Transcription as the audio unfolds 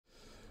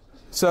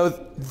So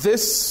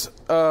this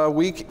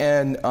week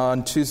and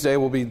on Tuesday,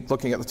 we'll be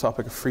looking at the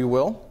topic of free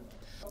will.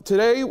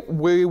 Today,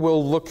 we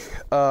will look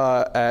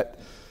at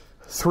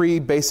three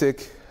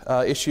basic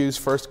issues.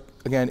 First,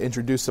 again,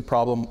 introduce the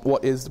problem.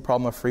 What is the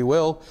problem of free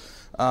will?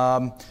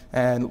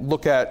 And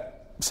look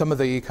at some of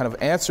the kind of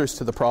answers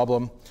to the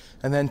problem.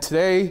 And then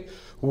today,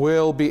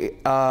 we'll be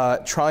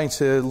trying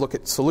to look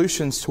at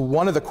solutions to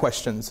one of the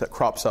questions that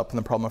crops up in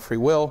the problem of free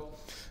will,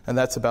 and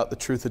that's about the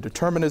truth of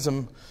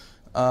determinism.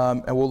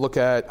 And we'll look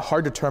at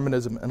hard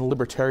determinism and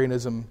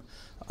libertarianism,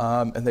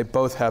 and they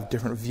both have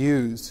different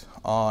views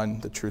on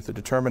the truth of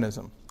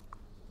determinism.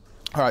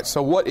 All right,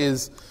 so what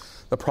is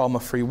the problem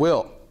of free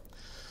will?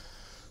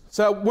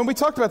 So when we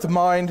talked about the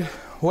mind,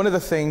 one of the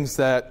things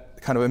that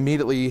kind of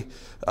immediately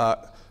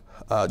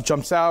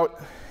jumps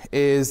out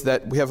is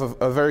that we have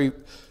a very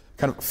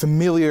kind of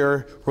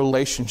familiar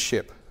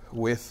relationship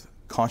with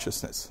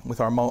consciousness, with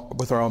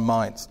our own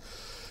minds.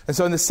 And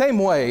so in the same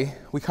way,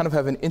 we kind of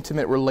have an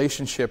intimate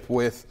relationship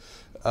with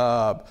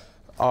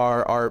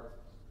our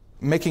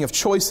making of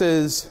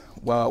choices,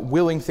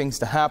 willing things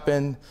to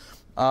happen.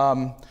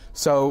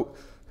 So,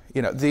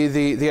 you know,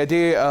 the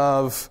idea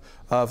of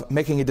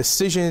making a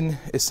decision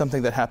is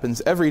something that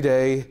happens every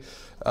day,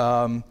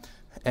 and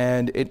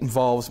it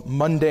involves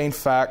mundane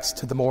facts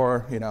to the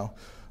more,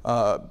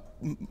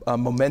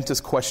 momentous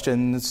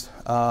questions,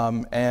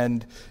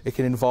 and it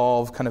can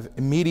involve kind of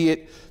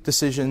immediate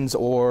decisions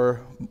or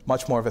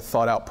much more of a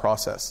thought-out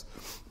process.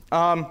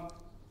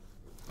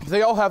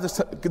 They all have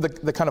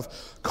the kind of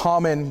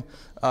common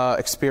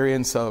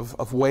experience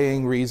of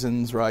weighing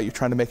reasons, right? You're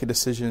trying to make a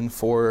decision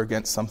for or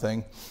against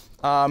something.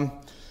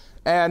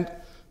 And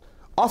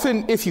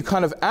often if you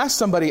kind of ask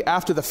somebody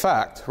after the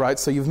fact, right,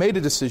 so you've made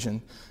a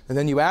decision, and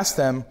then you ask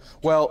them,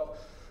 well,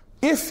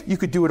 if you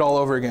could do it all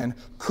over again,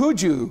 could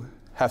you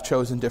have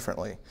chosen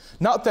differently?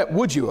 Not that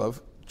would you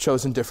have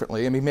chosen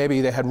differently. I mean,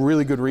 maybe they had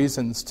really good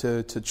reasons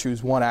to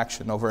choose one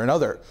action over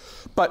another.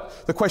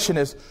 But the question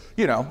is,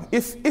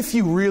 if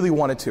you really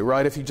wanted to,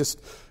 right? If you just,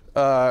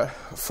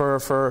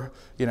 for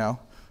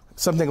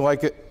something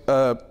like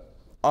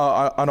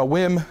on a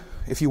whim,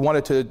 if you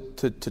wanted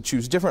to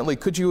choose differently,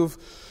 could you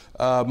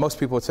have? Most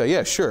people would say,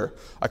 yeah, sure,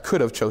 I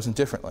could have chosen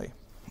differently.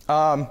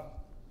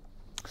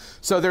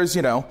 So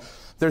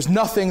there's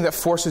nothing that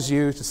forces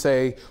you to,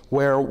 say,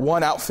 wear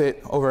one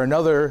outfit over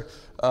another.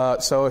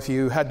 So if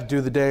you had to do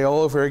the day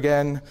all over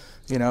again,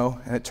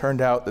 and it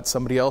turned out that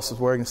somebody else was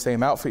wearing the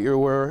same outfit you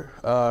were,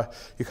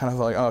 you're kind of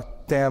like, oh,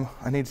 damn,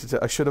 I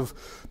should have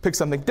picked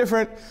something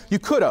different. You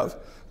could have.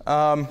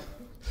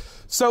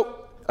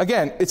 So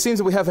again, it seems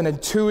that we have an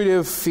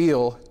intuitive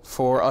feel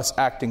for us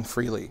acting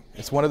freely.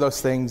 It's one of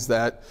those things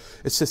that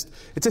it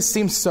just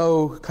seems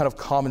so kind of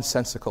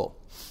commonsensical.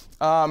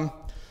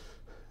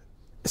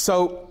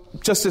 So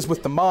just as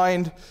with the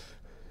mind,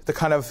 the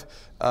kind of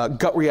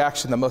gut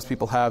reaction that most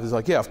people have is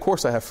like, yeah, of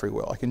course I have free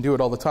will. I can do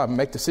it all the time. I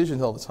make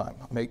decisions all the time.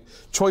 I make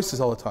choices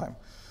all the time.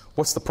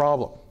 What's the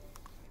problem?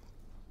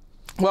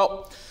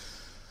 Well,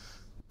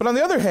 but on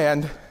the other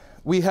hand,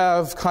 we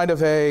have kind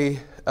of an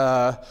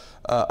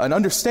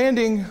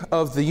understanding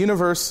of the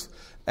universe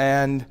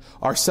and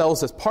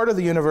ourselves as part of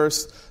the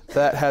universe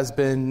that has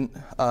been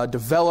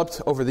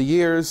developed over the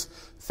years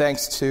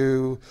thanks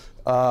to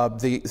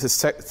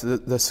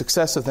the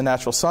success of the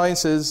natural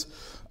sciences.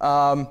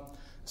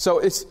 So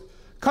it's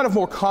kind of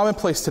more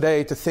commonplace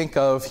today to think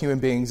of human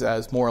beings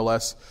as more or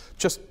less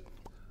just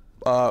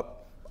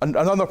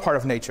another part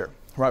of nature,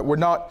 right? We're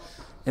not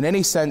in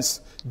any sense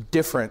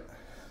different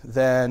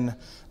than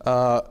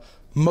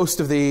most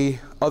of the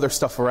other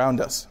stuff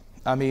around us.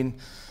 I mean,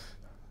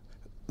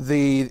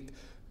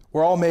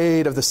 we're all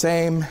made of the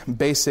same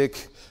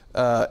basic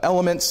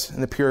elements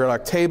in the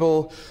periodic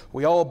table.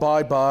 We all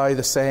abide by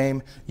the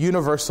same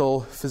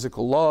universal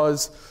physical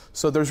laws.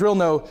 So there's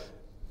no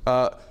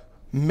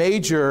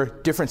major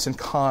difference in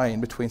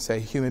kind between, say, a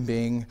human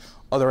being,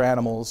 other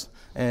animals,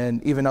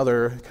 and even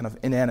other kind of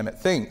inanimate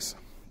things.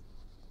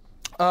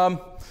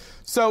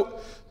 So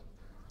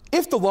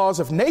if the laws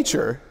of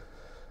nature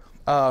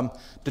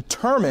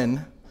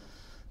determine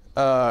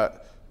the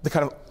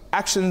kind of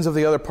actions of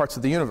the other parts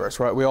of the universe,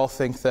 right? We all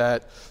think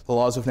that the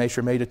laws of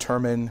nature may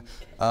determine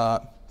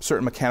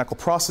certain mechanical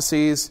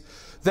processes.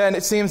 Then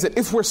it seems that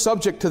if we're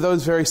subject to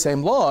those very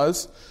same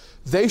laws,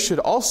 they should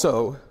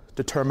also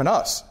determine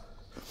us.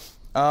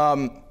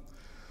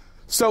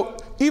 So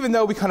even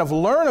though we kind of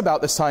learn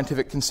about the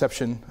scientific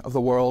conception of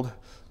the world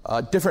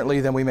differently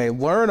than we may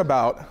learn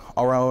about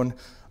our own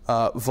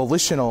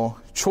volitional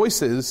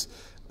choices,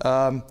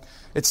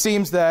 it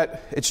seems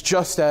that it's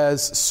just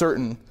as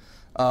certain,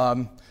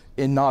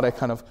 in not a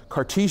kind of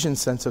Cartesian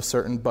sense of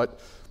certain, but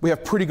we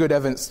have pretty good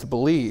evidence to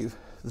believe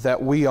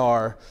that we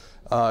are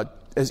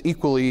as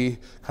equally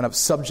kind of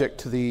subject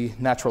to the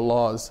natural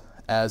laws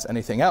as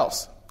anything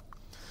else.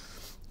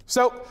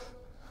 So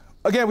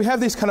again, we have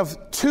these kind of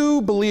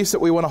two beliefs that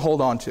we want to hold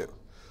on to.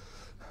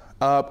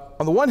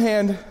 On the one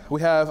hand,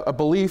 we have a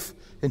belief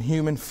in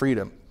human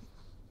freedom.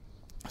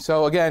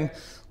 So again,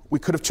 we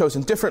could have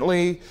chosen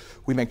differently.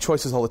 We make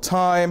choices all the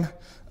time.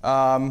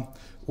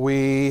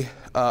 we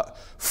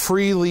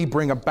freely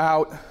bring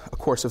about a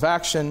course of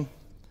action,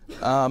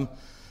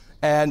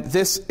 and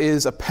this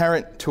is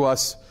apparent to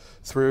us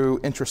through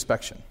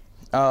introspection.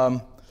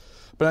 But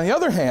on the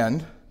other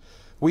hand,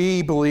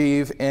 we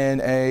believe in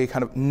a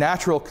kind of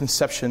natural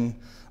conception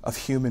of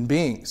human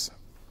beings.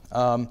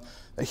 That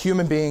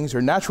human beings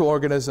are natural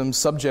organisms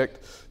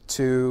subject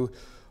to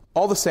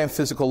all the same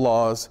physical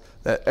laws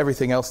that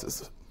everything else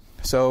is.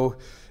 So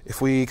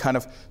if we kind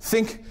of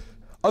think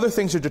other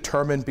things are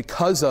determined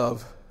because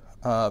of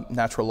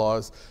natural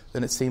laws,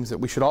 then it seems that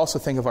we should also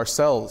think of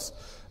ourselves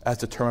as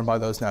determined by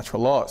those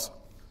natural laws.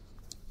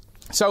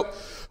 So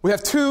we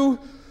have two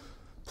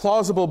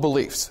plausible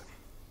beliefs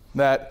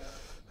that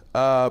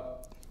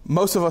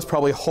most of us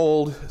probably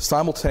hold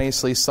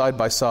simultaneously side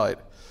by side.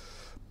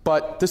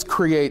 But this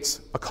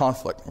creates a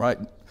conflict, right?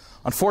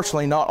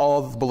 Unfortunately, not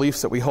all of the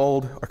beliefs that we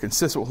hold are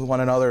consistent with one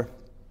another.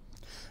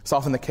 It's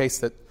often the case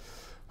that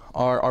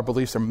our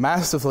beliefs are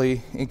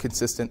massively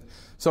inconsistent.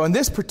 So in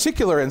this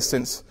particular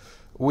instance,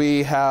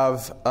 we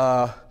have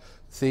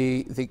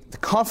the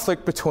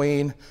conflict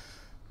between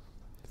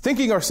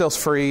thinking ourselves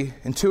free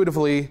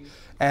intuitively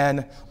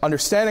and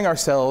understanding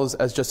ourselves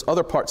as just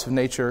other parts of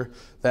nature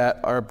that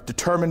are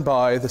determined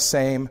by the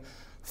same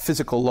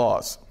physical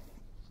laws.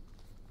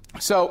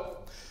 So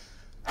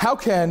how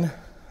can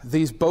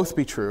these both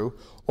be true,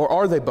 or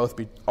are they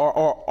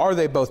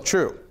both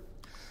true?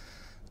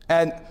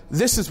 And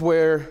this is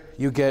where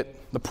you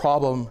get the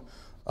problem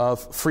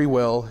of free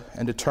will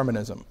and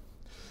determinism.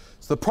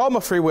 So the problem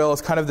of free will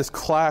is kind of this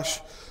clash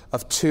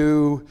of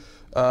two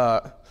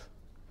more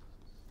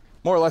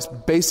or less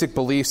basic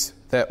beliefs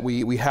that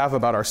we have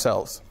about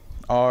ourselves.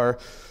 Our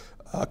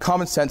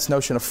common sense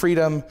notion of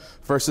freedom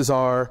versus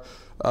our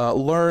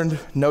learned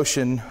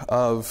notion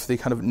of the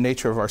kind of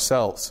nature of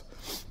ourselves.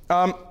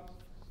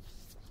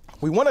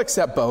 We want to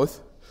accept both,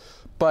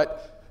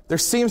 but there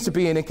seems to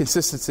be an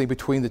inconsistency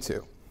between the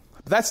two.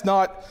 But that's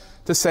not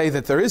to say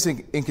that there is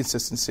an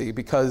inconsistency,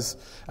 because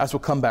as we'll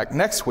come back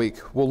next week,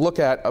 we'll look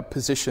at a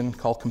position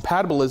called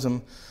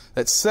Compatibilism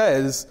that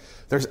says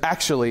there's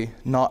actually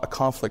not a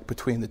conflict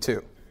between the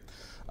two.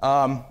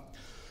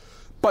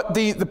 But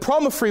the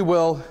problem of free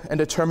will and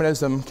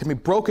determinism can be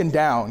broken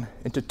down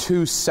into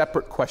two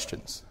separate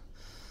questions.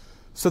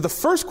 So the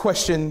first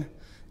question,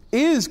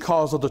 is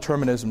causal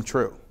determinism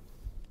true?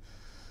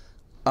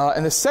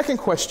 And the second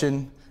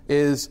question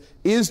is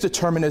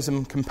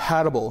determinism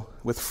compatible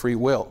with free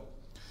will?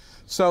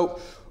 So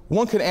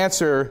one can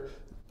answer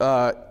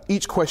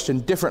each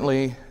question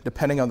differently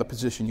depending on the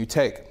position you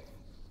take.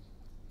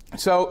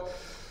 So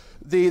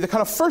the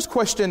kind of first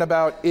question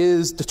about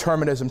is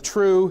determinism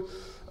true,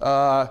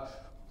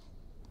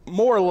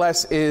 more or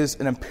less is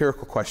an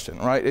empirical question,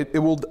 right? It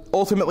will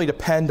ultimately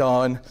depend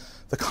on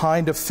the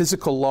kind of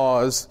physical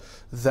laws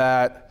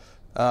that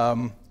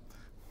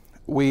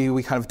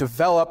we kind of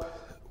develop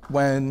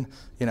when,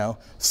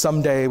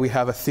 someday we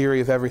have a theory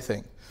of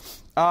everything.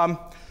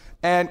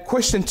 And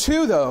question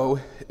two, though,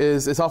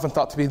 is often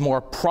thought to be the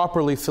more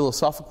properly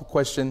philosophical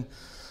question,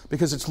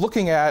 because it's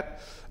looking at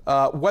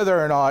whether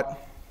or not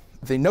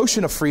the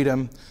notion of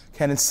freedom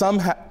can in some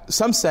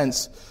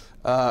sense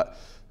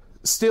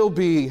still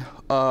be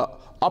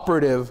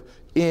operative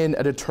in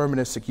a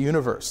deterministic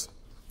universe.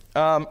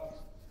 And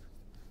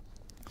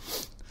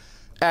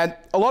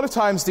a lot of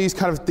times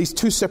these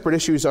two separate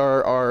issues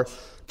are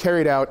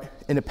carried out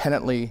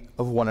independently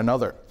of one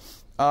another.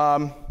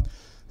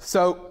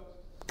 So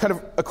kind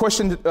of a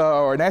question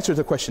or an answer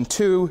to question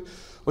two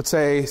would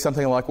say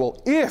something like,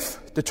 well,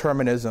 if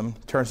determinism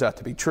turns out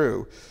to be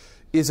true,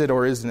 is it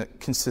or isn't it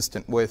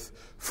consistent with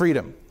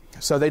freedom?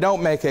 So they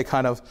don't make a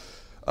kind of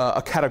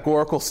a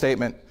categorical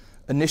statement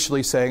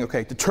initially saying,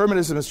 okay,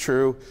 determinism is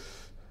true,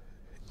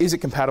 is it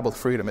compatible with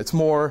freedom? It's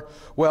more,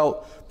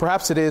 well,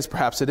 perhaps it is,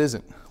 perhaps it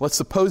isn't. Let's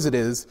suppose it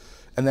is,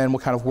 and then we'll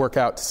kind of work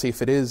out to see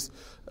if it is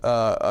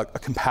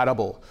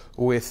compatible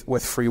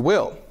with free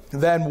will.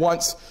 Then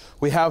once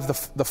we have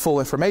the full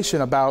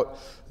information about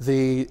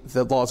the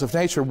laws of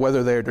nature,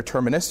 whether they're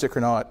deterministic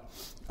or not,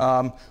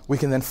 we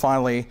can then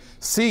finally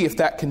see if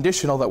that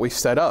conditional that we've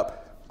set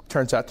up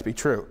turns out to be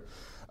true.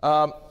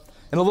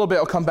 In a little bit,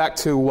 I'll come back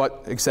to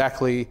what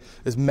exactly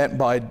is meant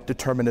by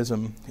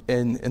determinism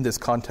in this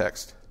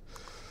context.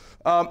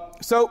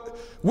 So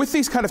with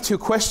these kind of two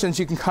questions,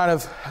 you can kind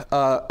of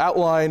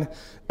outline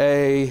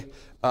a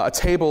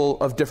table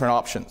of different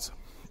options.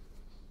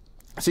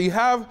 So you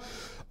have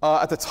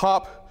at the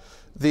top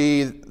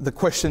the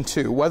question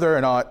two, whether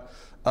or not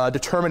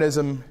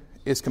determinism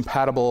is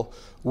compatible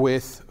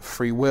with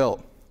free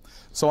will.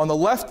 So on the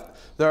left,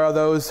 there are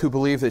those who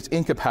believe that it's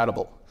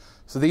incompatible.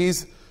 So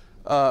these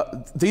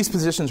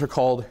positions are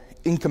called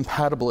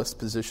incompatibilist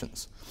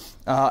positions.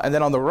 And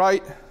then on the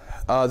right,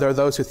 there are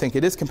those who think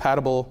it is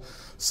compatible.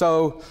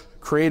 So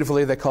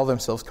creatively, they call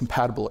themselves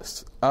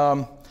compatibilists.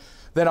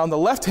 Then on the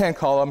left-hand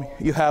column,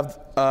 you have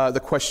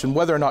the question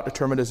whether or not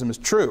determinism is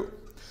true.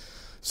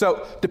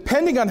 So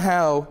depending on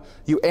how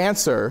you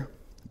answer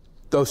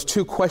those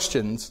two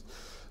questions,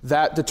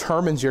 that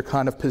determines your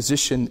kind of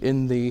position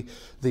in the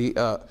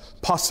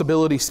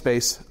possibility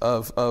space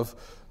of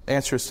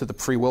answers to the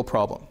free will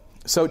problem.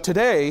 So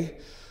today,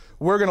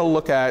 we're going to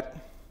look at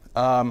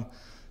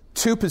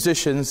two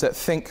positions that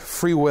think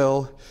free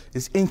will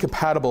is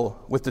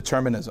incompatible with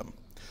determinism.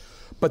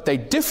 But they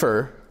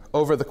differ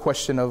over the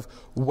question of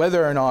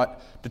whether or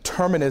not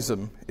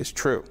determinism is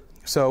true.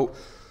 So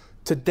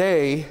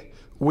today,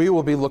 we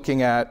will be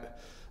looking at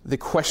the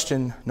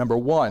question number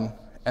 1,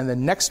 and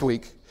then next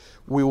week,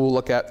 we will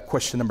look at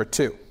question number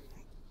 2.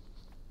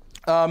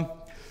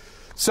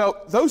 So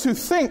those who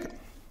think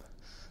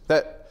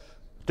that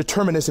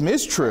determinism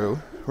is true,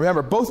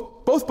 remember,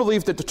 both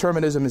believe that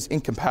determinism is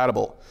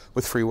incompatible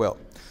with free will.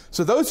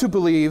 So those who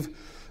believe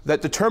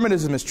that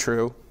determinism is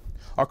true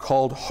are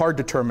called hard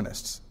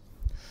determinists.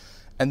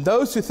 And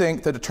those who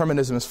think that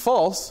determinism is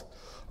false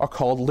are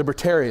called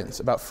libertarians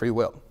about free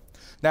will.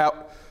 Now,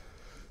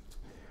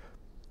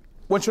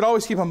 one should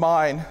always keep in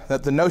mind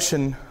that the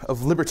notion of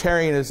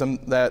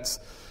libertarianism that's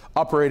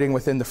operating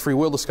within the free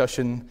will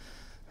discussion,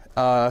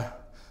 I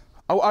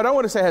don't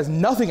want to say has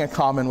nothing in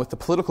common with the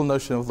political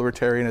notion of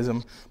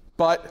libertarianism,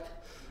 but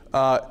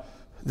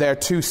they're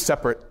two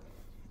separate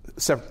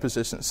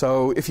positions.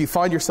 So if you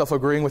find yourself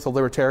agreeing with a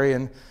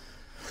libertarian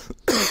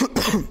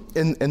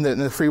in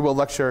the free will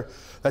lecture,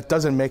 that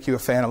doesn't make you a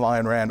fan of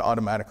Ayn Rand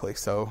automatically.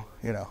 So,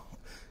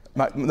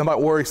 that might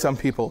worry some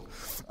people.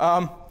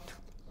 I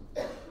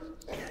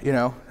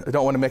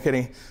don't want to make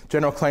any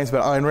general claims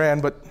about Ayn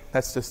Rand, but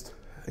that's just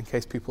in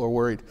case people are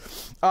worried.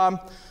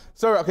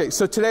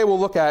 So today we'll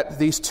look at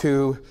these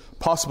two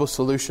possible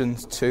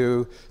solutions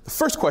to the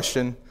first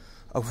question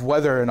of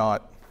whether or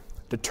not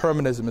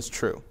determinism is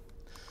true.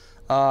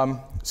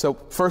 So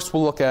first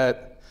we'll look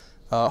at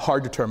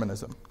hard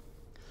determinism.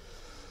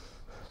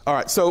 All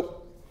right,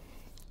 so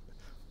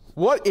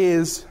what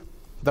is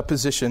the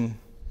position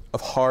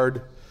of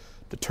hard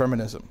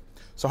determinism?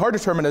 So hard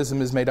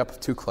determinism is made up of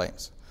two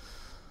claims.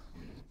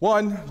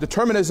 1,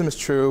 determinism is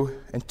true,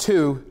 and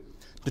 2,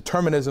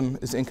 determinism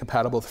is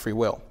incompatible with free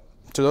will.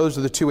 So those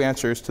are the two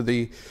answers to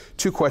the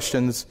two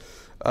questions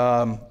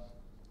of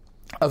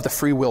the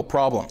free will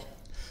problem.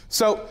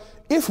 So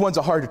if one's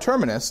a hard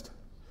determinist,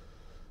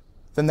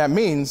 then that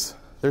means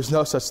there's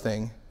no such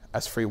thing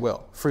as free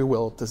will. Free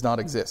will does not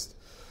exist.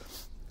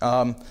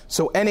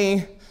 So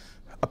any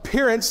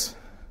appearance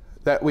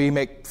that we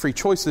make free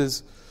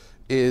choices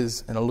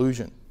is an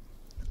illusion.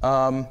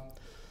 Now,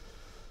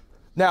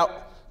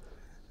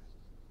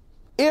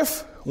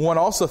 if one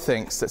also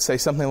thinks that, say,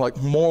 something like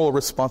moral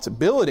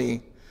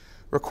responsibility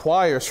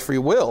requires free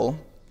will,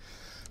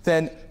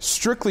 then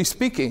strictly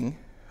speaking,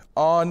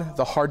 on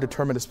the hard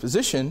determinist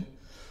position,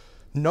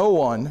 no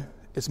one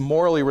is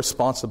morally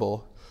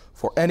responsible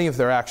for any of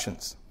their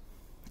actions.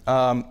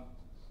 But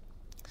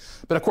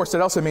of course,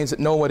 that also means that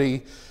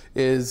nobody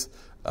is...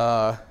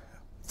 so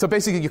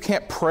basically, you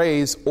can't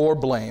praise or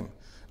blame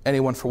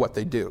anyone for what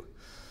they do.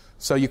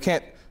 So you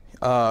can't,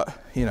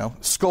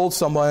 scold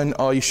someone,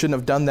 oh, you shouldn't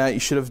have done that, you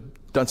should have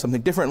done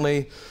something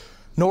differently,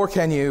 nor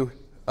can you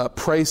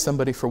praise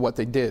somebody for what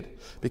they did.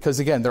 Because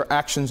again, their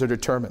actions are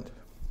determined.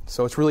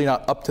 So it's really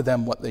not up to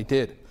them what they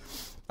did.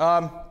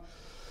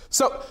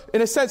 So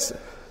in a sense,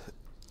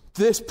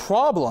 this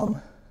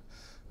problem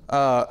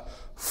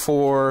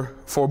for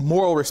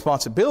moral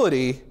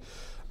responsibility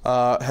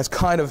has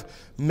kind of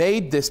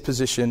made this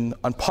position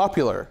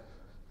unpopular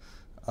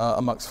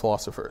amongst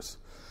philosophers.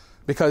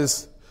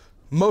 Because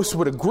most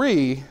would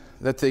agree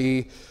that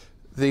the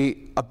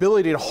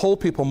ability to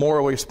hold people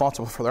morally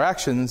responsible for their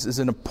actions is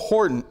an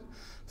important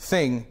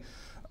thing,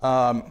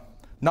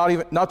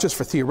 not just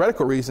for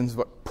theoretical reasons,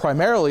 but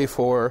primarily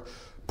for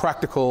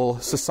practical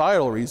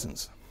societal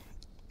reasons.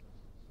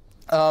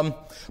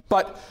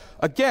 But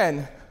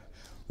again,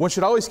 one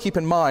should always keep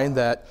in mind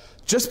that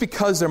just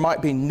because there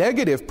might be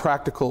negative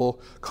practical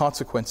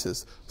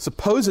consequences,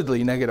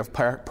 supposedly negative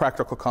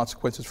practical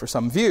consequences for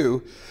some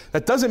view,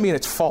 that doesn't mean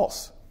it's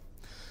false.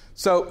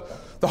 So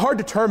the hard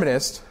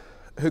determinist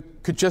who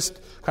could just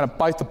kind of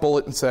bite the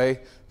bullet and say,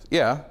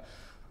 yeah,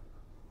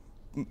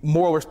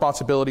 moral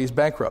responsibility is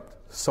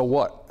bankrupt, so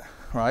what,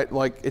 right?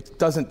 Like, it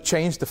doesn't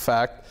change the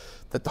fact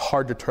that the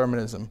hard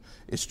determinism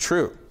is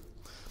true.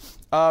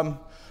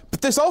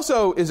 But this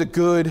also is a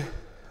good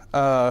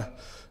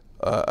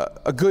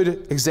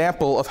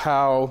example of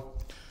how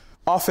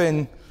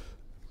often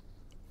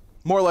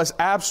more or less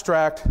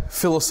abstract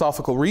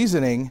philosophical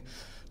reasoning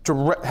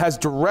has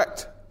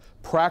direct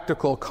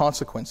practical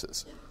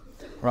consequences,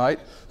 right?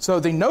 So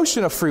the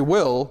notion of free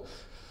will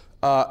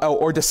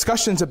or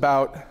discussions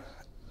about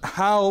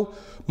how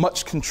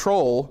much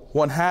control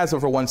one has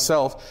over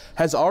oneself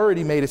has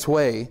already made its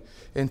way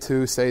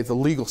into, say, the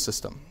legal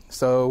system.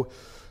 So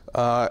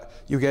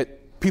you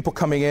get people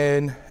coming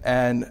in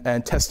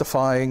and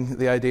testifying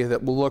the idea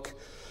that, well, look,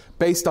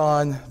 based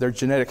on their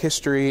genetic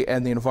history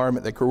and the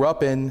environment they grew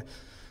up in,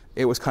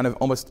 it was kind of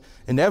almost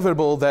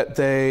inevitable that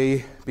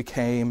they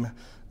became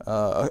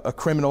a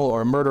criminal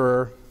or a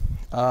murderer.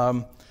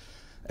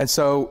 And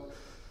so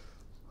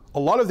a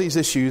lot of these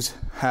issues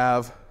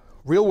have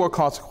real-world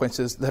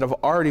consequences that have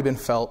already been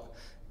felt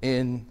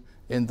in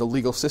the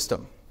legal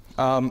system.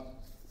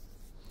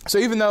 So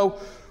even though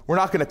we're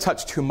not going to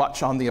touch too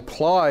much on the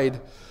applied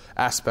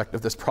aspect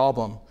of this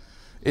problem.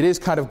 It is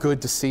kind of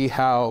good to see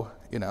how,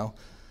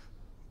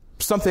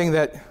 something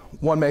that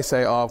one may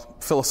say,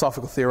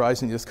 philosophical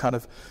theorizing is kind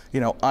of,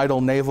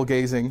 idle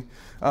navel-gazing.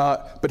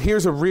 But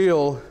here's in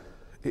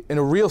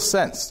a real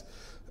sense,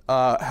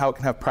 how it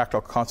can have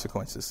practical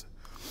consequences.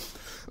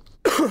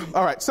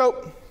 All right,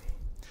 so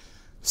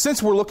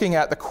since we're looking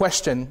at the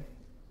question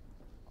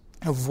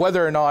of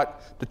whether or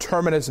not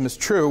determinism is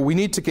true, we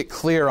need to get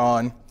clear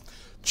on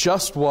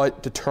just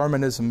what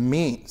determinism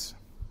means.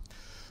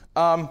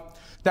 Now,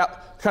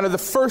 kind of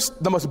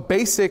the most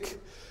basic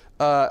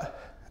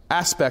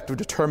aspect of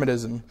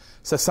determinism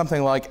says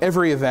something like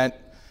every event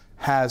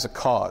has a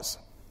cause.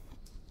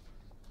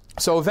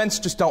 So events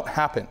just don't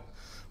happen,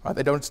 right?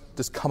 They don't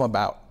just come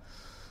about.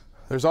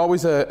 There's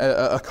always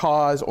a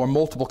cause or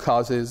multiple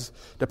causes,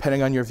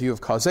 depending on your view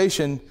of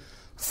causation,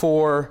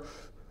 for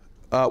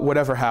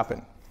whatever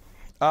happened.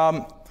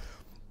 And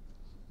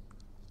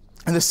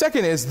the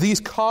second is these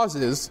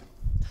causes,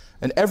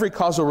 and every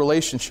causal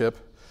relationship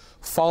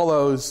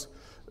follows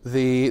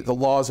the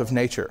laws of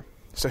nature.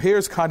 So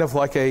here's kind of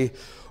like a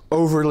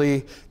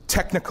overly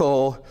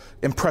technical,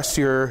 impress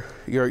your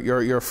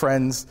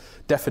friends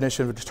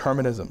definition of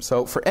determinism.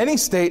 So for any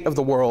state of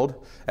the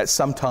world at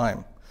some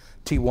time,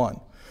 T1,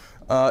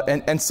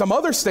 and some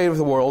other state of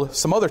the world,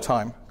 some other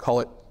time, call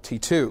it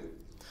T2.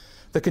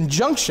 The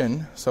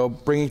conjunction, so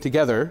bringing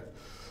together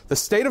the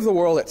state of the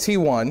world at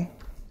T1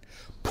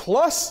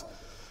 plus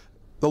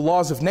the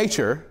laws of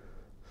nature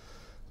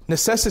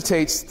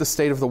necessitates the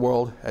state of the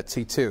world at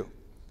T2.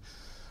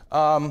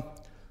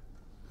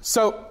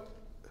 So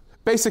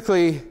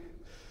basically,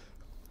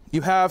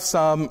 you have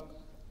some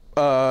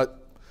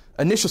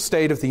initial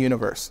state of the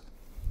universe,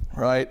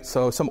 right?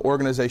 So some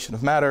organization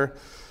of matter.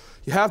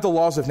 You have the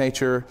laws of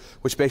nature,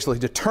 which basically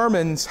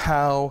determines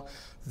how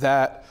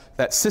that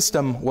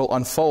system will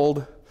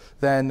unfold.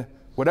 Then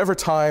whatever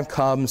time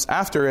comes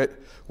after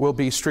it will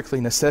be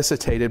strictly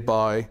necessitated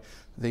by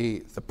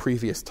the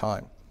previous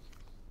time.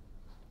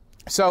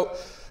 So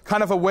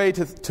kind of a way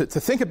to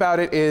think about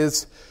it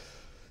is,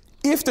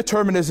 if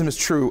determinism is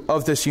true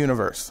of this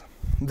universe,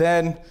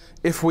 then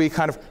if we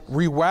kind of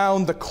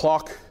rewound the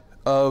clock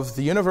of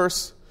the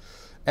universe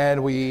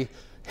and we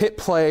hit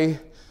play,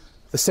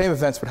 the same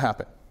events would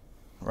happen,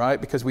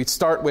 right? Because we'd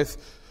start with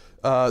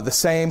the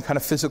same kind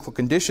of physical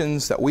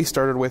conditions that we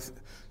started with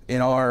in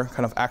our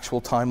kind of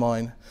actual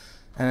timeline.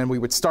 And we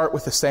would start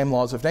with the same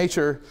laws of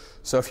nature.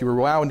 So if you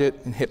rewound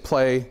it and hit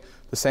play,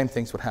 the same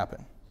things would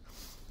happen.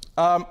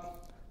 But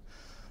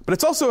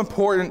it's also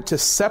important to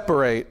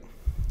separate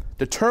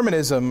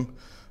determinism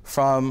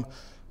from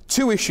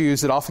two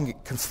issues that often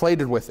get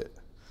conflated with it.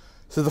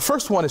 So the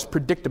first one is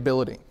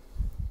predictability.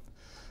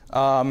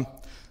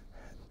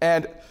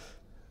 And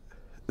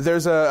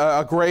there's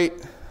a great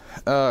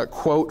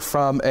quote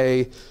from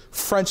a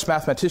French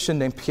mathematician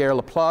named Pierre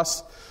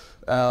Laplace.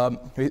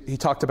 He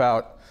talked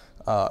about,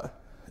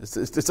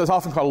 it's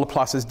often called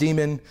Laplace's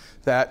demon,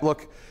 that,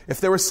 look, if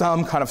there was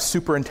some kind of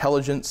super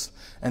intelligence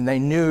and they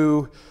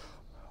knew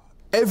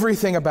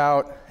everything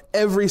about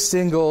every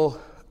single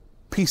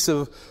piece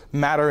of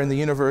matter in the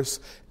universe,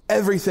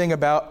 everything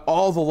about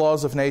all the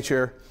laws of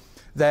nature,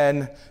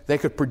 then they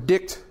could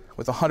predict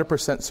with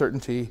 100%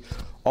 certainty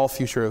all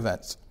future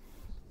events.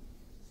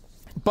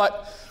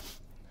 But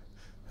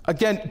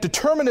again,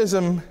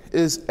 determinism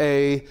is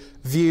a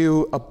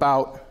view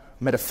about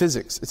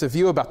metaphysics. It's a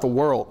view about the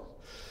world.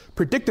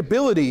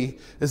 Predictability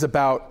is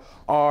about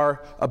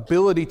our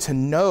ability to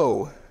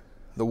know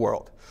the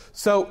world.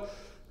 So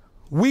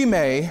we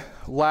may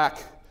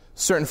lack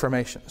certain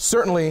information.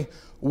 Certainly,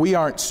 we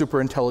aren't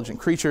super intelligent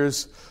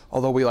creatures,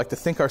 although we like to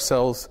think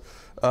ourselves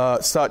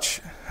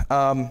such,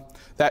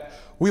 that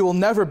we will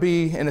never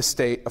be in a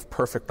state of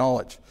perfect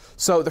knowledge.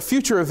 So the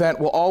future event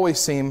will always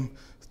seem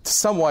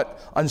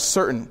somewhat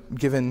uncertain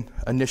given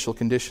initial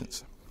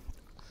conditions.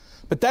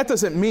 But that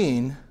doesn't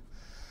mean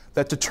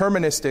that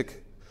deterministic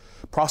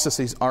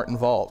processes aren't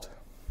involved.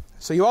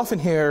 So you often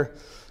hear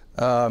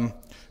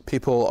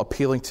people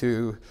appealing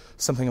to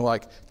something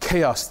like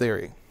chaos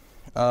theory,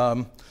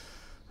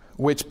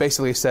 which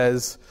basically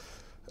says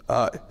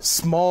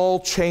small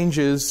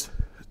changes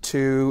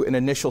to an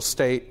initial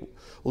state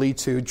lead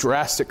to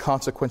drastic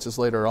consequences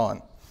later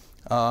on.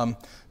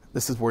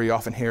 This is where you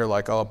often hear,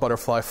 like, a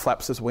butterfly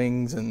flaps its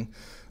wings in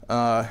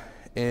Ohio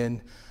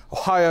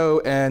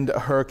and a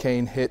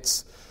hurricane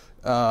hits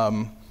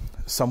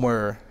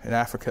somewhere in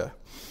Africa.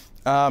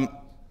 But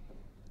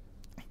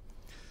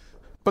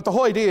the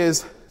whole idea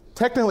is,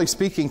 technically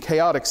speaking,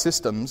 chaotic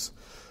systems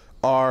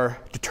are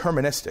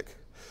deterministic.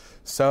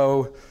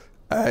 So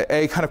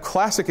a kind of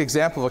classic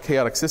example of a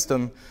chaotic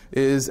system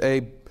is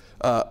a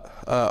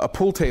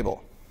pool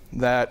table,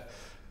 that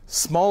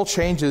small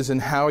changes in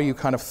how you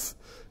kind of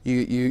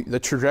the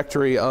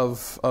trajectory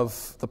of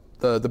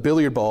the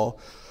billiard ball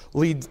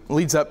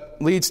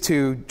leads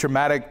to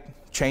dramatic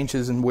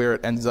changes in where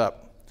it ends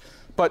up.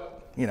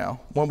 But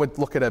one would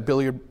look at a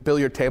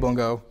billiard table and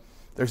go,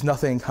 there's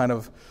nothing kind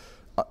of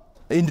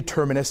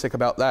indeterministic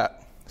about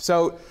that.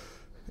 So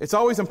it's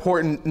always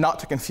important not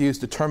to confuse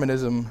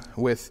determinism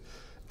with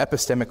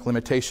epistemic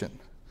limitation.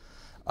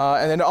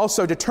 And then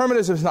also,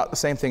 determinism is not the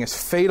same thing as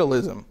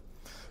fatalism.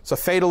 So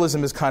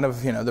fatalism is kind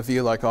of, the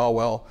view like, oh,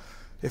 well,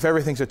 if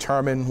everything's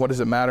determined, what does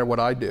it matter what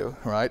I do,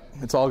 right?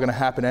 It's all going to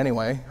happen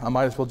anyway. I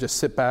might as well just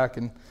sit back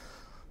and,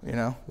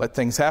 let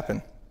things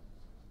happen.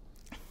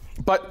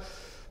 But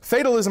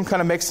fatalism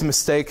kind of makes the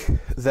mistake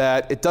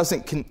that it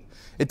doesn't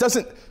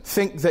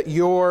think that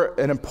you're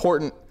an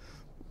important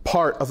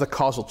part of the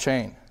causal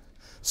chain.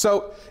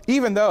 So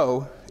even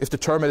though, if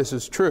determinism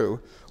is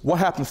true, what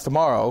happens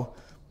tomorrow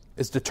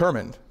is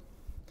determined.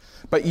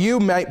 But you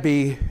might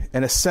be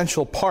an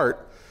essential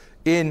part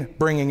in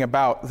bringing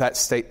about that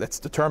state that's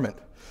determined.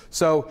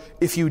 So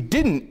if you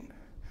didn't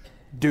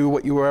do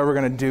what you were ever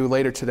going to do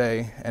later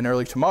today and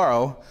early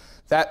tomorrow,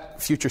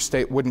 that future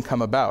state wouldn't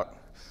come about.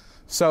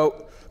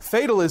 So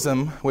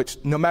fatalism, which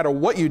no matter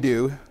what you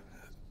do,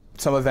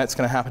 some event's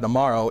going to happen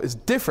tomorrow, is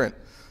different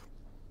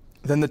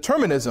than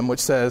determinism, which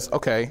says,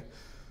 okay,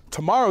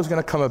 tomorrow's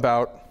going to come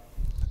about,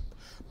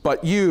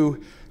 but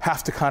you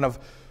have to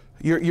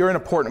you're an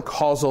important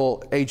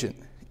causal agent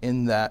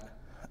in that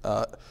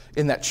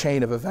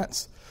chain of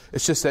events.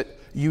 It's just that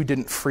you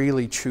didn't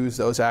freely choose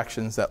those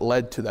actions that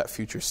led to that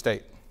future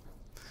state.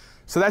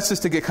 So that's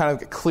just to get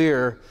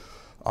clear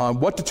on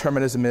what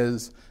determinism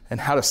is and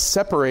how to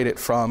separate it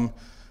from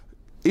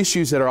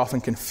issues that are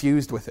often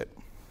confused with it.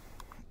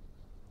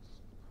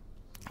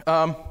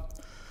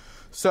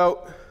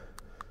 So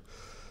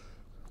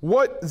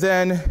what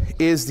then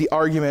is the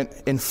argument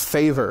in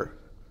favor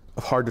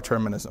of hard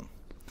determinism?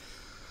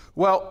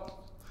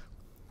 Well,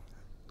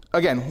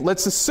 again,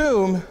 let's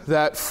assume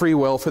that free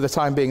will, for the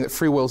time being, that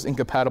free will is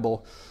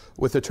incompatible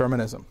with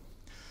determinism.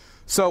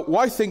 So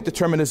why think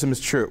determinism is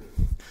true?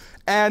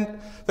 And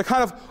the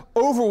kind of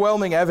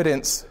overwhelming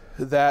evidence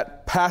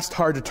that past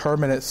hard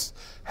determinists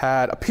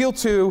had appealed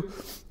to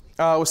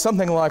was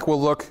something like, well,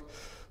 look,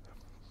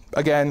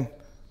 again,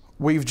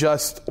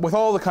 with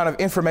all the kind of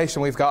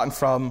information we've gotten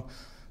from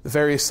the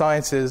various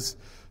sciences,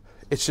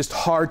 it's just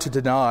hard to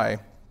deny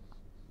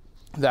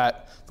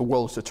that the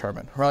world is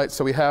determined, right?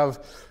 So we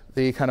have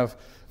the kind of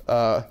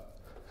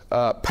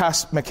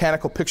past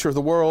mechanical picture of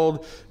the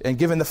world, and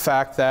given the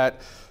fact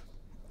that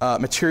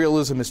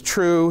materialism is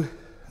true,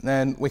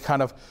 then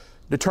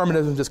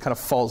determinism just kind of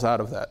falls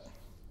out of that.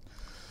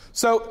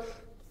 So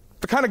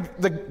the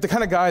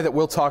kind of guy that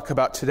we'll talk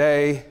about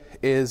today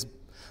is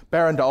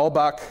Baron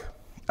d'Holbach,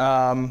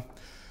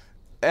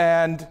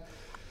 and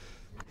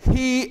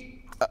he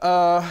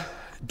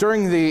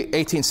during the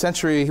 18th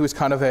century he was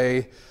kind of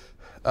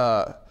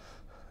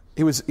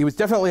he was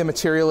definitely a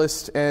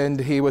materialist, and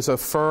he was a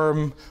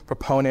firm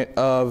proponent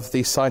of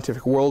the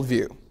scientific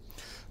worldview.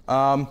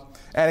 And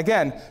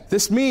again,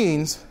 this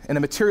means in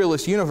a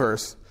materialist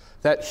universe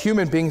that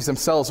human beings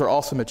themselves are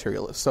also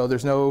materialists. So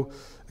there's no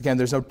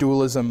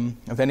dualism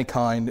of any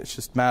kind. It's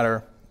just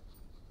matter.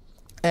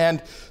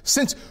 And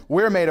since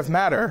we're made of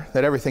matter,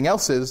 that everything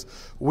else is,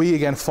 we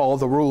again follow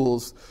the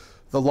rules,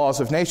 the laws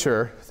of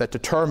nature that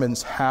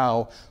determines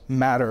how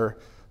matter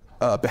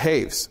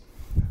behaves.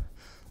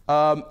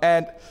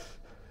 And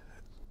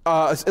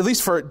at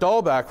least for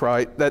d'Holbach,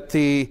 right, that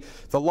the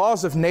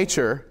laws of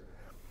nature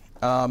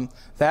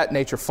that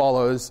nature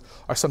follows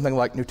are something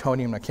like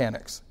Newtonian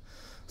mechanics.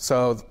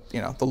 So,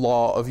 the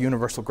law of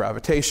universal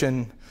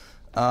gravitation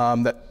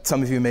that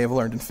some of you may have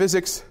learned in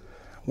physics,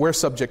 we're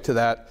subject to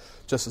that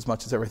just as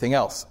much as everything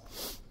else.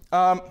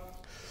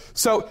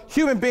 So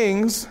human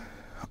beings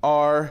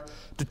are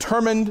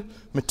determined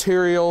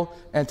material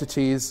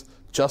entities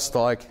just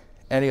like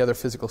any other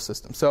physical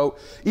system. So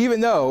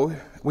even though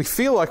we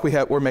feel like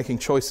we're making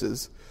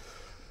choices,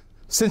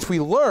 since we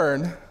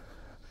learn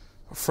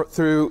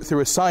through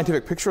a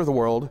scientific picture of the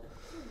world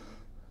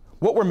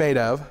what we're made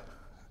of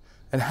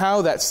and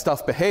how that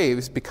stuff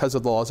behaves because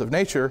of the laws of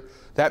nature,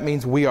 that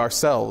means we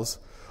ourselves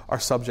are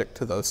subject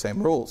to those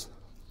same rules.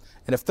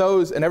 And if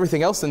those and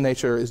everything else in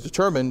nature is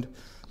determined,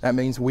 that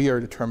means we are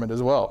determined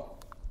as well.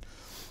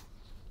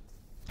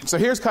 So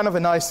here's kind of a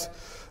nice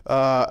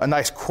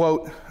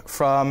quote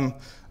from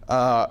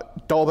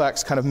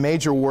d'Holbach's kind of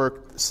major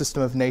work,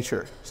 System of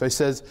Nature. So he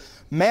says,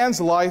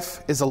 "Man's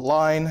life is a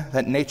line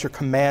that nature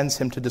commands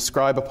him to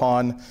describe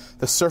upon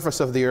the surface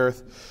of the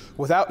earth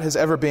without his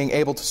ever being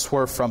able to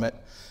swerve from it,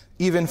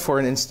 even for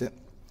an instant.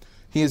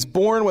 He is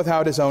born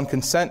without his own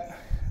consent.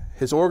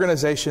 His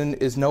organization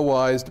is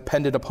nowise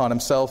dependent upon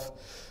himself.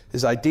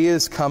 His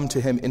ideas come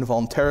to him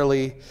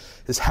involuntarily.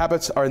 His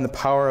habits are in the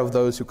power of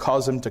those who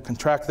cause him to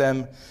contract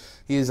them.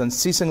 He is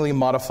unceasingly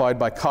modified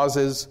by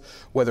causes,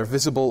 whether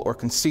visible or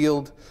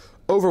concealed,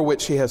 over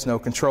which he has no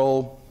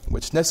control,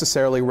 which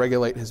necessarily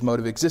regulate his mode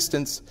of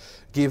existence,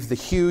 give the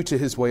hue to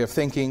his way of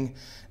thinking,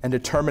 and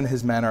determine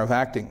his manner of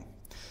acting.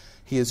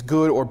 He is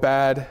good or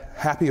bad,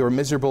 happy or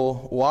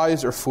miserable,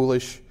 wise or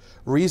foolish,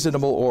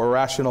 reasonable or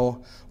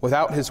irrational,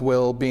 without his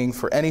will being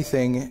for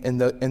anything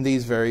in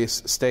these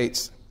various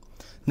states.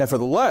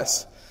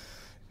 Nevertheless,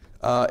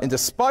 in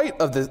despite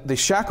of the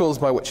shackles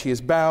by which he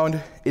is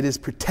bound, it is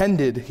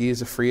pretended he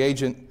is a free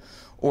agent,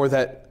 or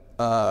that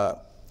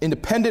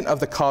independent of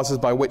the causes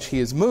by which he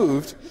is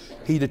moved,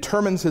 he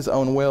determines his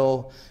own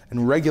will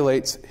and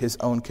regulates his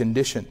own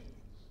condition.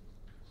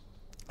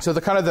 So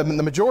the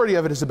majority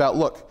of it is about,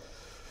 look,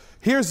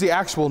 here's the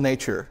actual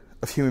nature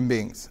of human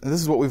beings. And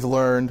this is what we've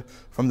learned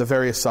from the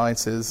various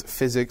sciences: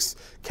 physics,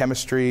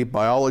 chemistry,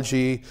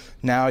 biology.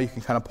 Now you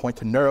can kind of point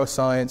to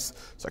neuroscience,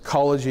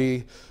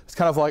 psychology. It's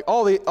kind of like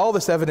all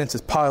this evidence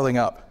is piling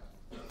up.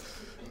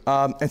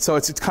 And so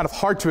it's kind of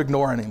hard to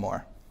ignore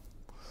anymore.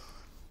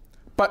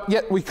 But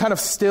yet we kind of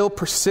still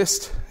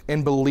persist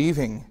in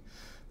believing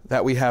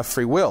that we have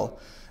free will.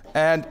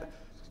 And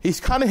he's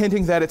kind of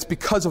hinting that it's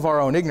because of our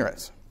own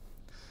ignorance.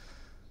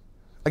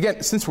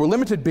 Again, since we're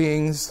limited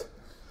beings,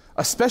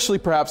 especially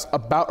perhaps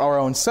about our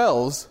own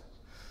selves,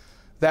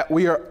 that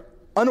we are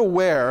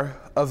unaware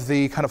of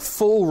the kind of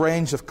full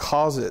range of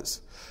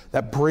causes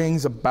that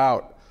brings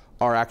about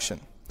our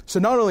action. So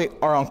not only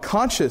our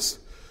unconscious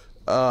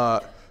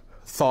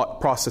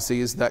thought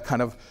processes that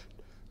kind of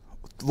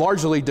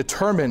largely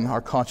determine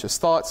our conscious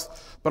thoughts,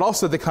 but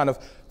also the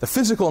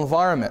physical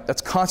environment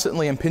that's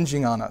constantly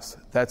impinging on us,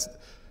 that's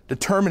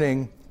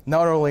determining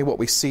not only what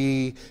we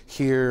see,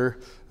 hear,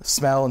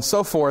 smell, and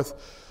so forth,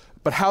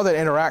 but how that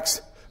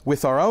interacts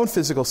with our own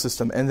physical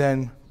system and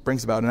then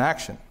brings about an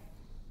action.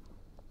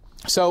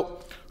 So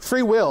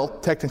free will,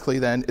 technically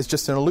then, is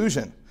just an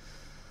illusion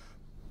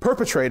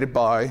perpetrated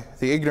by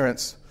the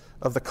ignorance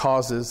of the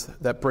causes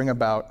that bring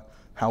about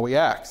how we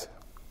act.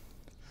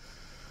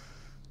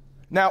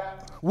 Now,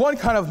 one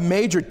kind of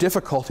major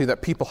difficulty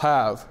that people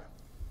have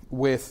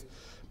with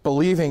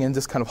believing in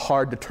this kind of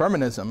hard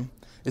determinism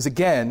is,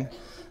 again,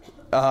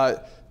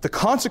 the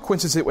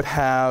consequences it would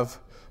have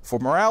for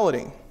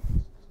morality.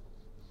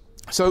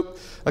 So,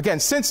 again,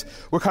 since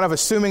we're kind of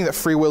assuming that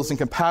free will is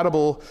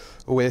incompatible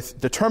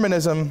with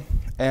determinism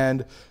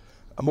and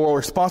moral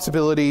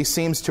responsibility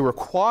seems to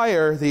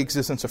require the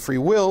existence of free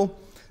will,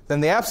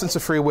 then the absence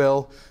of free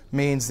will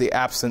means the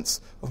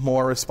absence of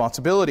moral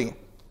responsibility.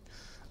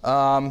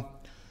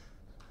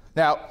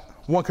 Now,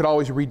 one could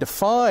always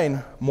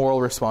redefine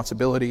moral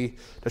responsibility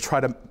to try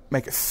to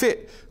make it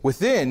fit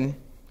within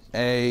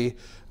a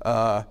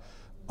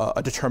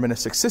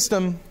deterministic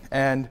system.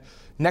 And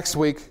next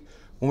week,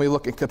 when we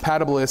look at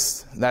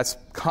compatibilists, that's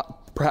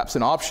perhaps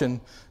an option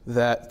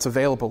that's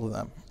available to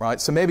them, right?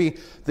 So maybe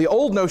the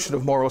old notion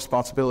of moral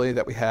responsibility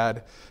that we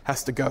had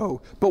has to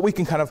go, but we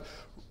can kind of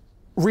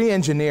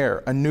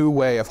re-engineer a new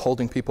way of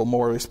holding people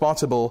morally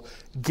responsible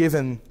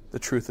given the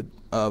truth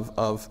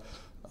of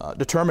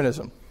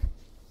determinism.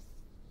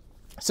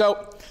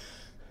 So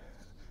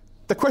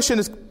the question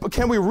is,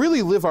 can we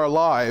really live our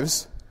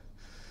lives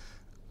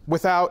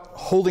without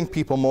holding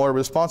people morally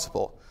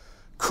responsible?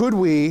 Could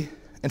we,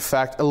 in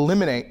fact,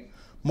 eliminate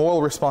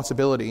moral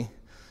responsibility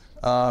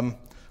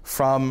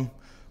from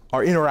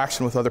our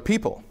interaction with other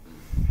people?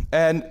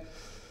 And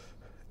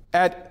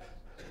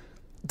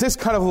this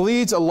kind of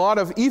leads a lot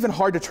of even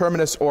hard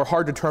determinists or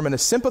hard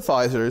determinist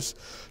sympathizers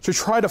to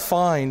try to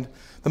find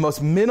the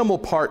most minimal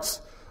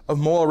parts of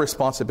moral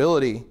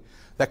responsibility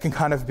that can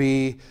kind of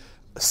be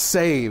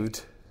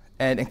saved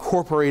and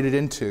incorporated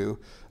into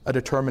a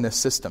determinist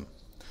system.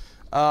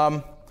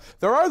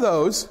 There are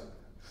those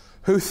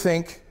who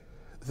think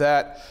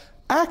that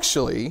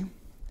actually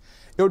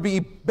it would be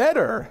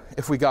better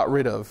if we got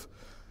rid of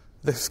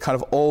this kind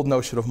of old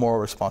notion of moral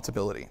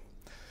responsibility.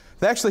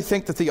 They actually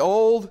think that the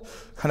old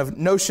kind of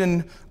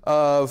notion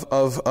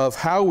of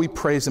how we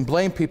praise and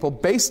blame people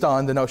based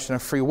on the notion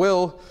of free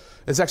will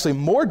is actually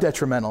more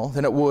detrimental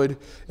than it would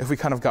if we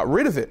kind of got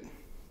rid of it.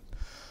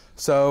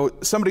 So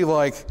somebody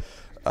like,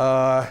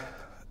 at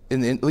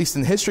least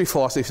in history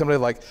philosophy, somebody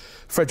like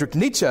Friedrich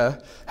Nietzsche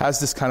has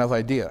this kind of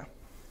idea.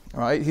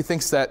 Right? He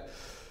thinks that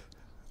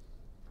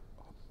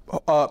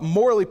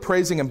morally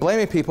praising and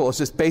blaming people is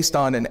just based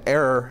on an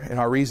error in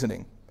our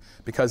reasoning,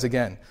 because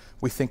again,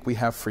 we think we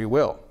have free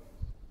will.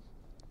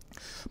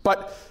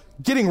 But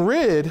getting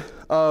rid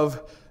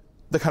of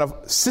the kind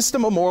of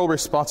system of moral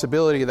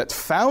responsibility that's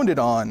founded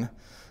on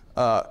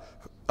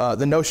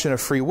the notion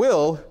of free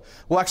will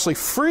actually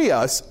free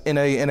us in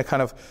a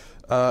kind of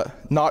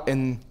not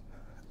in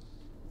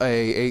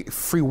a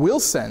free will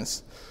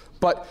sense,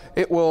 but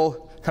it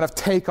will kind of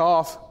take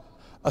off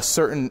a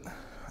certain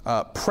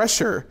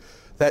pressure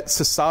that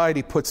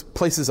society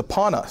places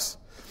upon us,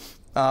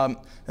 and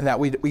that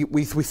we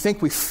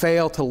think we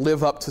fail to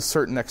live up to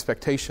certain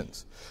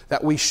expectations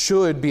that we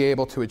should be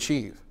able to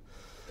achieve.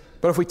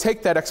 But if we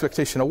take that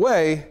expectation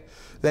away,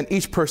 then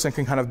each person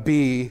can kind of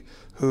be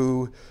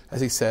who,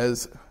 as he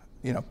says,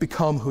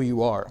 become who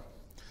you are.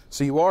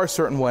 So you are a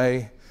certain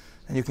way,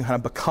 and you can kind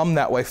of become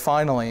that way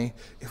finally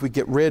if we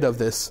get rid of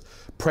this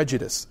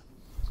prejudice.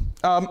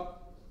 But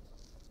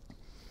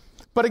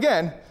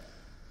again,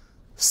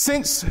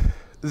 since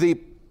the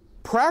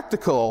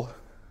practical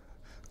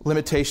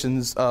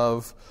limitations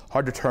of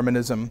hard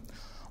determinism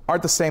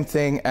aren't the same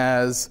thing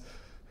as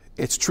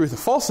its truth or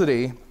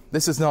falsity,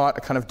 this is not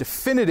a kind of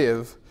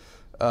definitive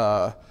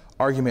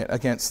argument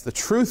against the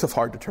truth of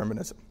hard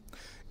determinism.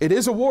 It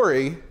is a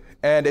worry,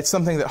 and it's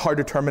something that hard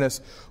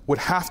determinists would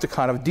have to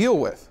kind of deal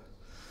with.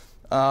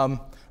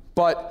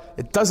 but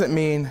it doesn't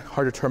mean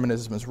hard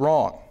determinism is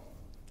wrong.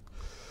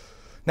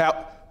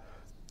 Now,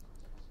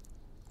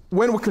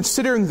 when we're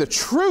considering the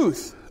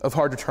truth of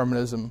hard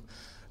determinism,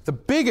 the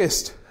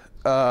biggest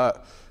kind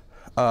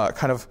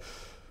of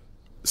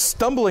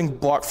stumbling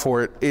block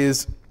for it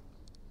is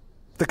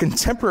the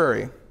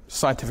contemporary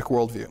scientific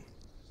worldview.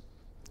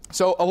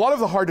 So a lot of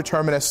the hard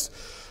determinists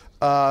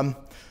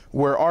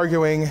were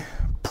arguing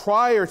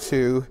prior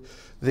to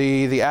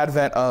the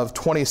advent of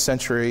 20th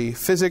century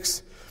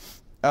physics.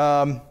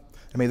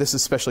 This is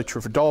especially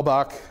true for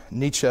Dalbach,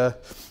 Nietzsche,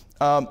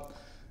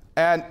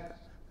 and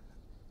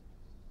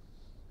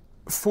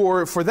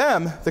for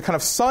them, the kind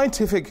of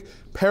scientific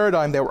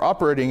paradigm they were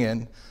operating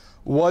in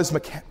was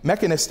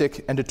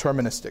mechanistic and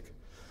deterministic,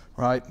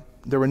 right?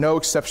 There were no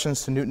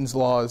exceptions to Newton's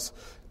laws,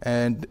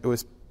 and it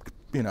was,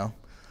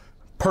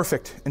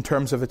 perfect in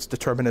terms of its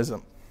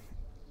determinism.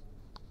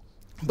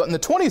 But in the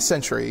 20th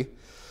century,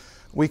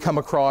 we come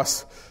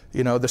across,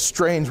 the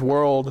strange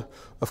world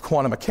of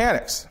quantum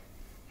mechanics.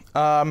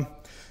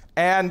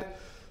 And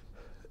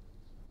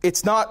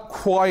it's not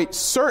quite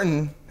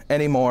certain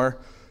anymore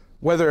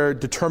whether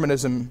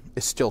determinism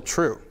is still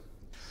true.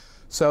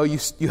 So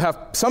you have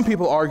some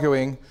people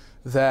arguing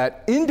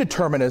that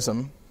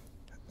indeterminism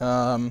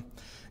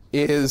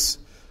is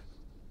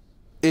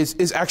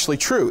actually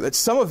true, that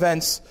some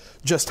events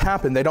just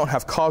happen, they don't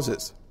have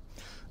causes.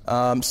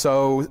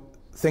 So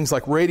things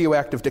like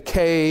radioactive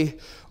decay,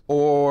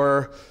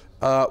 or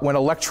when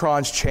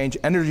electrons change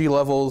energy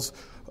levels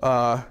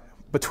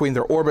between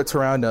their orbits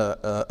around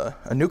a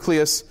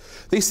nucleus,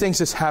 these things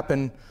just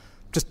happen.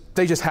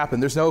 They just happen.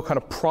 There's no kind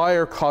of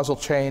prior causal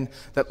chain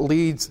that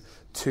leads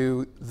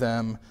to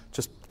them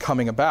just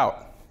coming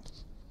about.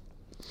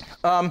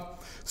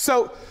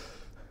 So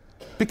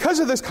because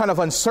of this kind of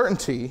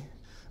uncertainty,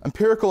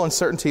 empirical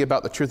uncertainty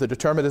about the truth of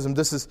determinism,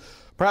 this is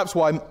perhaps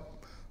why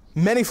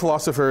many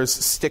philosophers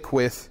stick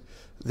with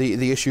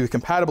the issue of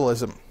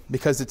compatibilism,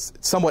 because it's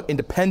somewhat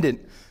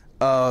independent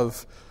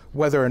of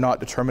whether or not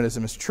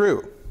determinism is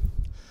true.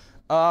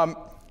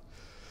 But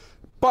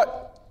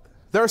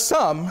there are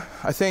some,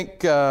 I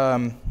think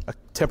a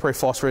contemporary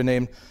philosopher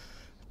named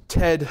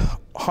Ted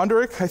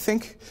Honderich, I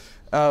think,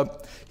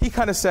 he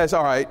kind of says,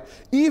 all right,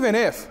 even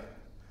if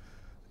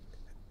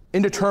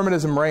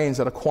indeterminism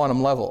reigns at a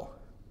quantum level,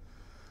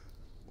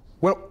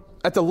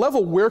 at the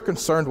level we're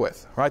concerned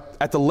with, right,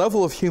 at the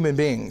level of human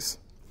beings,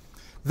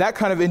 that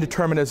kind of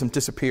indeterminism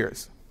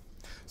disappears.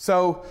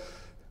 So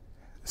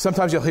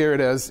sometimes you'll hear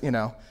it as,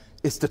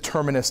 it's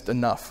determinist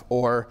enough,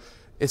 or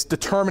it's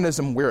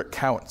determinism where it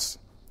counts.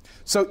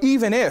 So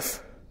even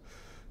if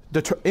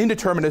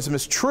indeterminism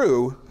is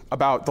true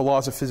about the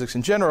laws of physics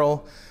in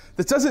general,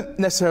 this doesn't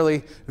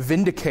necessarily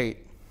vindicate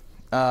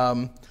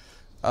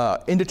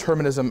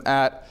indeterminism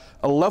at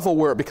a level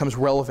where it becomes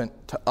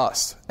relevant to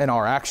us and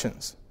our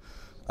actions.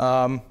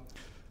 And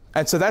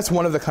so that's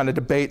one of the kind of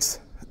debates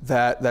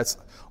that's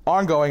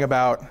ongoing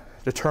about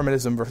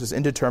determinism versus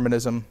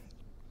indeterminism.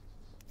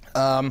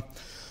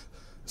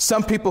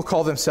 Some people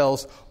call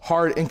themselves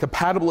hard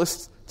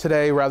incompatibilists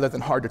today rather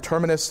than hard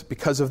determinists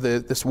because of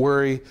this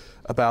worry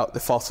about the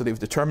falsity of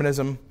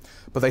determinism,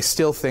 but they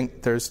still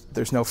think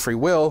there's no free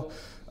will,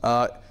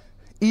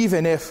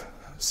 even if,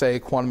 say,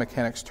 quantum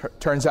mechanics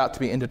turns out to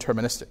be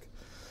indeterministic.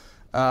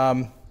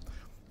 And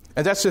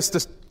that's just to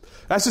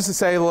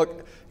say,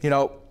 look,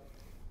 this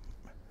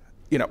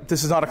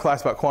is not a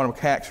class about quantum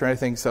mechanics or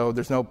anything, so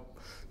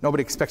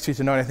nobody expects you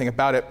to know anything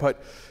about it.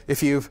 But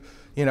if you've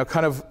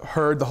kind of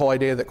heard the whole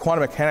idea that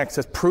quantum mechanics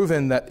has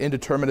proven that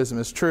indeterminism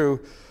is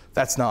true,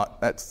 that's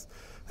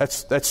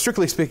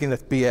strictly speaking,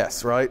 that's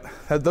BS, right?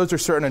 Those are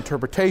certain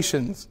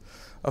interpretations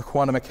of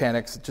quantum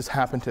mechanics that just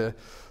happen to,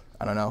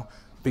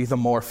 be the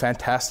more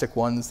fantastic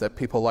ones that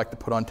people like to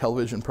put on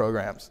television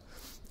programs.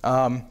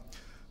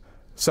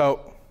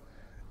 So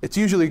it's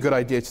usually a good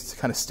idea just to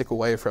kind of stick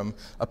away from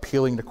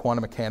appealing to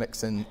quantum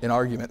mechanics in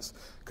arguments,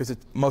 because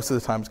most of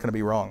the time it's going to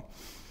be wrong.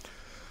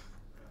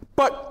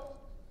 But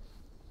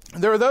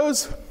there are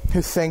those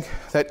who think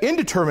that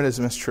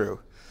indeterminism is true,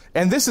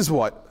 and this is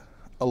what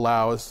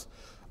allows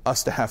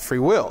us to have free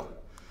will.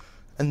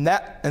 And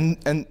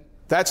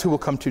that's who we'll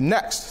come to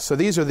next. So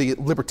these are the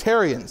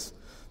libertarians.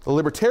 The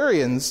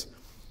libertarians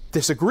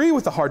disagree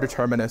with the hard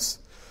determinists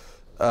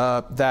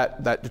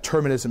that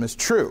determinism is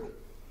true.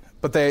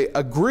 But they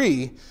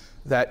agree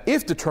that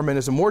if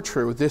determinism were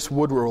true, this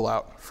would rule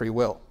out free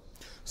will.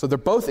 So they're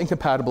both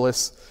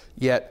incompatibilists,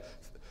 yet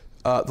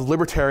the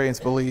libertarians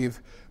believe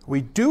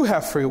we do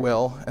have free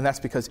will, and that's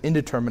because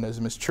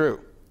indeterminism is true.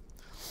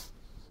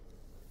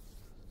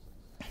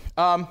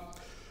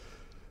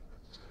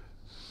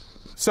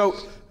 So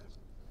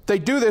they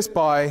do this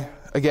by,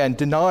 again,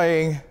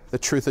 denying the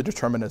truth of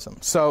determinism.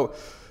 So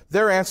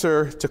their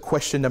answer to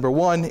question number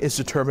one, is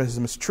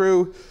determinism is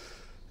true,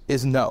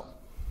 is no.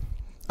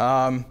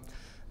 And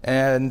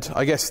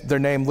I guess their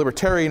name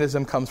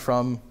libertarianism comes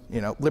from,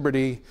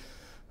 liberty.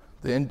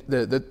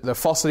 The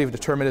falsity of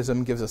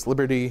determinism gives us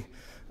liberty,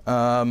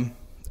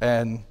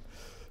 and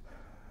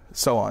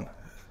so on.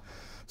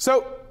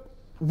 So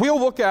we'll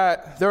look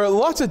at, there are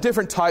lots of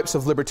different types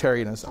of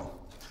libertarianism.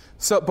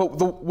 But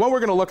the one we're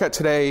going to look at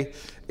today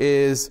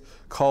is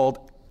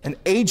called an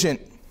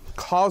agent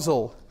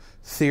causal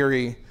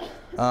theory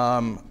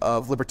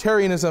of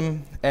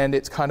libertarianism, and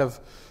it's kind of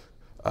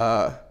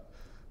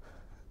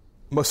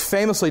most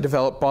famously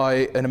developed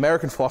by an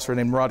American philosopher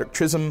named Roderick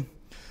Chisholm.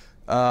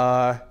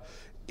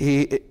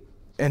 He,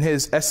 in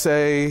his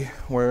essay,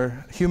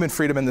 where Human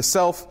Freedom and the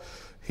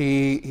Self,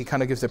 he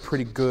kind of gives a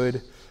pretty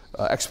good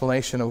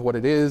explanation of what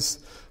it is.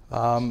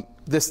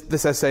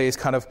 This essay is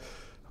kind of,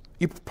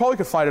 you probably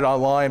could find it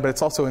online, but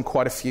it's also in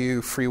quite a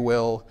few free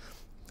will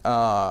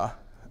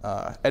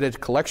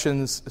edited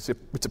collections. It's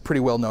a pretty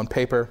well-known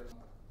paper.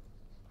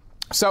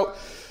 So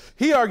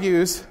he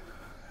argues,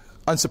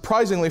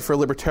 unsurprisingly for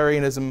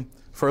libertarianism,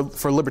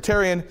 for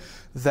libertarian,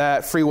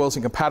 that free will is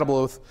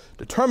incompatible with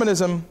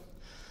determinism.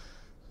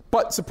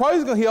 But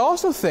surprisingly, he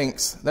also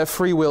thinks that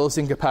free will is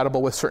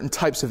incompatible with certain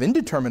types of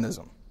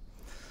indeterminism.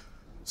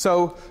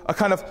 So a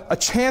kind of a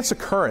chance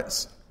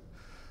occurrence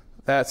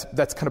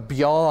that's kind of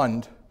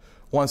beyond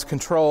one's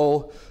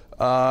control,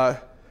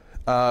 that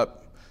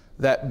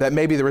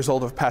may be the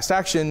result of past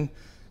action,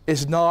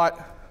 is not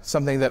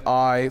something that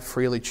I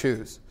freely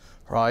choose,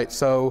 right?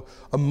 So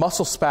a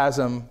muscle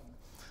spasm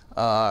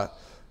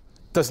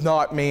does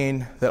not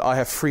mean that I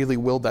have freely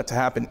willed that to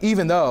happen,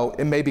 even though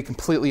it may be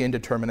completely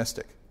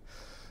indeterministic.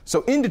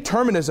 So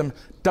indeterminism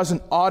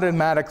doesn't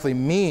automatically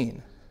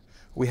mean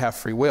we have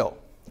free will,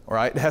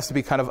 right? It has to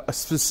be kind of a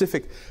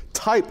specific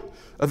type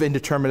of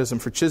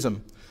indeterminism for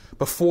Chisholm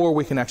before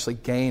we can actually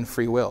gain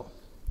free will.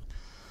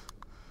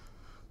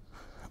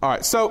 All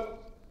right, so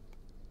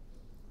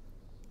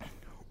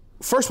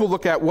first we'll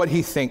look at what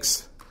he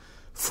thinks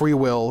free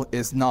will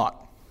is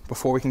not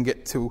before we can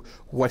get to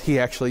what he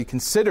actually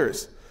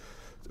considers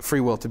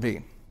free will to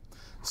be.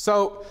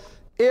 So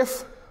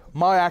if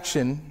my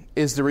action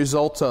is the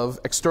result of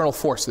external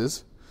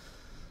forces,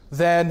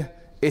 then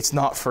it's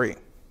not free,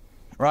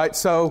 right?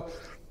 So,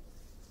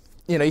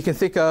 you can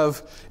think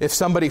of if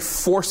somebody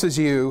forces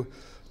you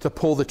to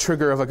pull the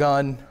trigger of a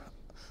gun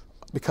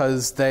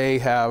because they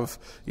have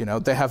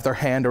their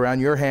hand around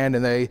your hand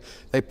and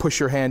they push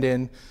your hand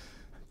in,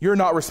 you're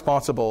not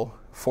responsible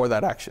for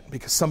that action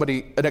because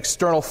an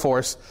external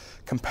force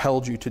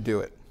compelled you to do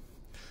it.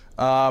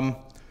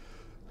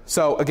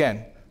 So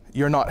again,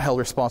 you're not held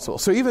responsible.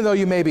 So even though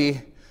you may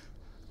be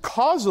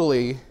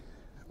causally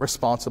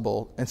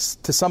responsible and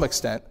to some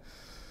extent,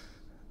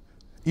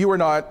 it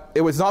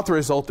was not the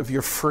result of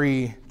your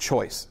free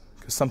choice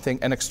because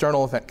an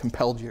external event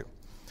compelled you.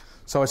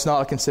 So it's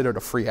not considered a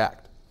free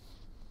act.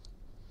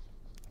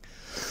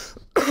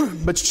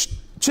 But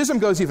Chisholm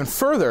goes even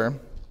further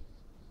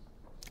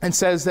and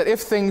says that if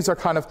things are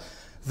kind of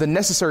the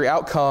necessary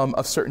outcome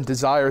of certain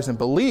desires and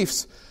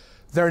beliefs,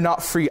 they're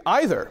not free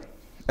either.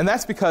 And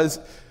that's because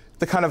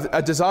the kind of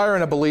a desire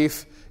and a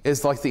belief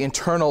is like the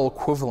internal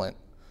equivalent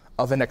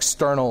of an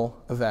external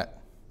event.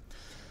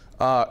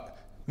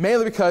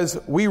 Mainly because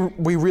we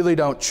really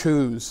don't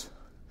choose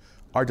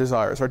our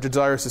desires. Our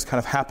desires just kind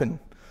of happen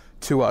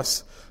to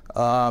us.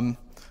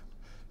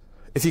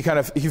 If you kind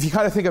of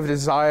think of a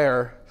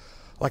desire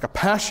like a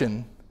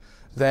passion,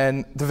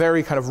 then the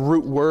very kind of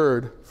root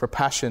word for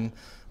passion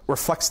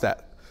reflects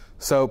that.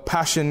 So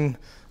passion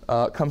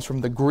comes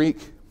from the Greek,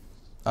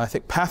 I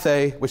think,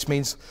 pathe, which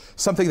means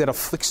something that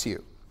afflicts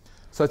you.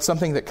 So it's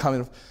something that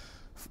kind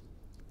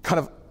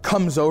of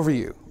comes over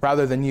you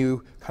rather than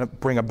you kind of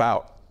bring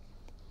about.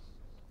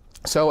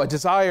 So a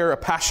desire, a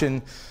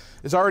passion,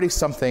 is already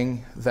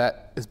something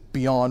that is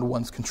beyond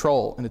one's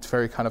control in its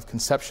very kind of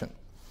conception.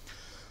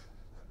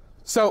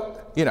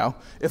 So,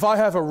 if I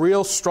have a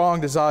real strong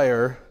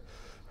desire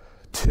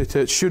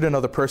to shoot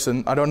another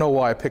person, I don't know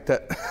why I picked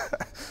that.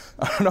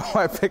 I don't know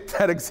why I picked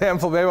that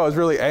example. Maybe I was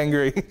really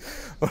angry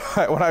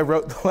when I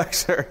wrote the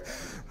lecture.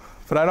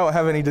 But I don't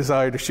have any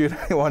desire to shoot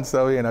anyone,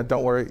 so,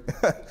 don't worry.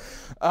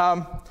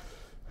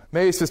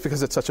 Maybe it's just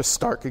because it's such a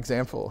stark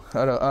example.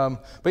 But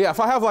yeah, if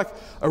I have like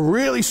a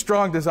really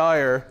strong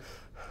desire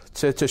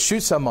to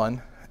shoot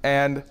someone,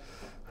 and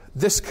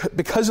this,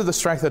 because of the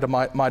strength of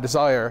my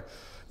desire,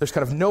 there's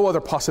kind of no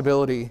other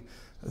possibility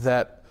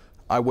that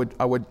I would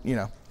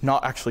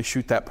not actually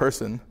shoot that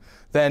person,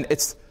 then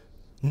it's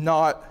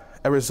not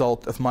a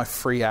result of my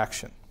free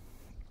action.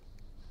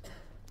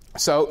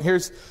 So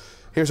here's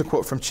a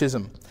quote from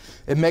Chisholm.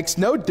 It makes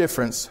no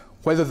difference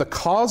whether the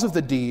cause of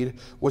the deed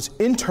was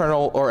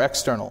internal or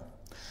external.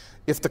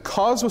 If the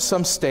cause was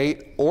some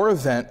state or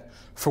event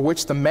for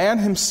which the man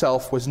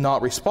himself was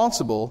not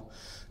responsible,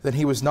 then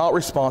he was not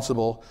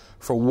responsible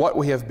for what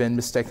we have been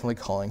mistakenly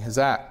calling his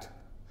act.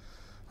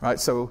 Right?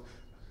 So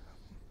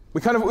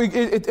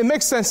it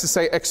makes sense to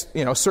say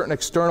certain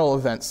external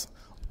events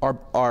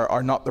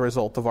are not the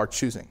result of our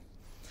choosing.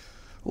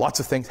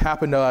 Lots of things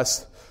happen to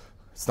us.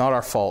 It's not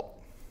our fault.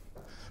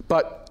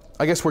 But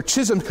I guess where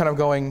Chisholm's kind of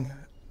going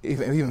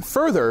even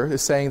further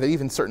is saying that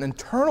even certain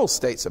internal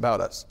states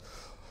about us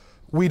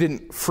we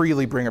didn't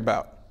freely bring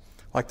about,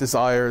 like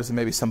desires and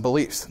maybe some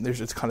beliefs. There's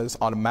just kind of this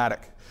automatic.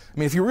 I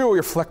mean, if you really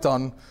reflect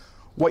on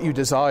what you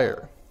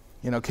desire,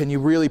 Can you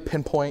really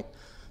pinpoint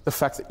the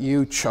fact that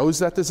you chose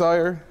that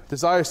desire?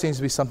 Desire seems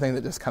to be something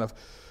that just kind of,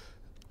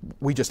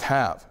 we just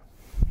have.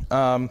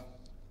 And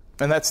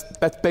that's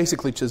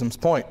basically Chisholm's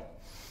point.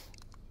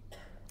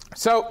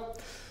 So,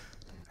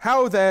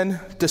 how then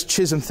does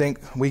Chisholm think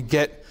we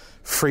get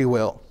free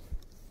will?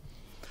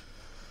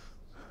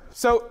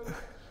 So,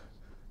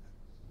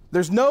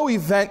 there's no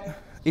event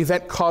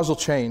causal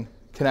chain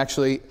can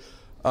actually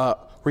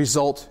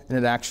result in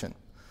an action.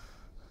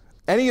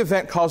 Any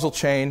event causal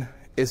chain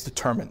is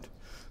determined,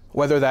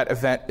 whether that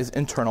event is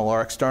internal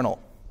or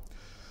external.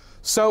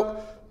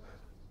 So,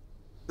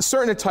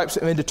 certain types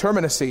of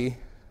indeterminacy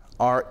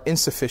are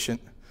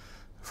insufficient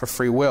for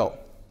free will,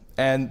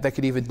 and they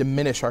could even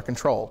diminish our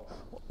control,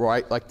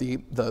 right? Like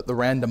the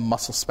random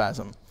muscle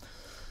spasm.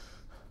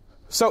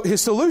 So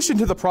his solution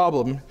to the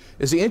problem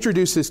is he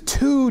introduces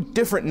two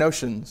different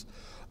notions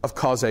of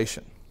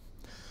causation.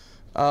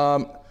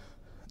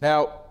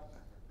 Now,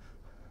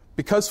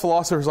 because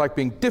philosophers like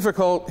being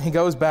difficult, he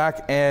goes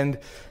back and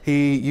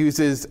he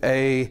uses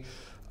I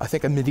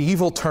think a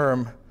medieval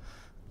term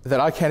that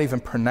I can't even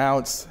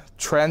pronounce,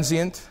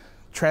 transient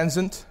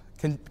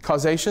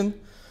causation.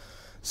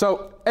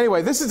 So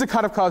anyway, this is the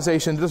kind of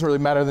causation, it doesn't really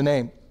matter the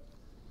name,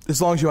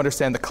 as long as you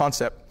understand the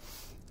concept.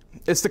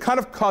 It's the kind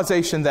of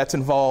causation that's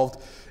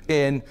involved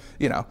in,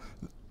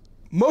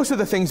 most of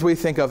the things we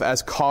think of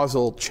as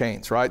causal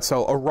chains, right?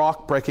 So a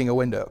rock breaking a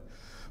window,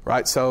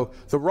 right? So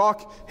the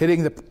rock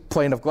hitting the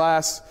pane of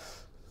glass,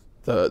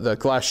 the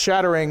glass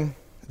shattering,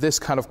 this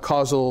kind of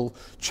causal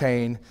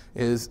chain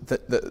is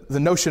the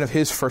notion of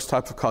his first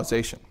type of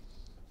causation.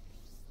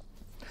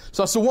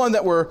 So it's the one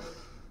that we're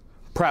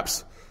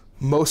perhaps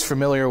most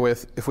familiar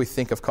with if we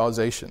think of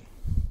causation.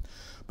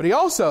 But he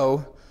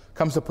also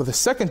comes up with a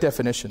second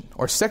definition,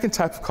 or second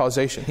type of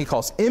causation he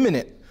calls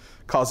imminent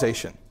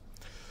causation.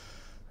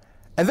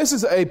 And this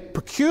is a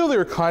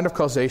peculiar kind of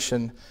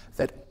causation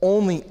that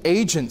only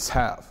agents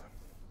have.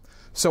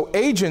 So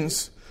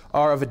agents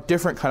are of a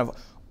different kind of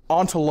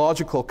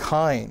ontological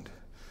kind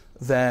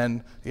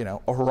than,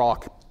 a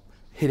rock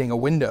hitting a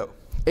window.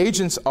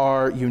 Agents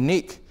are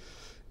unique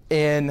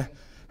in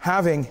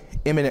having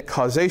imminent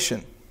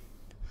causation.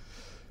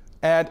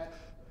 And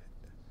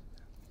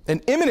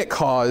an imminent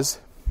cause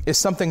is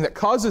something that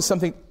causes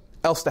something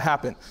else to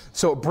happen.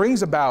 So it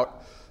brings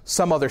about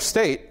some other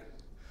state,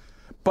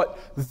 but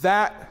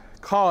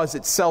that cause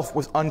itself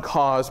was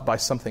uncaused by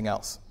something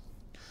else.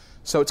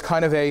 So it's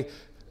kind of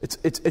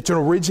it's an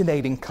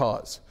originating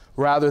cause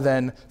rather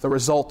than the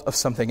result of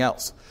something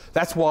else.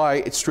 That's why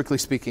it's strictly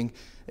speaking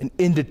an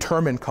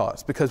indeterminate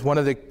cause, because one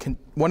of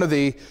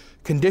the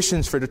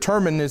conditions for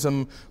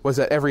determinism was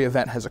that every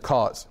event has a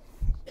cause.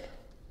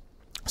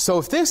 So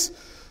if this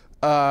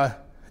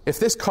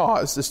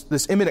cause,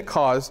 this imminent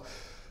cause,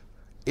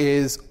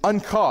 is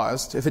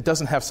uncaused, if it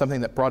doesn't have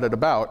something that brought it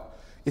about,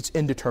 it's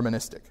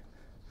indeterministic.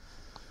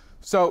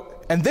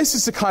 So, and this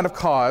is the kind of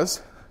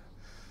cause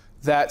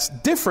that's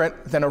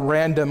different than a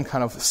random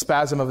kind of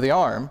spasm of the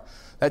arm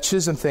that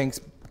Chisholm thinks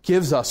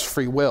gives us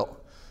free will.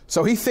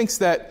 So he thinks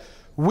that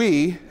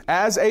we,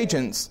 as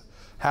agents,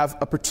 have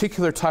a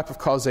particular type of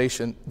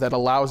causation that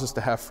allows us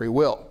to have free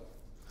will.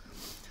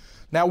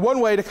 Now, one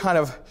way to kind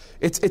of,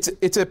 it's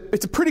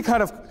a pretty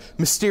kind of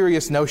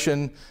mysterious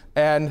notion,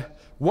 and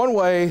one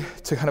way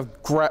to kind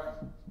of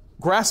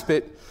grasp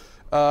it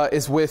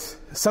is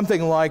with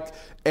something like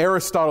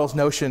Aristotle's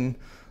notion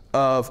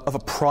of a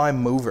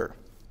prime mover.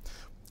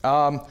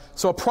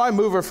 So a prime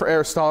mover for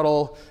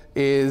Aristotle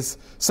is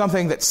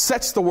something that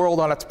sets the world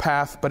on its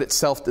path, but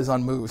itself is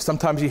unmoved.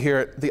 Sometimes you hear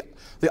it,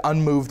 the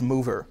unmoved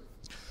mover.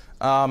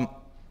 And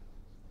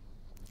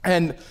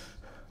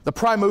the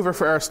prime mover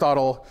for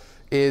Aristotle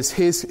is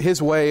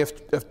his way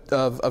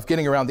of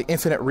getting around the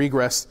infinite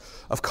regress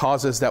of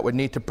causes that would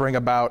need to bring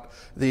about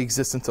the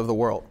existence of the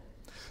world.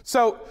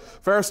 So,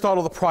 for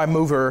Aristotle, the prime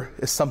mover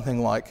is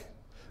something like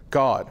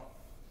God.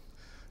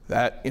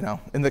 That,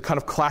 in the kind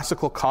of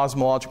classical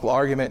cosmological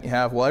argument, you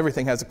have, well,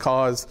 everything has a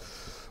cause.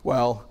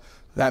 Well,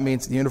 that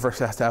means the universe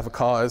has to have a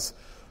cause.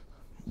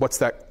 What's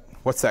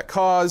that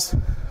cause?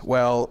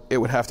 Well, it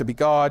would have to be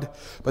God.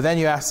 But then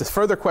you ask this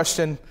further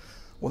question,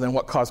 well, then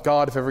what caused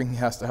God if everything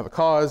has to have a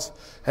cause?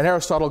 And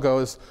Aristotle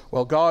goes,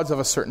 well, God's of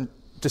a certain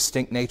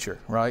distinct nature,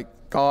 right?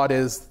 God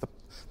is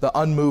the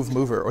unmoved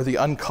mover, or the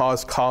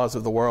uncaused cause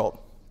of the world.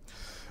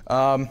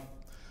 So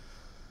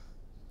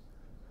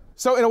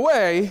in a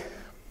way,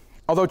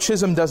 although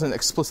Chisholm doesn't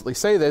explicitly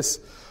say this,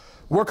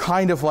 we're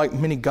kind of like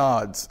mini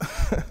gods.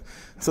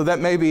 So that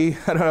may be,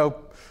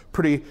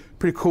 pretty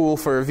cool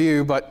for a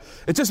view, but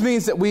it just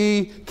means that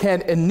we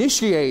can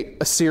initiate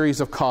a series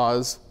of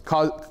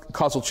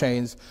causal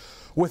chains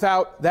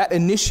without that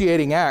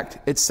initiating act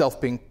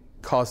itself being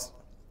caused.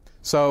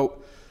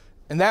 So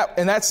in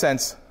that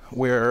sense,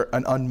 we're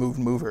an unmoved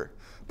mover,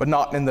 but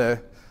not in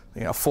the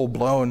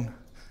full-blown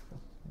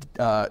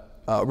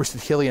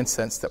Aristotelian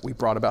sense that we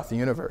brought about the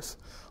universe,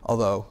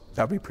 although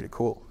that would be pretty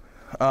cool.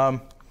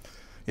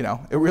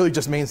 It really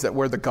just means that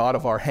we're the god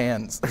of our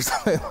hands, or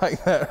something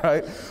like that,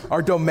 right?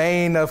 Our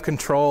domain of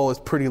control is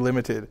pretty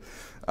limited.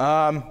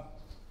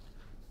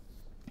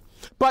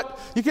 But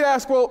you could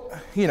ask, well,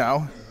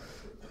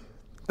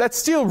 that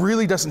still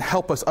really doesn't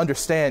help us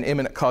understand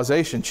immanent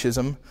causation,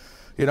 Chisholm.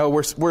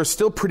 We're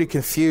still pretty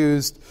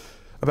confused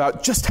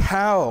about just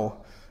how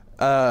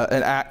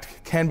an act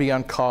can be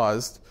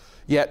uncaused,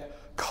 yet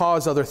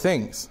cause other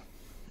things.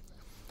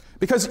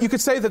 Because you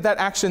could say that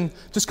action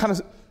just kind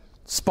of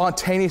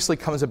spontaneously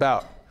comes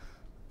about.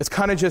 It's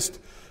kind of just,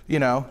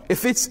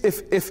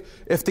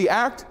 if the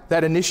act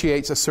that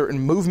initiates a certain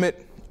movement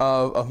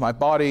of my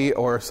body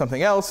or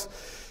something else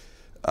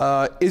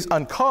is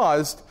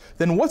uncaused,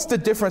 then what's the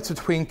difference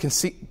between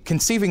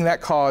conceiving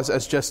that cause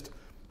as just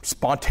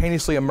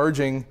spontaneously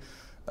emerging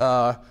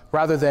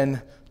rather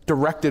than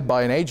directed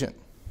by an agent?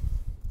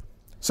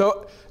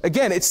 So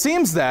again, it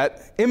seems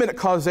that immanent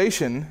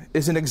causation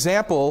is an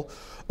example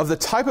of the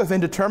type of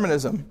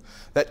indeterminism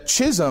that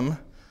Chisholm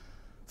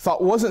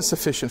thought wasn't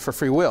sufficient for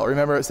free will.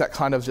 Remember, it's that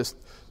kind of just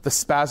the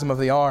spasm of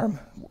the arm.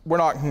 We're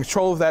not in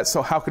control of that,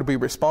 so how could we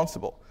be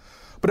responsible?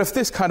 But if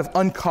this kind of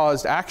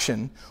uncaused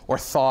action or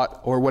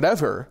thought or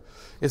whatever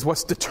is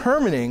what's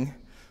determining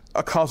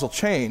a causal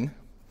chain,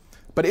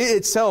 but it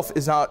itself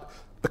is not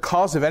the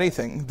cause of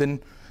anything,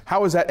 then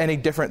how is that any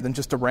different than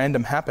just a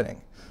random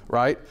happening,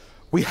 right?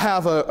 We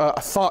have a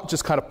thought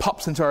just kind of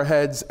pops into our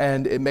heads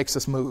and it makes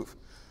us move.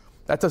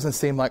 That doesn't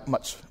seem like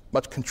much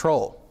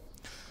control.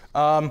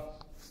 So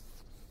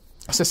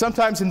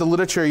sometimes in the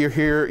literature you'll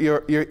hear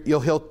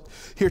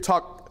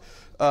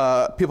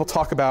people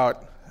talk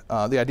about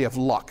the idea of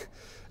luck.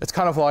 It's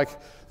kind of like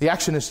the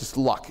action is just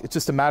luck. It's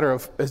just a matter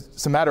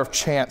of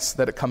chance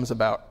that it comes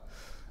about,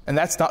 and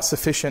that's not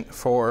sufficient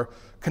for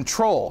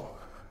control,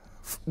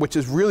 which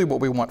is really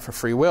what we want for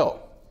free will.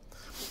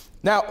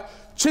 Now,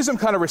 Chisholm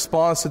kind of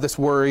responds to this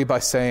worry by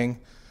saying,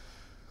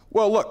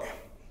 well, look,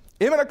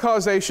 immanent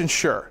causation,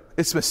 sure,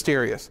 it's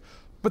mysterious.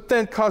 But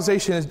then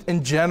causation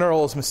in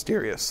general is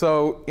mysterious.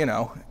 So,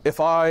 if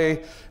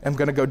I am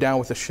going to go down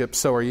with the ship,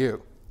 so are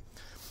you.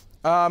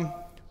 But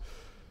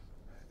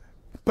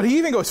he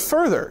even goes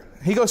further.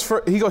 He goes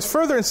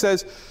further and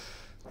says,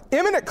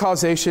 immanent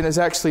causation is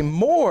actually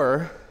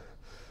more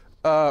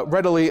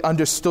readily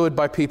understood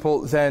by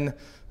people than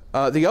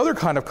the other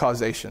kind of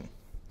causation.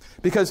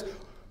 Because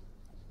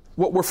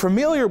what we're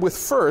familiar with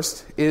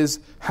first is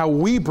how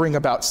we bring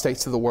about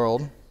states of the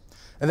world.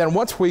 And then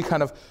once we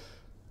kind of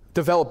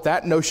develop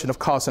that notion of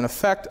cause and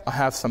effect, I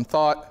have some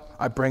thought,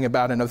 I bring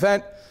about an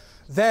event,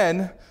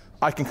 then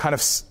I can kind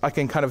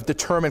of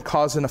determine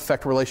cause and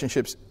effect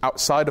relationships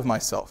outside of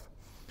myself.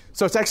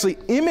 So it's actually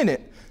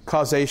immanent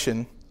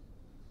causation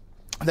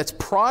that's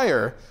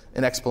prior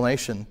in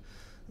explanation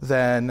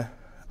than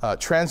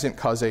transient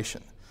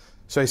causation.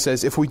 So he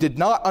says, if we did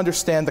not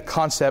understand the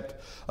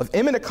concept of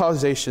immanent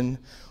causation,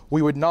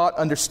 we would not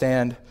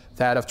understand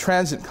that of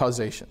transient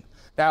causation.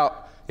 Now,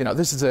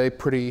 this is a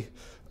pretty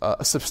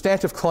a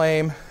substantive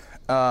claim,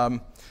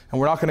 and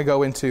we're not going to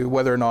go into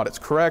whether or not it's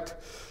correct,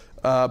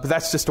 but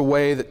that's just a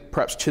way that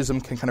perhaps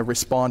Chisholm can kind of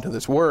respond to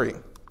this worry.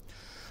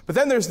 But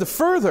then there's the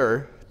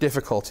further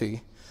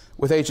difficulty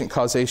with agent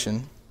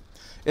causation,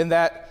 in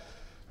that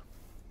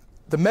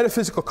the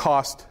metaphysical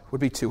cost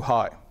would be too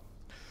high.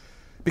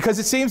 Because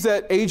it seems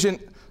that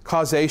agent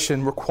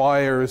causation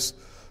requires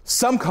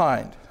some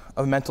kind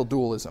of mental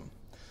dualism.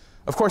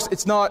 Of course,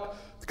 it's not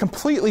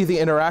completely the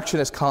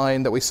interactionist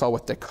kind that we saw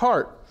with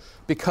Descartes,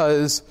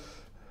 because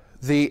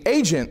the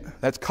agent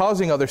that's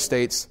causing other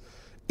states,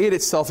 it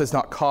itself is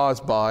not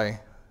caused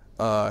by,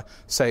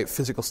 say,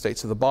 physical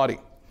states of the body.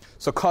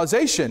 So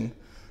causation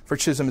for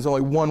Chisholm is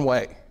only one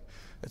way.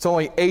 It's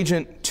only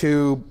agent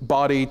to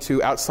body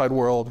to outside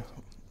world,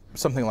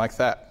 something like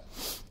that.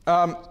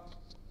 And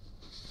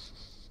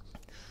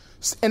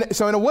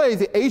so in a way,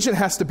 the agent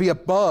has to be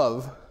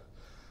above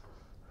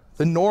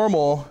the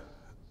normal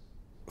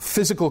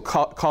physical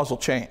causal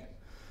chain.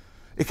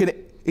 It can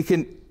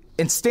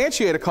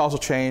instantiate a causal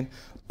chain,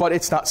 but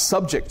it's not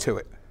subject to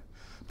it.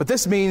 But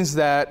this means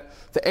that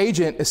the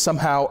agent is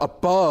somehow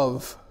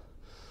above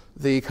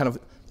the kind of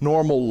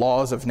normal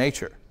laws of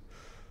nature.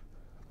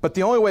 But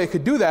the only way it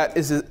could do that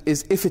is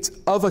if it's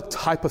of a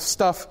type of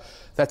stuff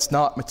that's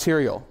not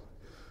material,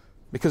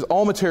 because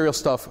all material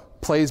stuff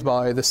plays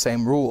by the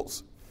same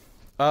rules.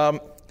 And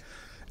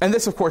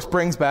this, of course,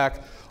 brings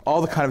back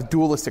all the kind of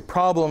dualistic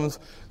problems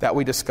that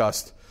we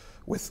discussed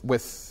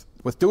with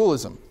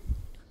dualism.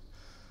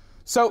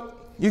 So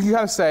you can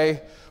kind of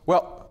say,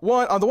 well,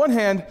 on the one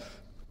hand,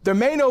 there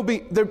may not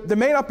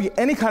be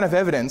any kind of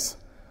evidence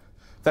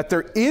that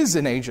there is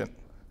an agent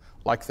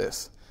like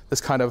this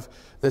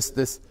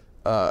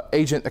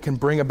agent that can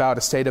bring about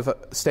a state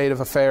of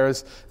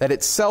affairs that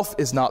itself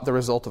is not the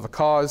result of a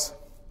cause.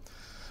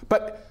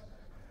 But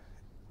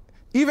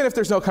even if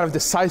there's no kind of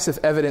decisive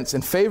evidence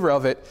in favor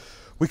of it,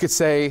 we could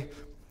say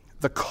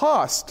the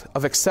cost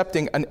of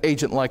accepting an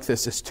agent like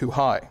this is too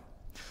high.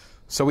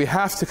 So we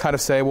have to kind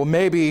of say, well,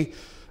 maybe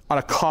on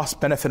a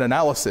cost-benefit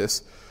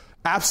analysis,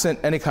 absent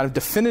any kind of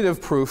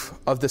definitive proof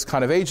of this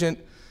kind of agent,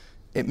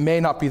 it may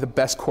not be the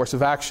best course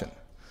of action.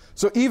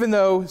 So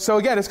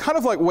again, it's kind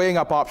of like weighing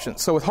up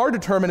options. So with hard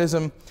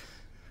determinism,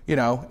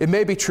 it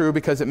may be true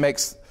because it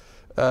makes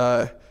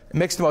It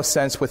makes the most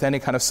sense with any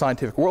kind of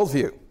scientific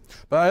worldview.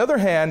 But on the other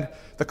hand,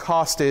 the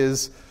cost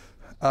is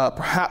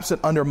perhaps it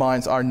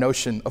undermines our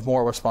notion of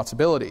moral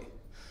responsibility.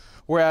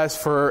 Whereas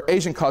for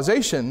agent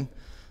causation,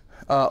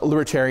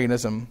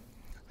 libertarianism,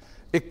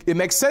 it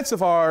makes sense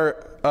of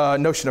our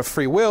notion of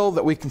free will,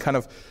 that we can kind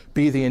of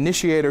be the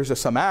initiators of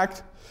some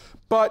act,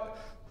 but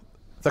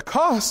the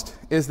cost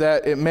is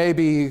that it may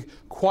be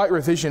quite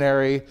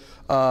revisionary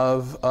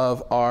of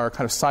our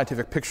kind of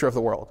scientific picture of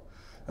the world.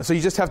 And so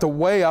you just have to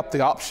weigh up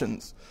the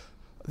options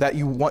that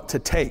you want to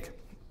take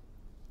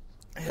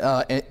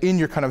in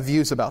your kind of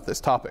views about this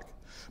topic.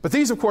 But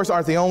these, of course,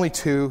 aren't the only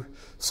two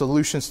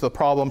solutions to the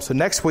problem. So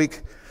next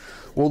week,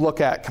 we'll look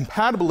at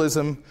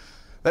compatibilism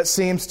that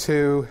seems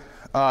to,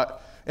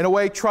 in a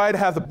way, try to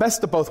have the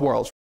best of both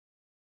worlds.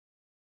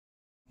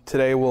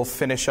 Today, we'll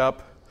finish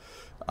up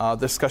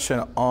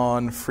discussion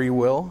on free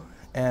will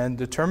and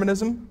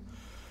determinism.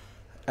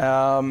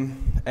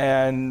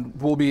 And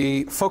we'll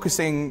be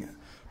focusing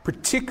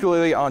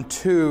particularly on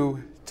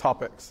two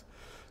topics,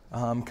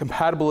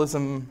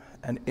 compatibilism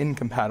and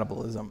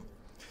incompatibilism.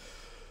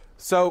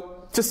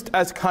 So just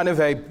as kind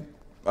of a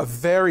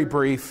very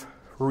brief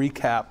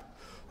recap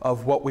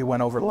of what we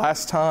went over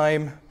last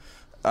time,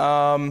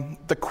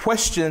 the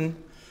question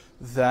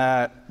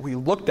that we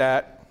looked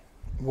at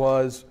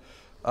was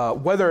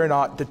whether or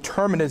not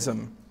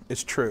determinism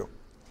is true.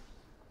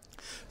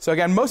 So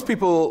again, most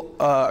people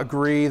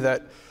agree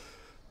that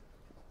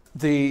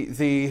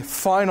the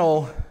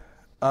final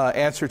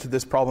answer to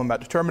this problem about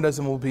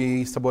determinism will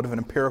be somewhat of an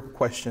empirical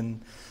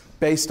question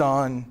based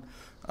on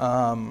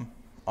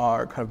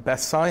our kind of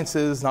best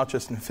sciences, not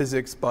just in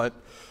physics, but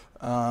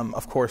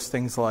of course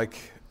things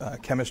like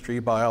chemistry,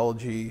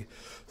 biology,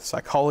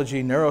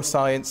 psychology,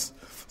 neuroscience.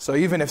 So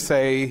even if,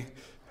 say,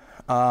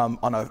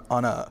 on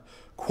a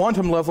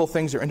quantum level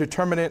things are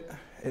indeterminate,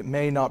 it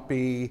may not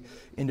be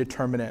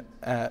indeterminate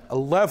at a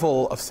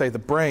level of, say, the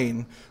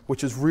brain,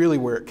 which is really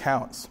where it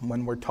counts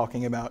when we're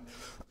talking about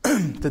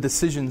the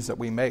decisions that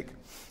we make.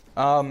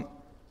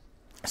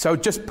 So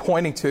just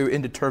pointing to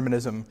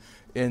indeterminism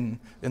in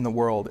the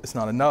world is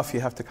not enough. You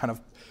have to kind of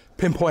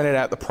pinpoint it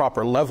at the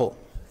proper level.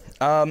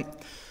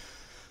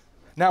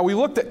 Now, we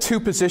looked at two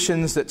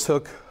positions that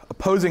took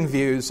opposing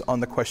views on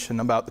the question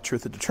about the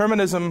truth of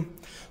determinism.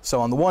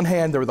 So on the one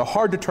hand, there were the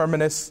hard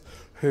determinists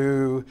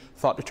who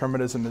thought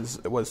determinism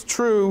was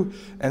true,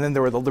 and then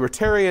there were the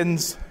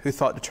libertarians who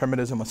thought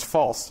determinism was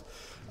false.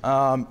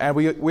 And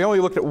we only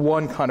looked at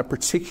one kind of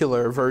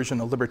particular version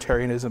of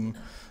libertarianism.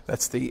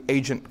 That's the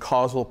agent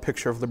causal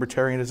picture of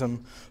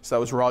libertarianism. So that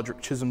was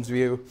Roderick Chisholm's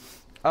view.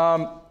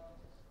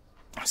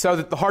 So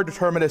that the hard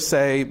determinists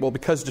say, well,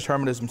 because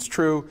determinism is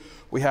true,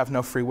 we have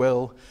no free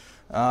will.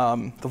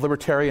 The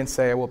libertarians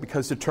say, well,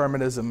 because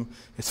determinism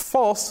is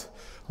false,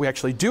 we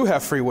actually do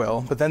have free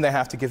will, but then they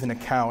have to give an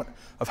account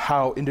of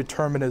how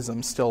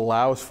indeterminism still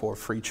allows for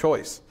free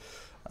choice.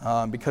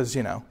 Because,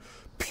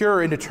 pure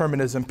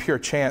indeterminism, pure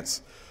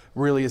chance,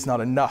 really is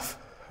not enough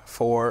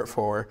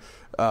for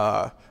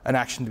an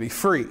action to be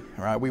free.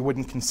 Right? We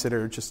wouldn't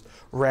consider just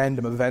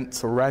random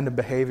events or random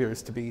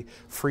behaviors to be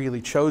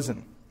freely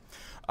chosen.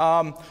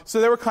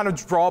 So there were kind of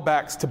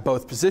drawbacks to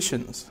both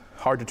positions.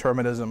 Hard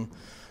determinism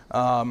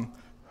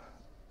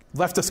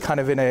left us kind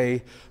of in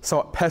a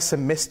somewhat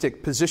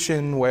pessimistic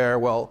position where,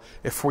 well,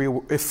 if free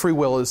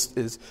will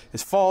is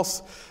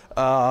false,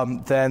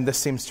 then this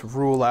seems to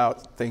rule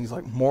out things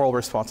like moral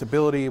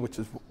responsibility, which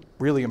is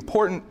really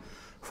important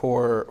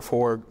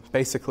for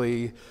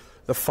basically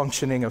the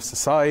functioning of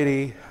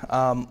society.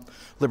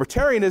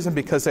 Libertarianism,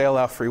 because they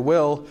allow free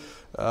will,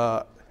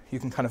 you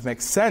can kind of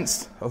make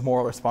sense of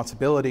moral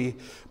responsibility,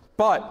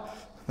 but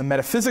the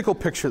metaphysical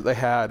picture that they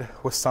had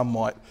was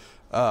somewhat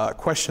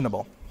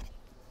questionable.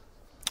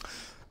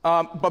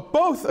 But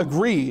both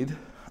agreed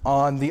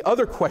on the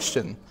other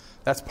question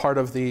that's part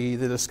of the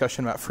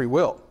discussion about free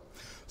will.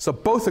 So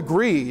both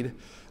agreed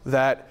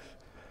that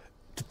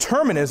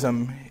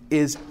determinism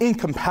is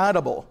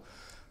incompatible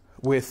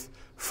with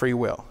free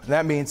will. And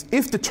that means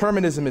if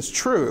determinism is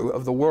true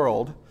of the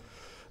world,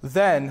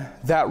 then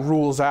that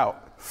rules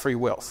out free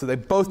will. So they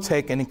both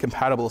take an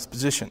incompatibilist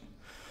position.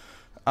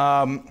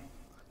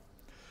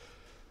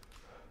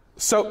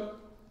 So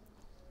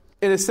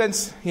in a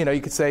sense, you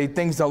could say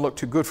things don't look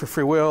too good for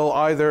free will.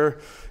 Either,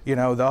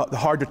 the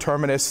hard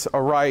determinists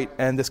are right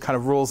and this kind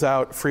of rules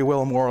out free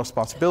will and moral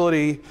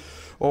responsibility,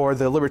 or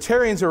the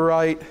libertarians are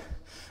right,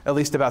 at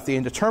least about the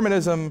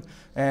indeterminism,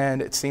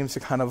 and it seems to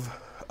kind of,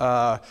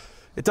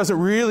 it doesn't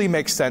really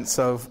make sense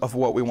of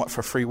what we want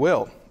for free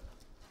will.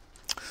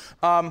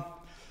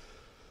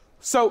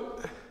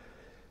 So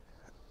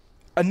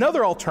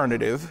another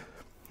alternative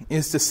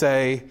is to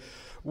say,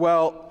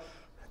 well,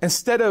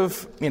 instead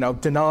of,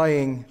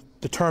 denying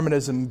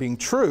determinism being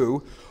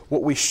true,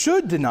 what we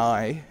should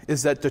deny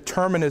is that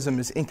determinism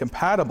is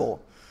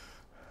incompatible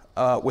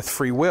with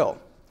free will.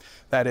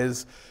 That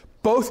is,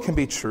 both can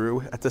be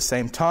true at the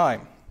same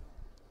time.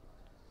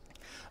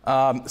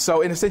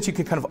 So in a sense, you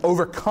can kind of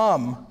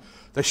overcome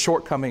the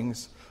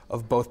shortcomings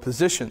of both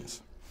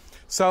positions.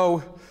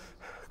 So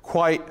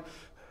quite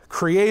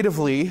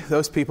creatively,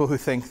 those people who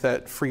think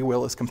that free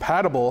will is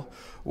compatible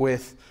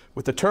with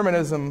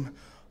determinism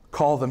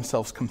call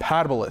themselves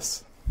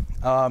compatibilists.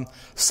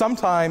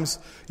 Sometimes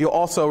you'll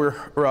also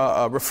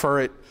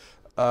hear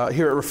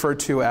it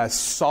referred to as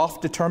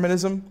soft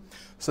determinism.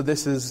 So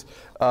this is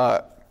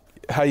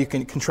how you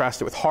can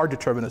contrast it with hard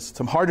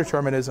determinism. Hard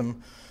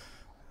determinism,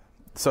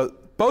 so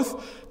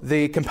both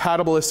the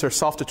compatibilists or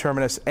soft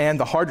determinists and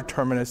the hard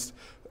determinists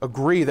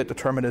agree that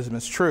determinism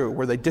is true.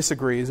 Where they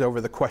disagree is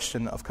over the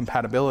question of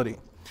compatibility.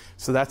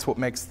 So that's what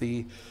makes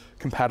the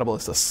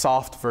compatibilist a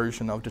soft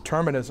version of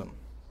determinism.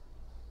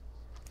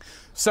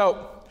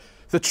 So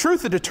the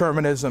truth of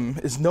determinism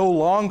is no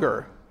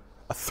longer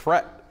a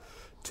threat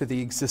to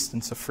the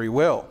existence of free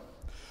will.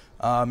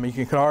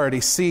 You can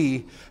already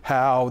see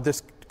how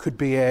this could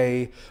be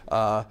a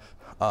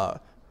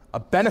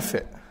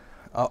benefit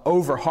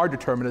over hard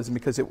determinism,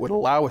 because it would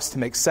allow us to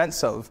make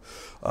sense of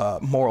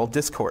moral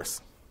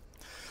discourse.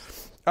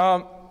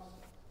 And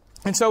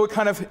so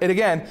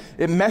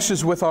it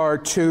meshes with our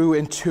two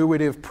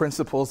intuitive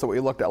principles that we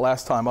looked at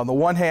last time. On the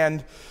one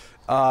hand,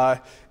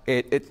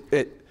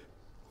 it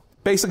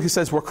basically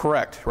says we're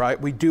correct, right?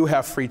 We do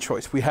have free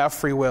choice. We have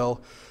free will.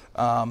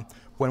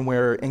 When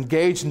we're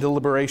engaged in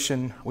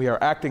deliberation, we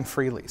are acting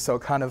freely. So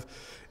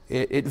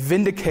it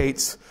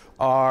vindicates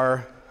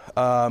our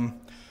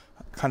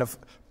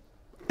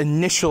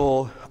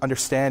initial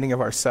understanding of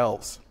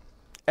ourselves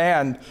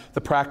and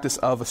the practice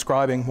of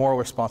ascribing moral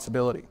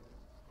responsibility.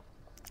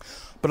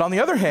 But on the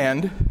other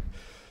hand,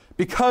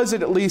 because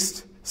it at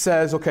least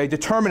says, okay,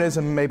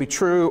 determinism may be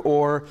true,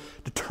 or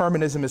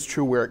determinism is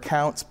true where it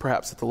counts,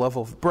 perhaps at the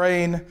level of the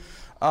brain,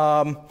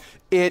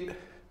 it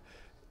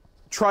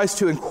tries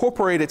to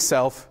incorporate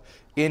itself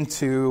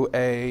into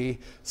a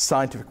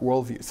scientific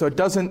worldview. So it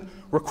doesn't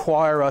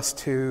require us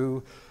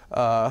to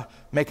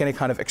make any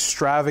kind of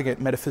extravagant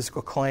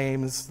metaphysical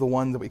claims, the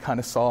one that we kind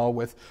of saw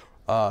with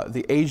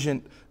the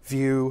agent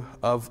view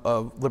of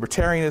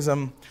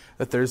libertarianism,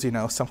 that there's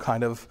some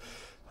kind of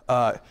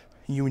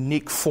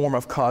unique form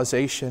of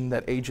causation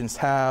that agents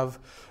have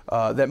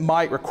that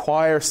might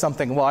require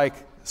something like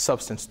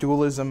substance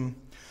dualism.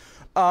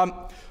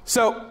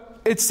 So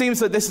it seems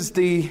that this is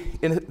the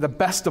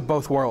best of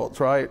both worlds,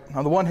 right?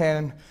 On the one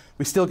hand,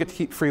 we still get to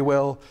keep free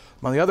will.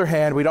 On the other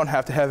hand, we don't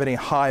have to have any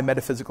high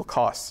metaphysical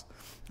costs,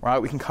 right?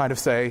 We can kind of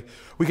say,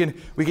 we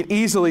can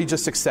easily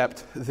just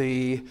accept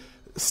the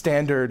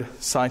standard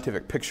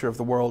scientific picture of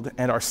the world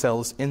and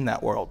ourselves in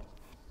that world.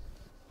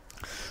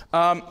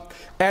 And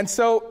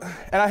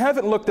I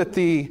haven't looked at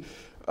the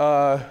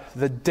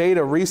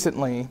data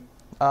recently,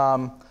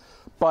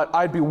 but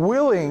I'd be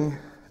willing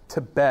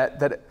to bet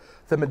that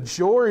the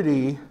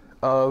majority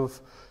of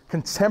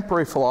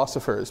contemporary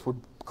philosophers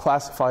would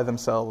classify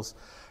themselves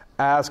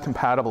as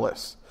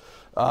compatibilists.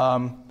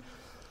 And,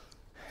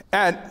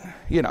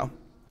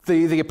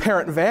 the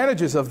apparent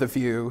advantages of the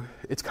view,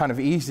 it's kind of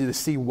easy to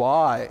see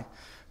why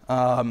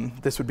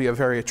this would be a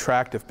very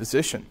attractive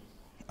position.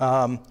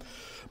 But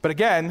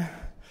again,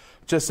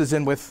 just as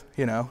in with,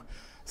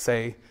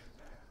 say,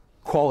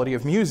 quality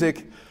of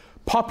music,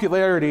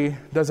 popularity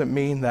doesn't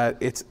mean that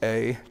it's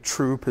a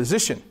true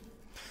position.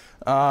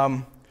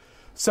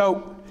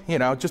 So,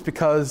 just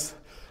because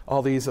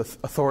all these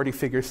authority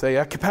figures say,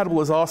 yeah,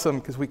 compatible is awesome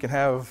because we can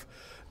have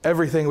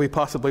everything we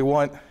possibly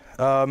want,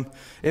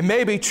 it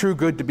may be true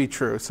good to be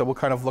true. So we'll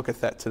kind of look at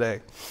that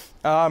today.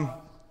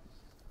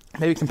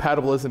 Maybe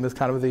compatibilism is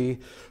kind of the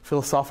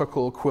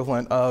philosophical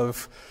equivalent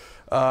of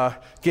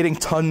getting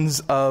tons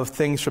of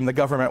things from the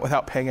government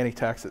without paying any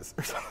taxes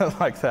or something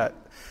like that.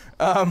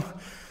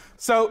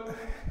 So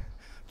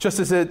just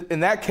as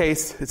in that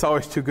case, it's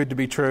always too good to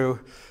be true,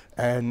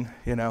 and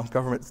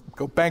governments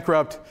go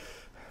bankrupt,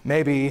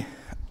 maybe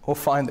we'll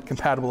find that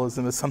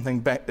compatibilism is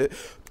something it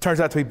turns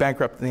out to be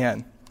bankrupt in the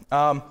end.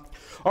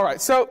 All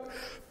right, so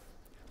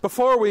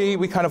before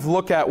we kind of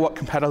look at what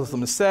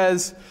compatibilism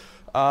says,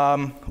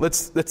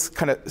 let's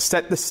kind of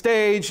set the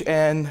stage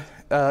and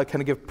kind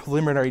of give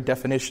preliminary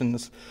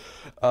definitions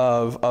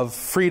of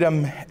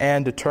freedom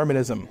and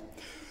determinism.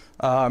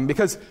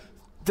 Because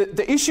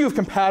the issue of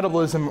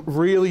compatibilism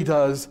really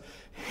does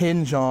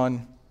hinge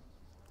on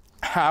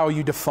how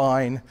you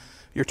define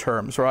your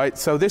terms, right?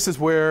 So this is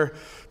where,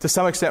 to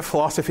some extent,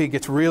 philosophy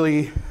gets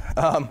really,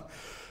 on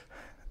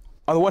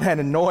the one hand,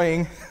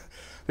 annoying,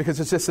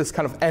 because it's just this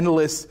kind of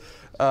endless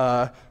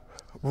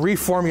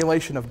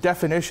reformulation of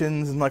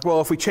definitions, and like, well,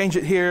 if we change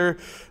it here,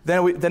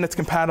 then it's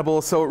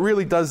compatible. So it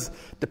really does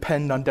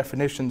depend on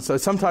definitions. So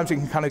sometimes it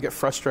can kind of get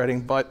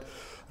frustrating, but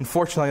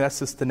unfortunately, that's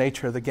just the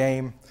nature of the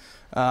game.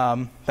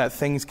 That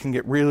things can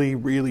get really,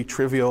 really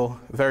trivial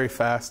very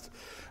fast.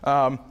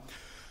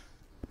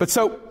 But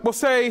so we'll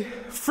say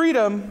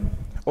freedom,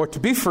 or to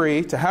be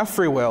free, to have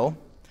free will,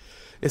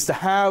 is to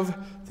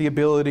have the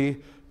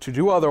ability to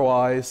do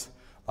otherwise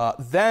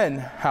than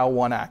how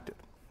one acted.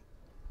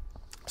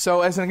 So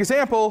as an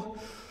example,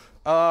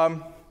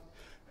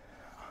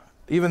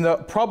 even though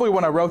probably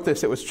when I wrote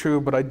this it was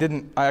true, but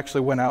I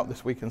actually went out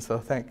this weekend,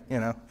 so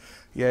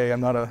yay,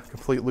 I'm not a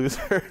complete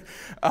loser.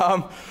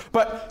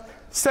 But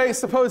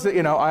suppose that,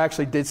 I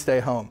actually did stay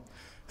home.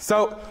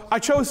 So I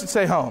chose to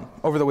stay home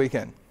over the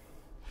weekend.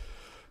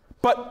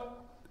 But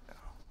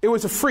it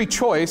was a free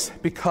choice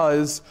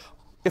because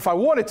if I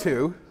wanted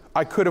to,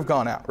 I could have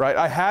gone out, right?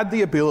 I had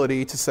the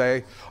ability to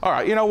say, all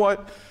right, you know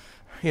what?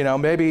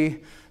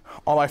 Maybe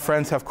all my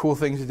friends have cool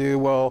things to do.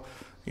 Well,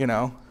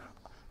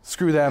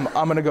 screw them.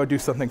 I'm going to go do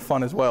something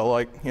fun as well,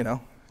 like,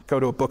 go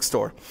to a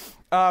bookstore.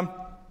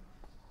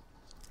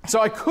 So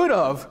I could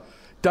have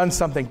done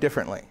something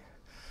differently.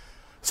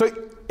 So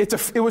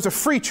it was a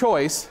free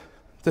choice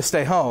to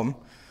stay home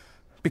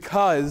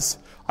because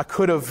I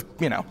could have,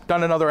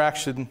 done another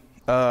action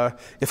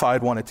if I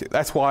had wanted to.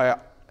 That's why it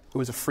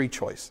was a free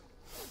choice.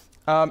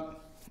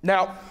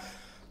 Now,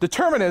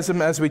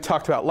 determinism, as we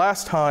talked about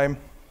last time,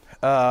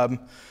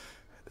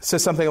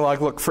 says something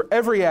like, look, for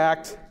every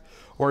act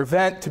or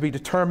event to be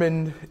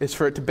determined is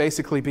for it to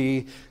basically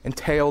be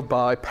entailed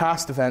by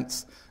past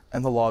events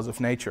and the laws of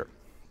nature.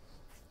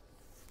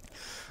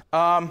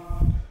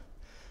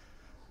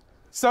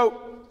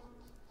 So,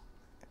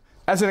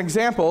 as an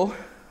example,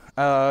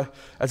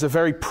 as a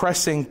very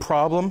pressing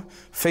problem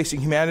facing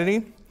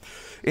humanity,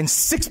 in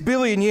 6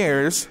 billion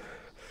years,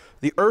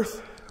 the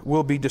Earth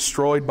will be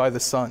destroyed by the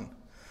sun.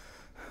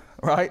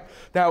 Right?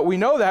 Now, we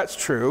know that's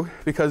true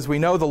because we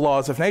know the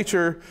laws of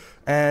nature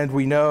and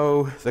we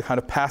know the kind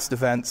of past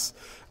events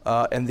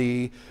and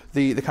the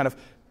kind of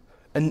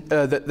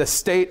the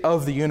state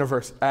of the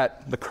universe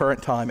at the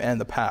current time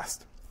and the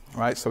past.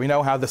 Right? So we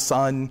know how the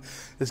sun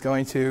is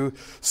going to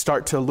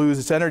start to lose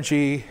its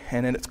energy,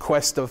 and in its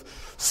quest of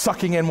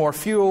sucking in more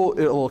fuel,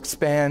 it will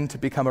expand to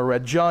become a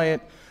red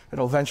giant.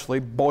 It'll eventually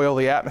boil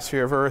the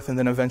atmosphere of Earth and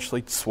then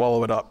eventually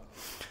swallow it up.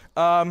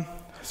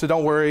 So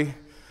don't worry,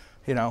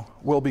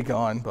 we'll be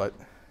gone, but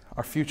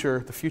the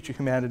future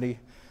humanity,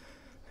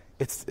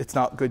 it's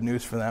not good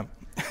news for them.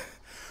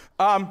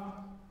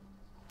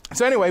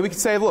 So anyway, we could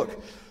say,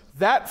 look,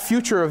 that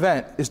future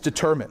event is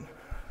determined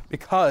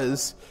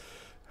because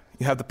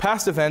you have the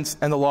past events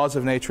and the laws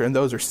of nature, and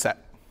those are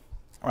set.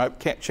 All right?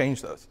 Can't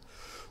change those.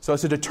 So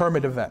it's a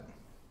determined event.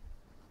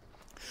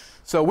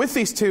 So with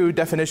these two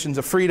definitions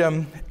of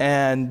freedom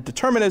and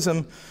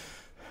determinism,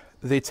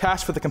 the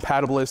task for the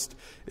compatibilist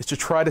is to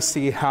try to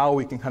see how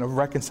we can kind of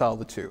reconcile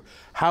the two,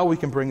 how we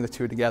can bring the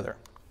two together.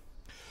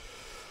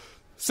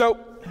 So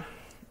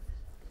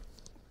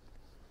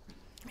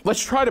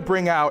let's try to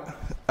bring out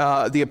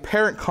the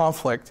apparent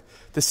conflict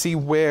to see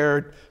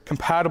where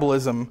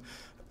compatibilism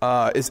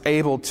is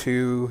able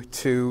to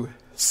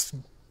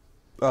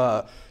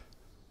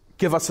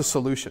give us a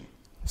solution.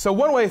 So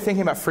one way of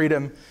thinking about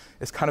freedom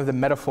is kind of the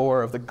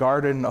metaphor of the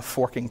garden of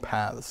forking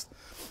paths,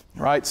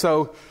 right?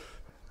 So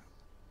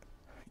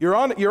you're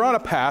on a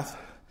path,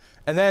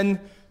 and then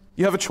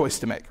you have a choice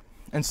to make.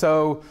 And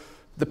so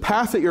the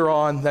path that you're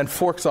on then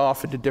forks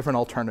off into different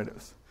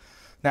alternatives.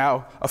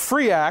 Now, a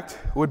free act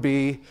would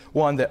be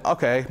one that,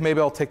 okay, maybe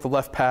I'll take the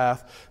left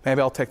path,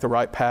 maybe I'll take the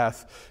right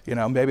path,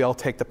 maybe I'll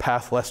take the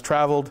path less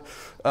traveled.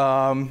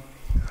 But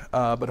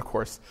of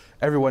course,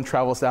 everyone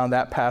travels down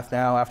that path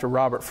now after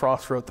Robert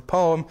Frost wrote the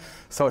poem,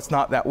 so it's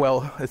not that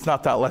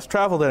less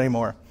traveled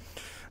anymore.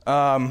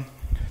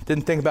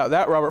 Didn't think about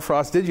that, Robert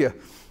Frost, did you?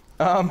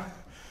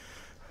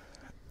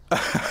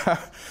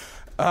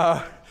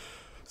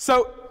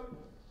 So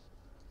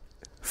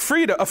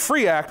a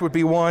free act would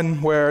be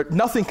one where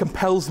nothing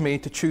compels me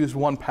to choose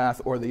one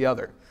path or the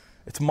other.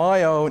 It's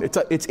my own,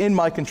 it's in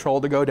my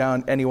control to go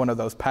down any one of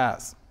those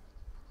paths.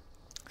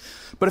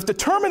 But if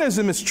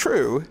determinism is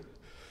true,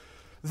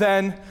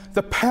 then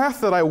the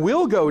path that I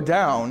will go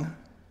down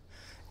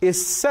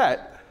is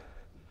set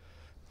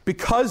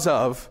because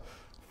of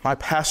my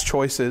past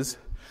choices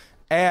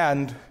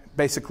and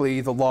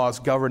basically the laws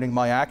governing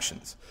my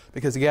actions.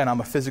 Because again, I'm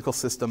a physical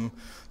system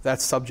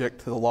that's subject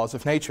to the laws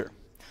of nature.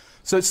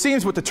 So it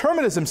seems what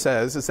determinism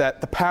says is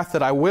that the path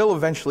that I will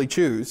eventually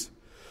choose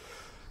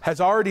has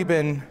already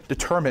been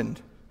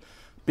determined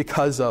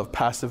because of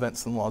past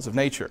events and laws of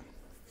nature.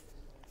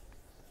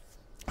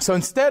 So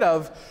instead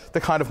of the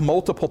kind of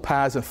multiple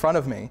paths in front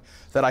of me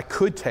that I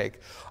could take,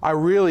 I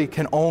really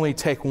can only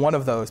take one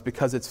of those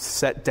because it's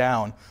set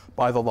down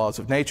by the laws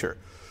of nature.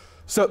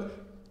 So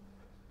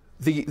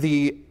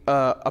the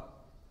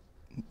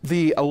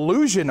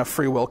illusion of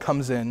free will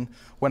comes in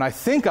when I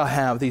think I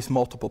have these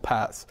multiple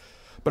paths,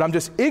 but I'm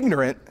just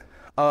ignorant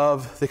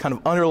of the kind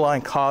of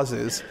underlying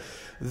causes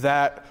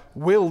that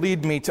will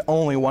lead me to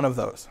only one of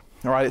those.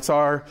 All right, it's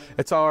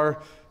our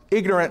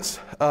ignorance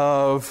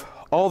of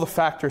all the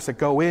factors that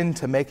go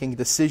into making a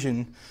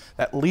decision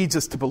that leads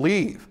us to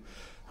believe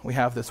we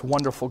have this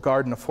wonderful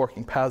garden of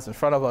forking paths in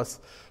front of us,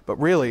 but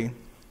really,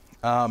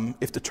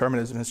 if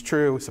determinism is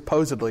true,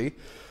 supposedly,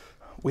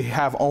 we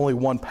have only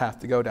one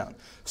path to go down.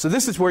 So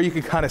this is where you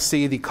can kind of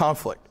see the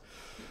conflict.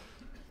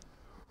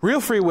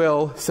 Real free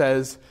will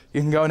says you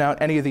can go down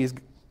any of these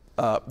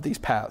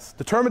paths.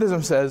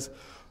 Determinism says,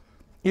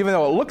 even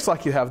though it looks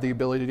like you have the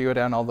ability to go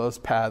down all those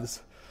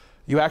paths,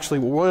 you actually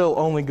will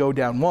only go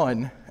down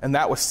one, and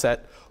that was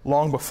set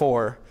long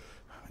before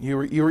you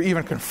were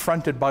even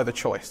confronted by the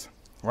choice.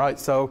 right?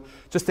 So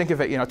just think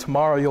of it,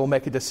 tomorrow you'll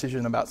make a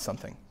decision about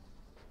something.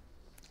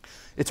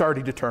 It's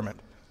already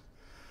determined,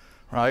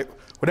 right?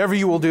 Whatever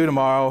you will do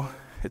tomorrow,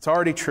 it's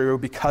already true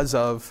because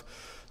of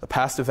the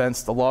past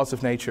events, the laws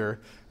of nature,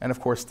 and of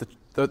course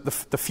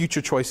the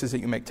future choices that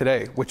you make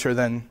today, which are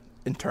then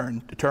in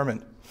turn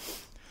determined.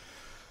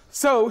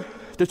 So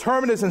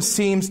determinism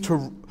seems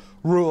to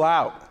rule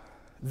out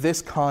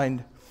this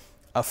kind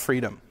of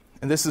freedom.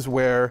 And this is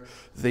where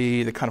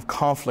the kind of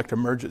conflict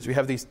emerges. We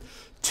have these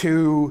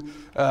two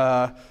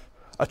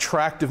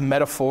attractive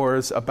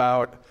metaphors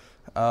about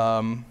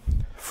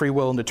free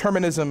will and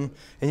determinism,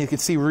 and you can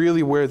see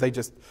really where they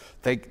just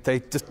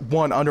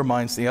one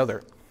undermines the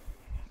other.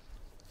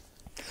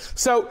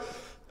 So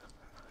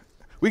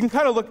we can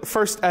kind of look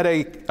first at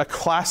a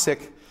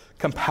classic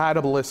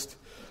compatibilist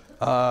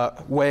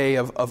way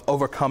of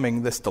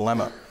overcoming this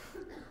dilemma.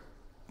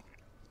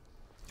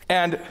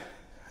 And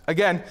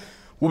again,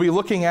 we'll be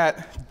looking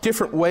at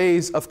different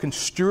ways of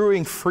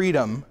construing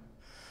freedom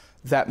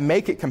that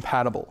make it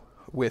compatible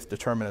with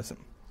determinism.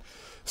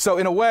 So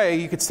in a way,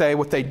 you could say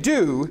what they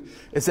do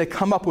is they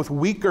come up with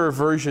weaker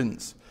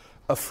versions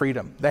of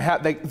freedom.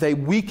 They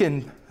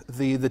weaken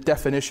the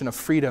definition of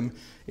freedom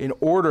in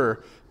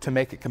order to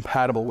make it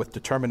compatible with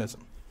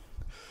determinism.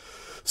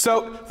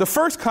 So the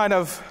first kind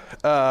of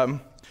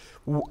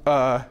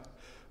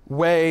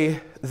way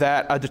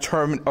that a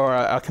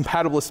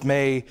compatibilist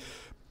may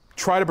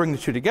try to bring the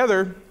two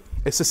together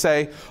is to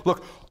say,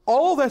 look,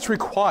 all that's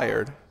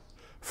required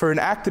for an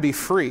act to be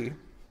free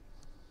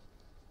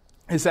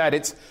is that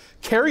it's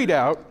carried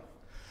out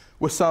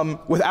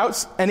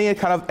without any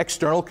kind of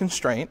external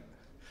constraint,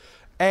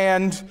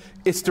 and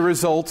it's the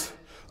result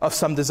of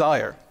some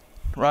desire,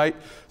 right?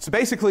 So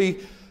basically,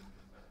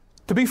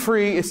 to be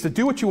free is to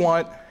do what you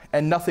want,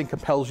 and nothing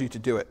compels you to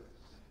do it.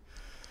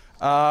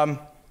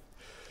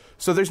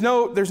 So there's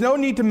no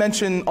need to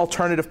mention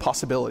alternative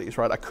possibilities,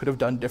 right? I could have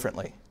done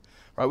differently,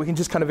 right? We can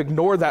just kind of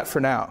ignore that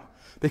for now,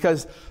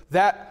 because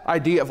that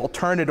idea of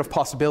alternative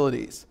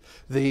possibilities,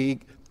 the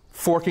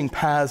forking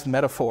paths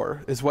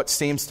metaphor, is what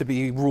seems to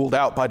be ruled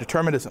out by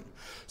determinism.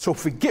 So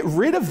if we get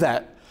rid of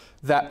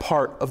that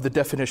part of the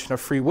definition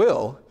of free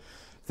will,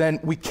 then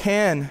we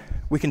can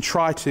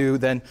try to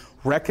then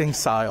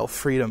reconcile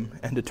freedom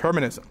and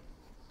determinism.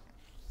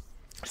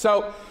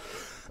 So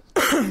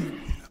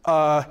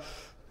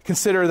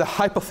consider the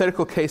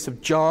hypothetical case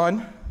of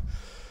John.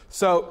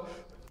 So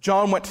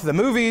John went to the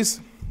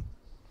movies,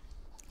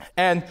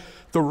 and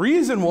the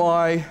reason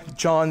why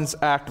John's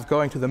act of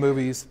going to the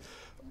movies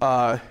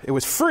it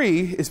was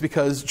free is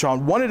because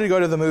John wanted to go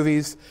to the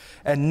movies,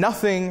 and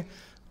nothing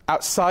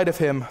outside of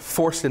him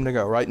forced him to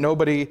go, right?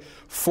 Nobody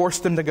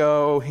forced him to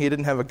go. He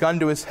didn't have a gun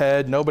to his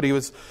head. Nobody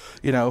was,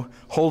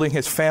 holding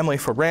his family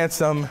for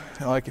ransom.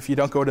 Like, if you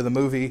don't go to the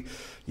movie,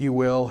 you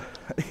will,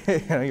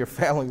 your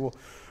family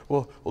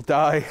will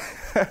die.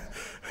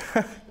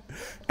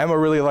 Emma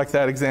really liked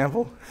that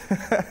example.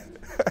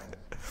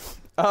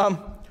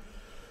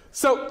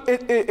 So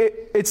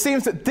it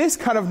seems that this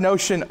kind of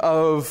notion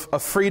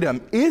of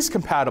freedom is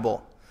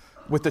compatible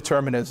with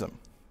determinism.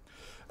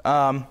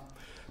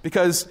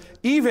 Because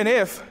even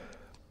if,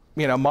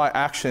 my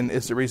action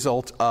is the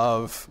result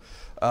of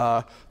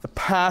the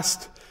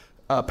past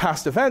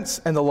events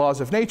and the laws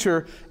of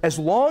nature, as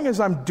long as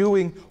I'm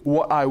doing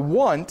what I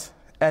want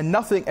and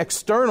nothing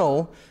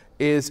external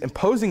is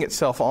imposing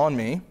itself on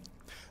me,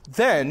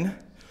 then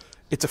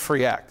it's a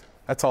free act.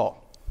 That's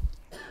all.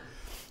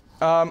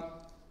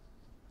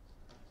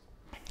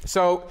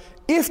 So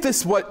if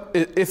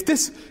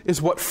this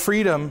is what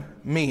freedom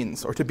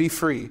means, or to be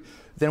free,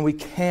 then we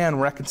can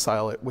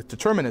reconcile it with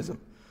determinism.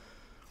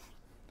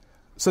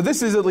 So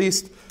this is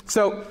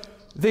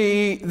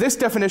this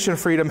definition of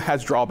freedom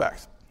has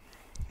drawbacks.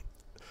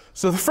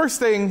 So the first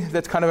thing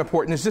that's kind of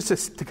important is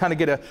just to kind of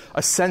get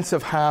a sense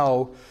of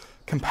how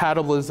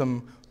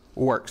compatibilism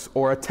works,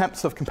 or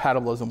attempts of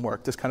compatibilism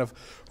work. This kind of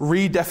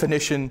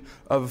redefinition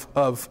of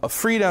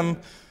freedom,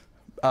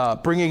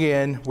 bringing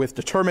in with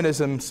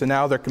determinism, so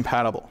now they're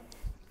compatible.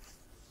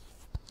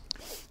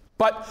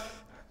 But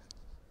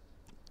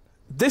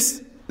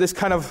this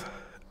kind of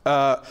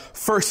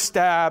first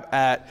stab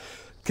at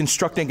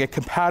constructing a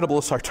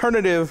compatibilist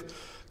alternative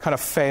kind of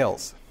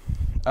fails.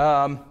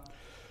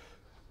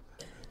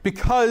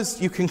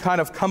 Because you can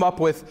kind of come up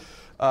with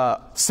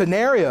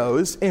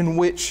scenarios in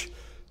which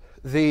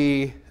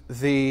the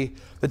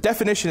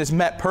definition is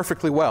met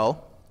perfectly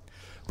well,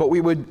 but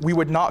we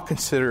would not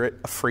consider it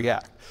a free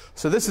act.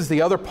 So this is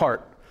the other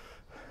part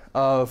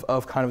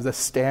of kind of the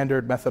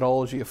standard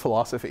methodology of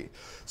philosophy.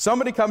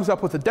 Somebody comes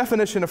up with a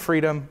definition of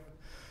freedom.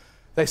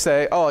 They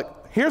say,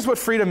 here's what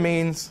freedom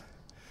means,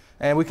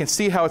 and we can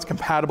see how it's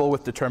compatible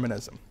with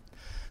determinism.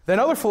 Then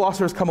other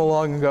philosophers come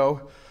along and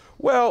go,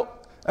 well,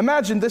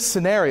 imagine this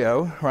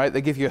scenario, right?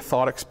 They give you a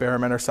thought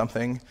experiment or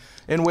something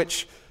in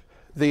which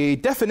the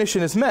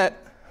definition is met,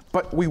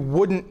 but we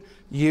wouldn't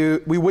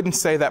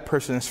say that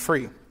person is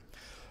free.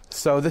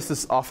 So this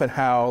is often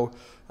how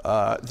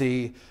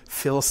the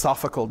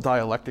philosophical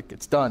dialectic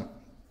gets done.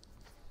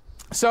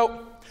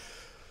 So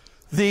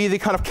the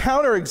kind of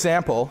counter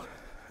example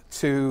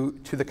to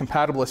the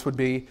compatibilist would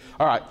be,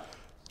 all right,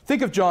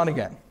 think of John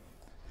again.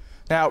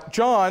 Now,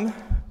 John,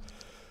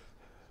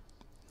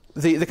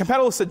 the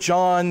compatibilist said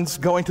John's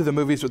going to the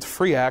movies was a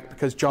free act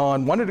because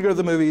John wanted to go to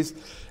the movies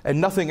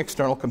and nothing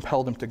external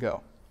compelled him to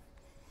go.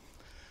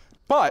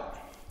 But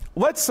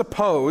let's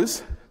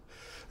suppose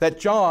that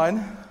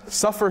John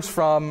suffers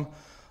from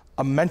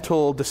a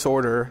mental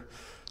disorder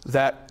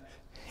that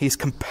he's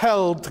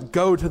compelled to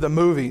go to the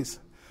movies,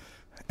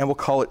 and we'll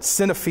call it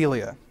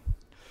cinephilia.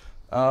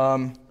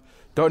 Don't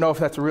know if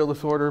that's a real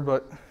disorder,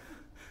 but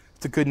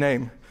it's a good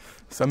name.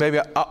 So maybe,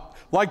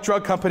 like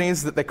drug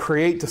companies, that they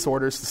create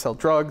disorders to sell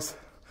drugs,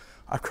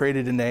 I've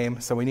created a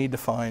name, so we need to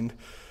find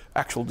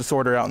actual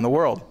disorder out in the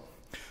world.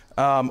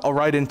 I'll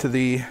write into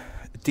the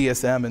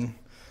DSM and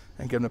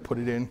get them to put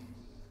it in.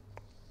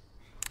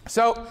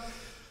 So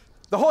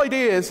the whole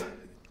idea is,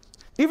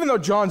 even though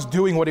John's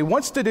doing what he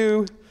wants to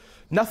do,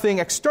 nothing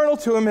external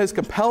to him is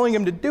compelling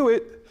him to do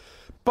it,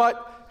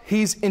 but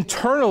he's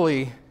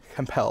internally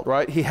compelled,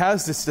 right? He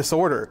has this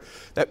disorder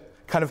that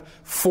kind of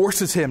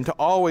forces him to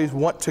always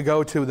want to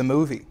go to the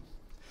movie.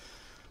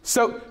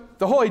 So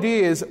the whole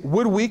idea is,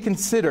 would we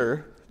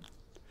consider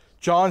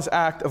John's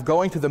act of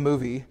going to the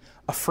movie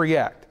a free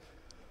act?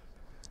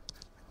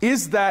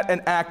 Is that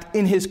an act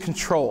in his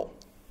control?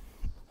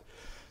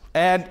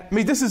 And I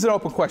mean, this is an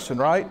open question,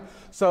 right?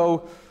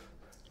 So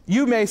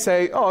you may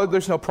say, oh,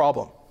 there's no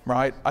problem,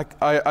 right?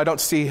 I don't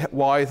see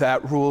why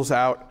that rules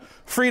out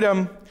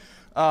freedom.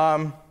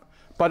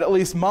 But at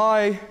least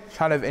my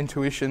kind of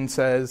intuition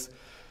says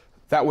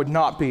that would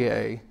not be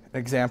an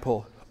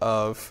example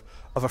of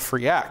a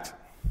free act.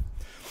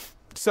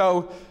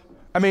 So,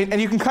 I mean, and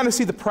you can kind of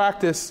see the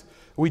practice.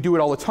 We do it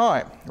all the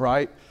time,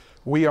 right?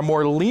 We are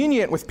more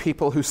lenient with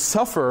people who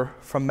suffer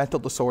from mental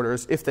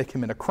disorders if they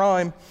commit a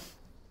crime,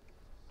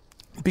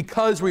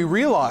 because we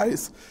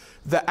realize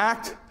the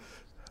act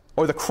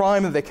or the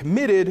crime that they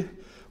committed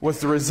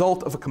was the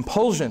result of a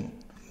compulsion,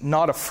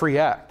 not a free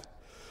act,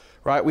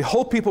 right? We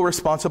hold people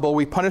responsible.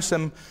 We punish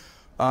them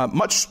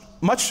much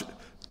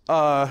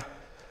more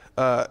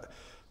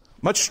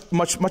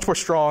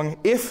strong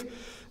if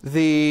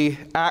the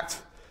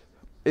act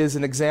is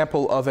an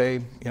example of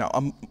a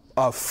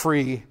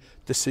free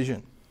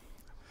decision.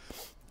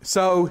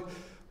 So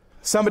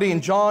somebody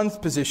in John's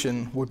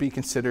position would be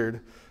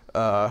considered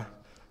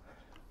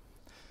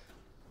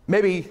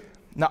maybe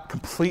not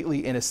completely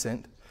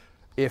innocent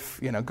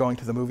if, going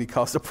to the movie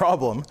caused a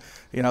problem.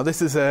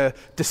 This is a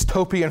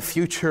dystopian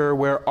future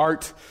where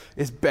art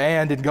is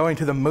banned and going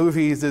to the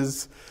movies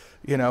is,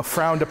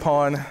 frowned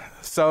upon.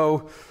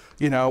 So,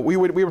 we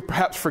would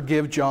perhaps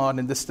forgive John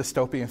in this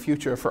dystopian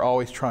future for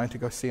always trying to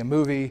go see a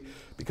movie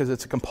because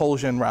it's a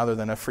compulsion rather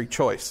than a free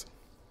choice.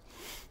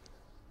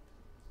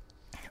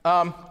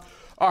 All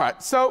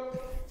right, so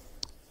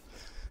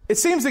it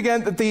seems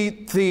again that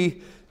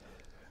the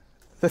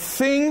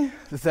thing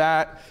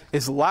that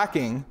is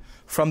lacking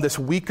from this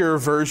weaker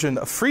version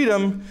of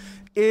freedom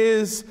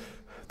is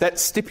that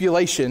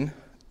stipulation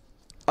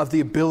of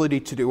the ability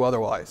to do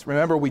otherwise.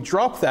 Remember, we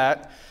dropped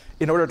that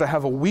in order to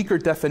have a weaker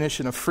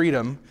definition of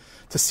freedom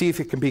to see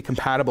if it can be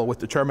compatible with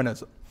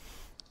determinism.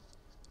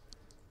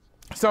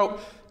 So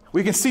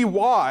we can see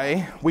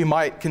why we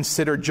might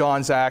consider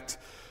John's act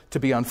to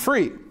be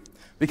unfree,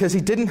 because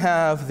he didn't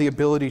have the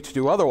ability to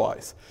do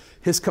otherwise.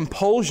 His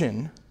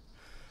compulsion,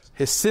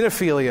 his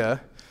cinephilia,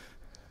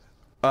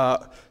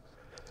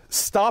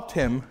 stopped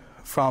him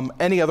from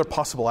any other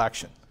possible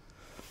action.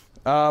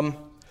 And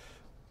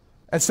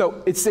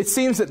so it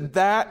seems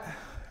that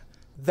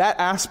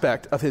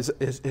aspect of his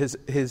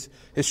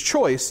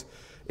choice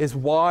is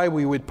why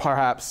we would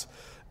perhaps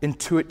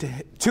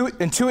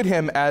intuit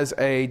him as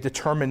a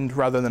determined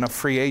rather than a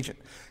free agent.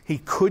 He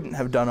couldn't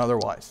have done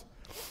otherwise.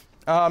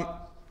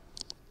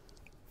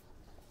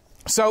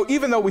 So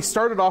even though we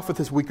started off with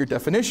this weaker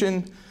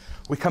definition,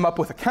 we come up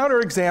with a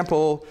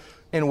counterexample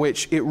in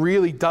which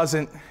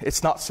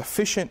it's not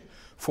sufficient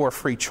for a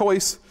free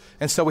choice.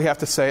 And so we have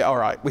to say, all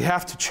right, we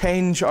have to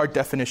change our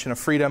definition of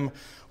freedom.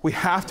 We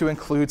have to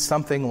include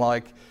something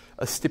like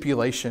a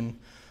stipulation,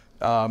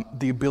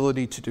 the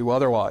ability to do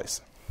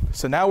otherwise.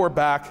 So now we're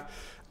back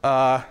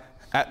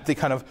at the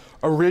kind of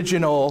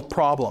original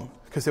problem,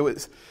 because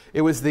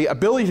it was the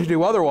ability to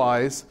do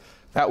otherwise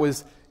that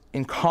was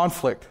in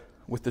conflict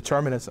with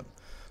determinism.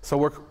 So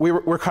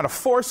we're kind of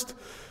forced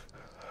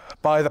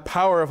by the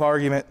power of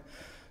argument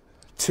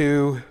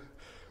to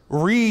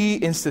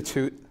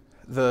reinstitute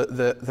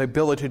the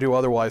ability to do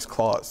otherwise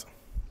clause.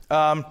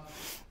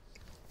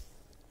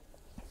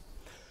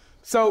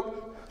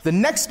 So the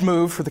next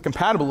move for the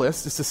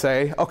compatibilist is to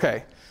say,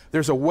 okay,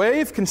 there's a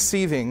way of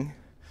conceiving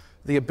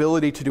the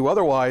ability to do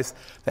otherwise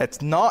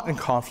that's not in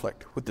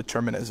conflict with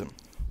determinism.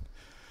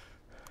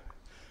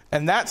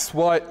 And that's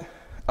what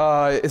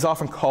is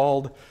often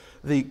called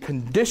the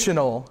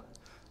conditional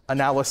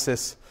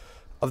analysis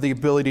of the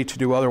ability to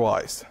do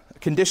otherwise.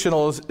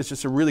 Conditional is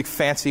just a really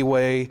fancy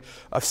way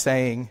of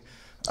saying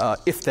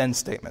if-then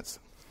statements.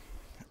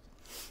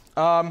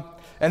 And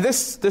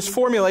this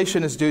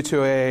formulation is due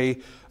to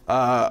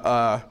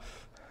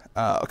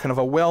kind of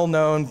a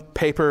well-known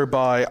paper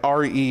by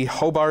R.E.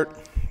 Hobart.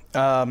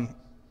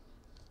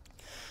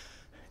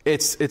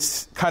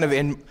 It's kind of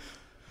in,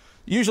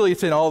 usually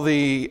it's in all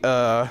the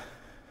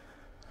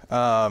kind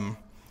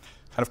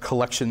of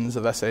collections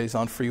of essays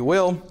on free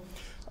will.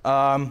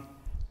 So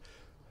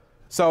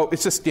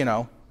it's just,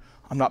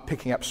 I'm not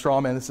picking up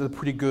straw man. This is a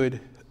pretty good,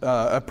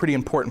 a pretty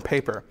important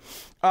paper.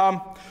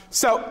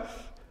 So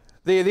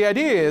the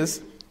idea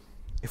is,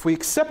 if we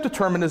accept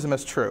determinism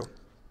as true,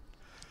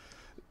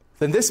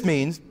 then this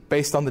means,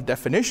 based on the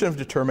definition of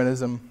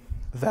determinism,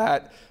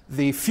 that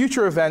the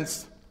future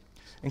events,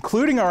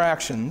 including our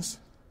actions,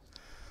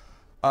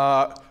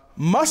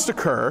 must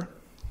occur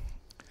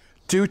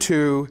due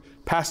to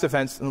past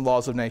events and the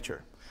laws of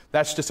nature.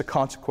 That's just a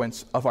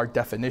consequence of our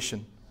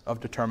definition of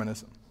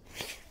determinism.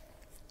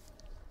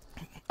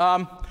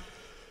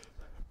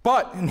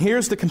 But, and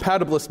here's the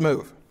compatibilist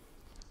move,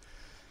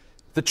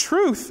 the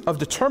truth of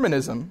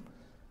determinism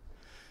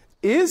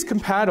is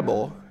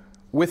compatible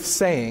with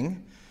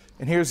saying,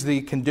 and here's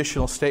the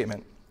conditional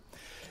statement,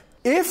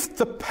 if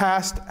the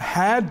past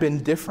had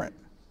been different,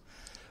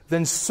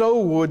 then so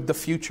would the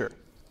future.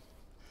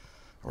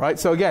 Right?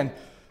 So again,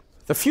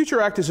 the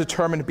future act is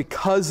determined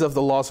because of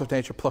the laws of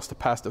nature plus the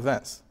past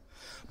events.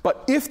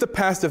 But if the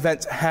past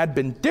events had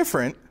been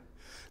different,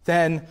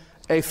 then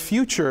a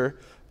future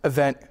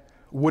event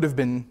would have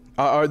been,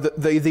 or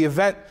the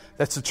event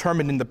that's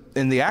determined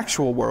in the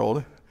actual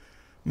world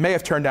may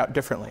have turned out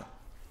differently.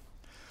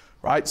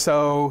 Right?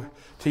 So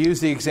to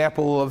use the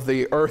example of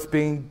the Earth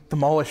being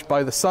demolished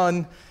by the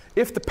sun,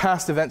 if the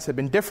past events had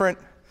been different,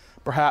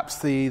 perhaps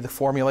the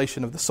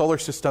formulation of the solar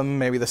system,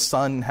 maybe the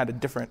sun had a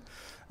different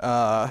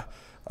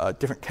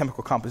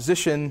chemical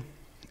composition.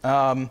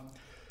 It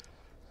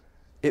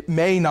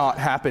may not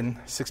happen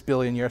 6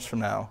 billion years from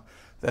now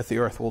that the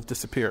Earth will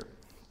disappear.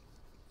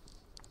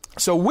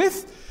 So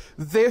with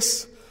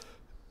this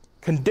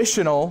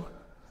conditional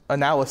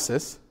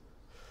analysis,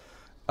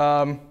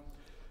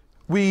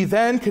 we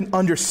then can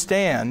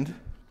understand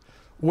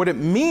what it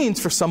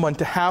means for someone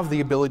to have the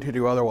ability to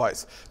do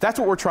otherwise. That's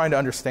what we're trying to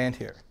understand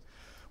here.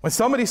 When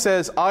somebody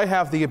says, I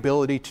have the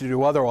ability to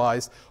do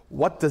otherwise,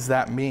 what does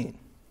that mean?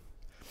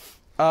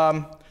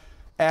 And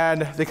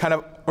the kind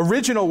of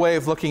original way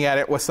of looking at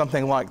it was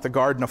something like the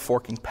Garden of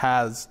Forking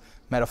Paths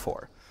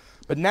metaphor.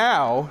 But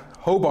now,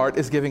 Hobart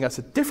is giving us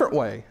a different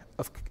way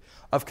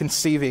of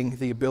conceiving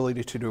the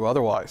ability to do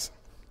otherwise.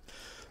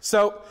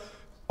 So,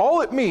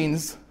 all it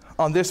means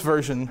on this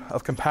version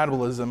of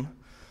compatibilism,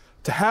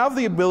 to have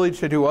the ability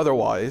to do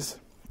otherwise,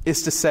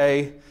 is to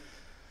say,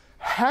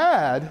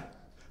 had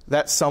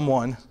that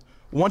someone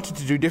wanted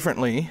to do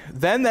differently,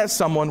 then that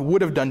someone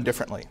would have done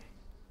differently.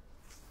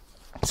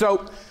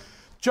 So,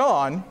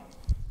 John,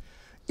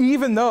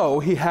 even though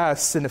he has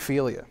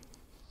cinephilia,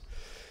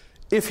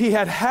 if he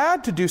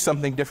had to do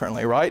something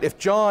differently, right? If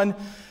John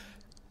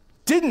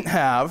didn't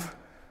have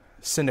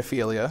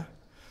cinephilia,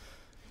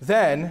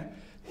 then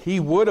he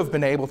would have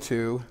been able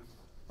to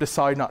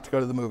decide not to go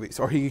to the movies.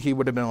 Or he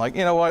would have been like,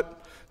 you know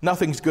what?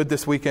 Nothing's good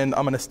this weekend.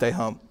 I'm going to stay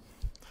home.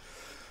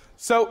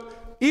 So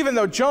even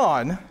though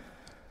John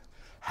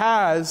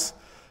has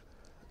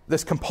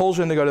this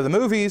compulsion to go to the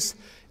movies,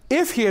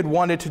 if he had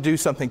wanted to do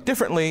something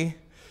differently,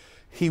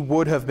 he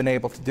would have been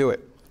able to do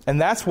it.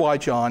 And that's why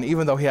John,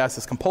 even though he has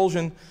this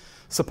compulsion,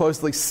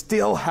 supposedly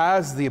still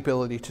has the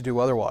ability to do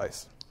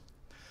otherwise.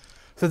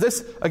 So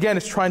this, again,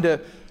 is trying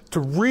to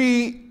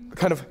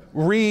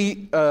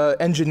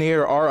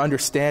re-engineer our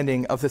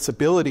understanding of this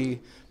ability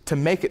to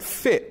make it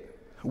fit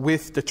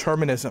with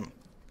determinism.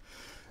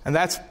 And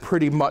that's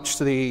pretty much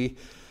the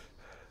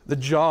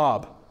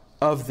job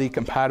of the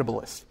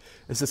compatibilist,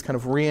 is this kind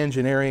of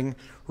re-engineering,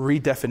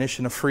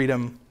 redefinition of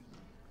freedom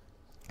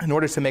in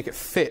order to make it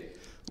fit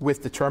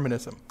with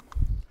determinism.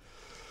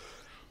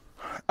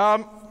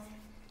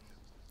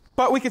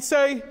 But we could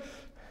say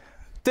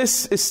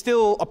this is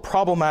still a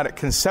problematic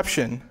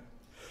conception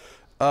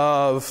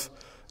of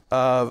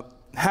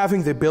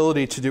having the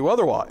ability to do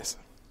otherwise.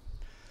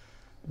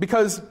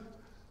 Because,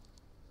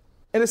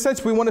 in a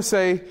sense, we want to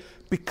say,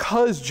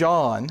 because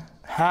John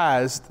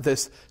has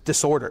this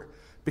disorder,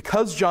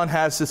 because John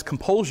has this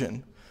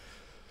compulsion,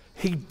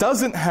 he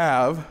doesn't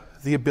have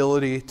the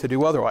ability to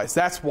do otherwise.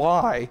 That's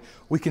why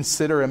we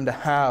consider him to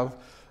have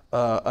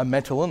a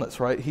mental illness,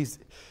 right?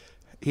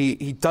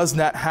 He does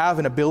not have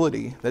an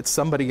ability that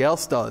somebody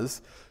else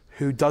does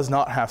who does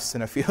not have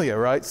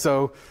cinephilia, right?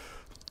 So,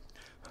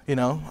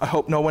 I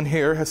hope no one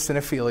here has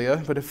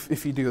cinephilia, but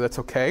if you do, that's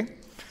okay.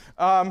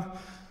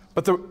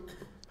 But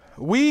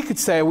we could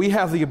say we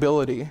have the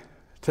ability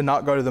to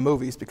not go to the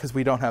movies because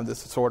we don't have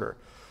this disorder.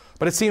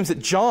 But it seems that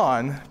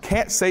John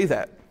can't say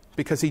that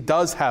because he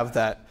does have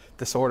that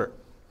disorder.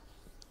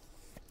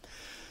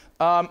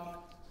 And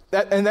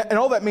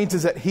all that means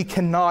is that he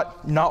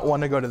cannot not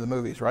want to go to the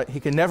movies, right? He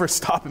can never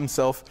stop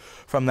himself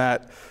from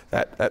that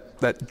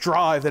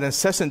drive, that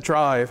incessant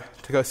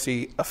drive to go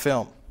see a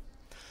film.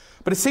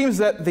 But it seems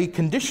that the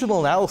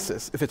conditional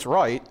analysis, if it's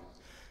right,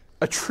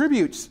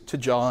 attributes to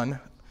John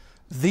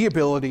the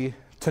ability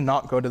to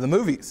not go to the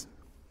movies.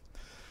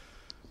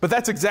 But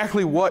that's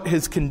exactly what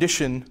his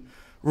condition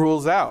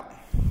rules out.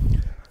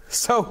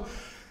 So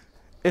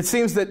it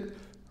seems that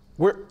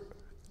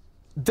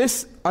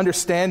this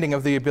understanding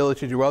of the ability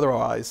to do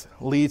otherwise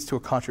leads to a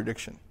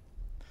contradiction.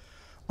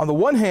 On the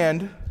one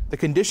hand, the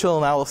conditional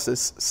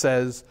analysis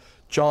says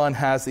John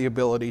has the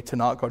ability to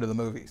not go to the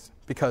movies,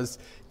 because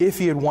if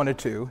he had wanted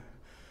to,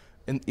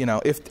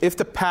 if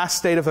the past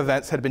state of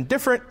events had been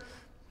different,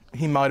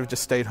 he might have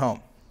just stayed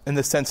home. In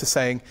the sense of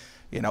saying,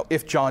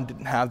 if John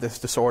didn't have this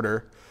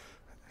disorder,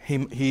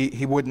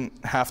 he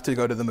wouldn't have to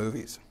go to the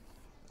movies.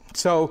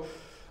 So,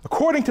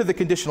 according to the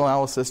conditional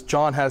analysis,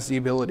 John has the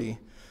ability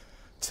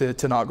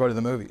to not go to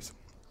the movies.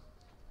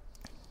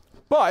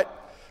 But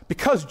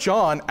because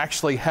John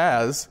actually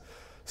has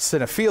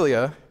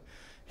cinephilia,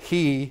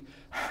 he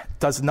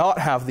does not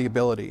have the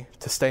ability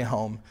to stay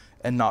home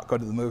and not go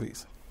to the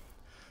movies.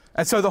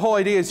 And so the whole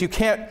idea is you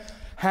can't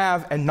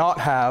have and not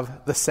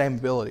have the same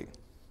ability.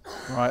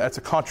 Right? That's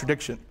a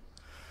contradiction.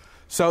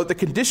 So the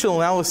conditional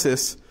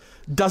analysis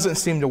doesn't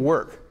seem to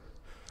work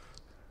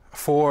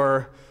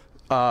for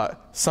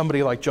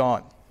somebody like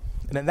John.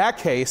 And in that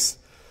case,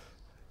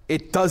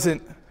 it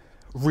doesn't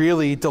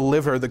really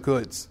deliver the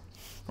goods.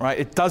 Right?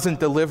 It doesn't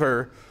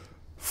deliver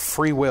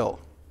free will.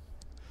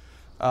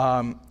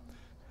 And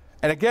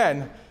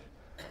again,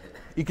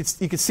 you could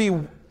see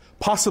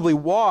possibly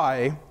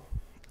why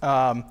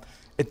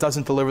it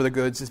doesn't deliver the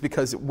goods is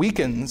because it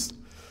weakens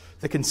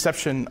the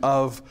conception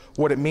of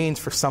what it means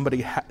for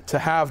somebody to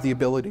have the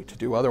ability to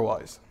do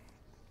otherwise.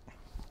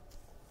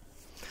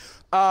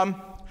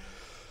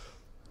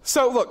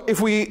 So look,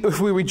 if we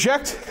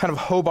reject kind of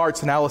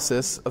Hobart's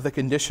analysis of the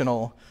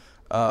conditional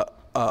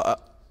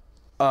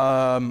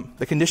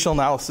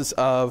analysis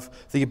of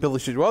the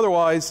ability to do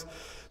otherwise,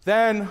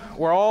 then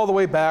we're all the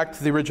way back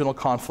to the original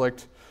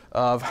conflict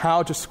of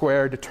how to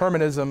square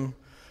determinism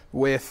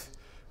with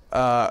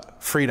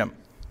freedom.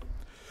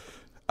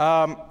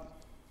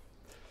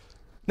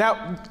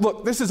 Now,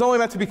 look, this is only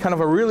meant to be kind of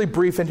a really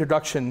brief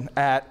introduction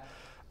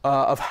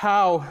of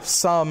how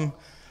some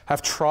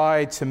have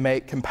tried to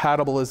make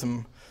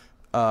compatibilism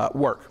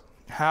work,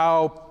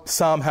 how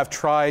some have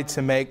tried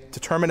to make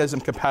determinism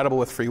compatible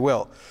with free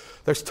will.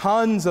 There's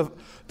tons of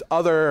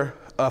other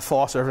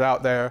philosophers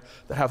out there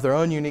that have their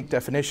own unique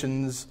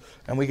definitions,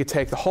 and we could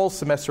take the whole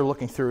semester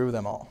looking through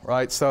them all,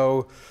 right?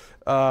 So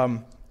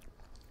some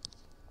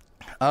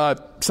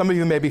of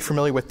you may be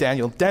familiar with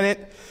Daniel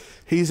Dennett.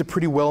 He's a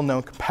pretty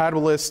well-known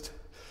compatibilist.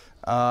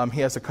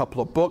 He has a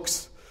couple of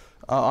books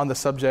on the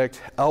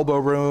subject, Elbow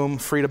Room,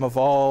 Freedom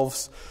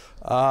Evolves.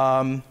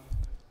 The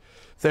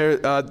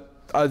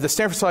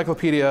Stanford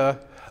Encyclopedia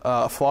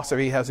of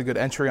Philosophy has a good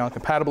entry on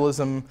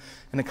compatibilism,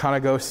 and it kind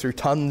of goes through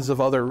tons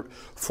of other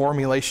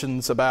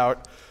formulations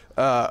about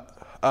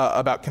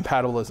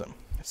compatibilism.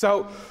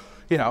 So,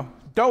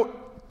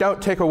 don't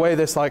take away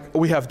this like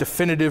we have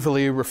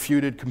definitively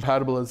refuted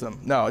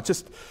compatibilism. No, it's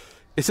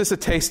just a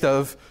taste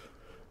of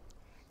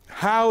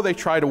how they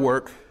try to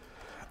work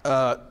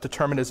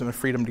determinism and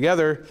freedom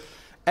together,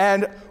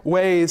 and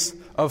ways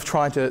of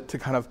trying to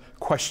kind of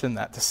question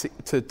that,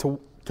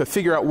 to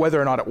figure out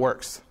whether or not it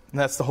works. And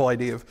that's the whole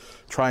idea of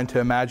trying to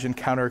imagine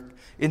counter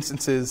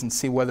instances and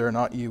see whether or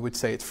not you would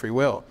say it's free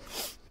will.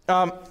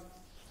 But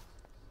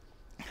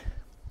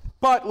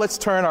let's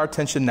turn our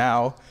attention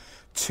now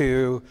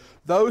to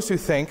those who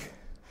think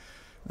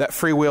that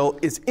free will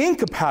is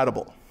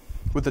incompatible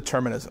with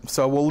determinism.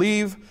 So we'll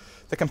leave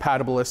the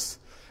compatibilists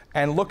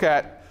and look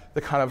at the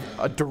kind of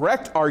a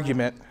direct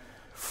argument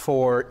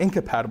for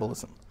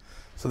incompatibilism.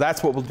 So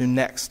that's what we'll do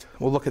next.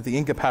 We'll look at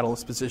the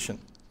incompatibilist position.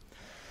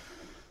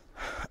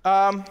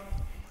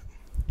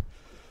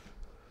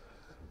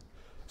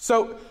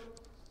 So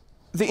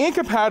the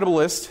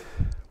incompatibilist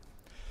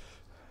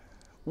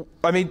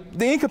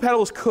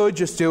could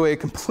just do a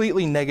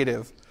completely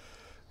negative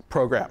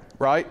program,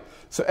 right?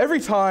 So every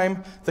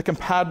time the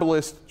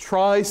compatibilist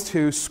tries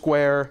to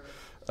square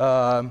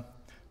the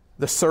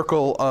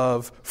circle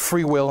of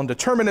free will and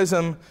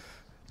determinism,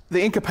 the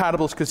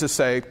incompatibilist could just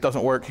say,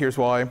 doesn't work, here's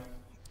why,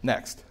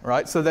 next,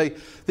 right? So the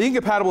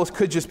incompatibilist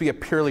could just be a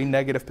purely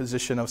negative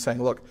position of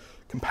saying, look,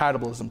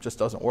 compatibilism just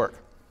doesn't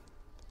work.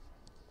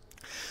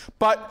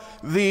 But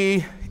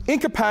the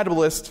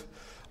incompatibilist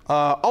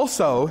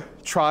also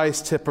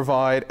tries to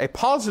provide a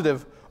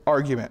positive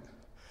argument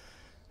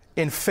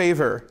in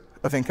favor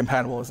of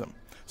incompatibilism.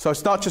 So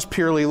it's not just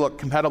purely, look,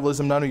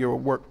 compatibilism,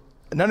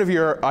 none of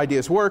your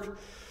ideas work.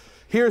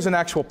 Here's an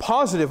actual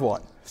positive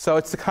one. So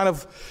it's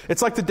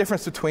like the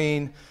difference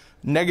between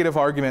negative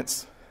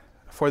arguments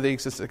for the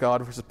existence of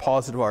God versus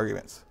positive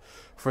arguments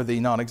for the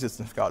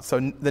non-existence of God. So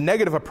the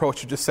negative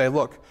approach would just say,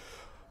 look,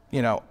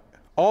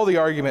 all the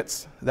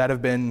arguments that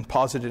have been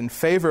posited in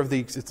favor of the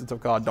existence of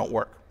God don't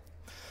work.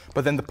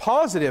 But then the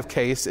positive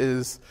case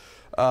is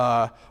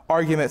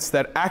arguments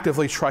that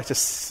actively try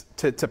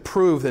to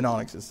prove the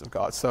non-existence of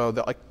God. So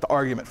the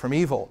argument from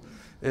evil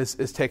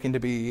is taken to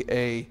be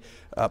a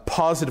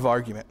positive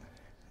argument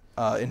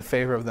in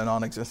favor of the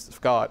non-existence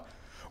of God.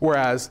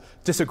 Whereas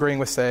disagreeing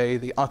with, say,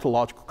 the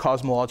ontological,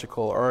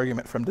 cosmological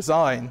argument from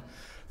design,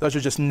 those are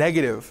just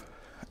negative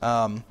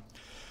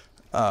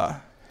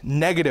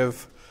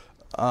negative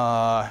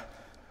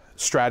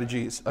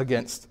strategies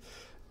against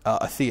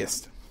a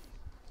theist.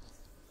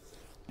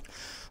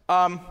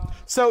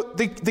 So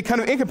the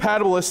kind of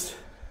incompatibilist,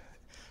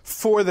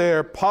 for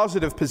their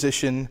positive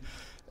position,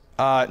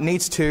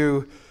 needs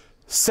to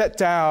set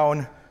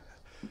down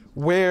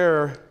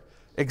where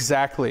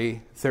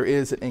exactly there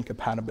is an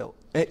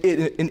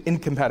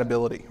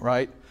incompatibility,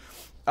 right?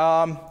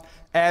 And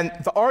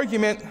the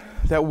argument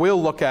that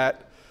we'll look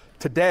at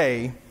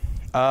today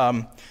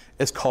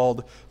is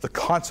called the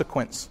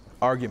consequence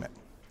argument.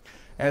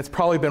 And it's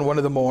probably been one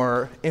of the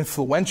more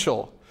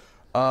influential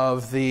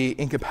of the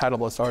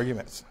incompatibilist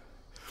arguments.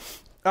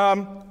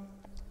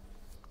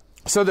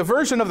 So the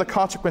version of the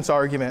consequence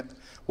argument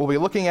we'll be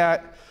looking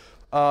at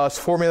is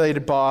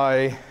formulated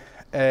by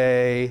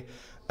an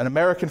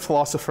American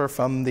philosopher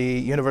from the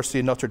University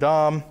of Notre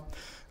Dame,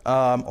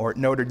 or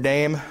Notre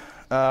Dame,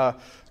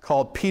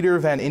 called Peter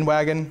van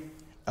Inwagen.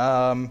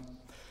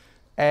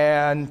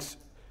 And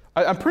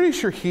I'm pretty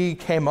sure he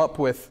came up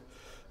with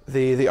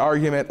the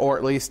argument, or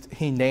at least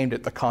he named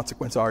it the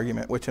consequence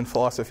argument, which in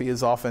philosophy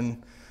is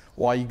often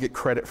why you get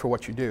credit for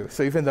what you do.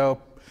 So even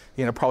though,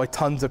 probably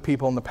tons of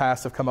people in the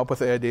past have come up with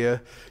the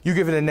idea, you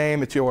give it a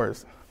name, it's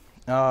yours.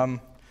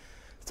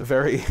 It's a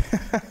very,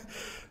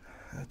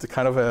 it's a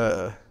kind of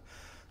a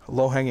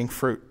low-hanging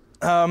fruit.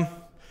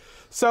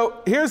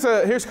 So here's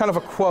kind of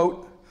a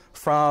quote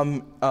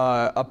from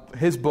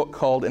his book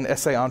called An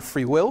Essay on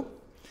Free Will,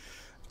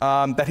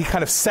 that he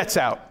kind of sets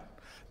out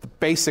the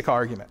basic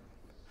argument.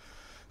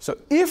 So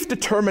if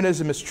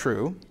determinism is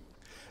true,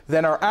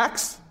 then our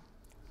acts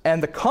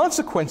and the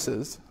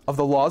consequences of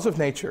the laws of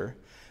nature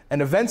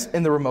and events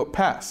in the remote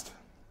past.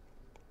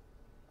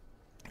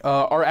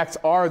 Our acts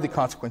are the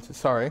consequences,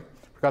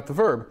 forgot the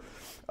verb,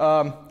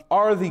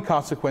 are the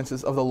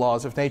consequences of the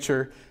laws of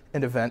nature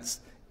and events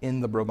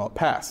in the remote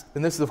past.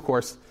 And this is, of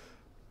course,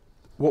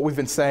 what we've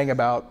been saying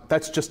about,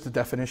 that's just the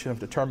definition of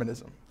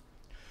determinism.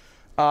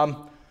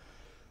 And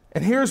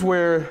here's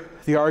where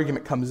the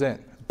argument comes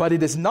in. But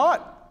it is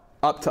not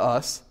up to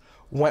us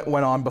what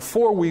went on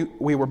before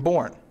we were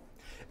born.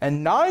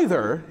 And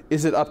neither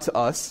is it up to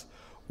us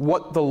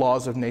what the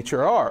laws of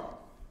nature are.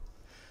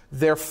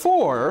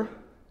 Therefore,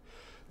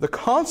 the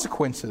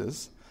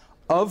consequences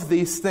of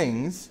these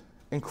things,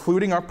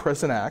 including our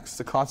present acts,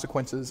 the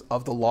consequences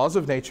of the laws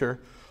of nature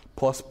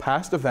plus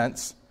past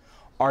events,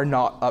 are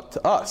not up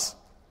to us.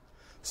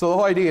 So the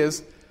whole idea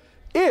is,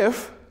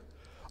 if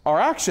our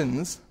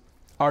actions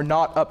are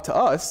not up to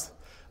us,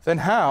 then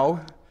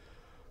how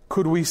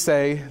could we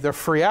say they're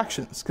free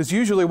actions? Because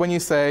usually when you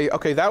say,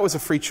 okay, that was a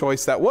free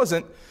choice, that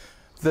wasn't,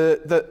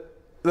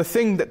 the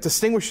thing that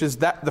distinguishes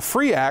that the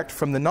free act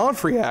from the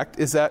non-free act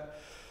is that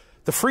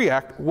the free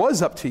act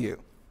was up to you,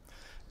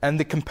 and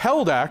the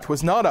compelled act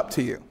was not up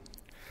to you.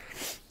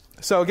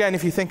 So again,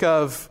 if you think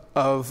of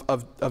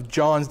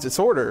John's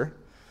disorder,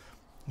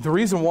 the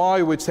reason why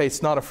we would say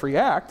it's not a free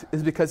act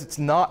is because it's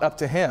not up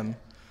to him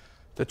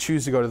to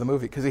choose to go to the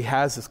movie, because he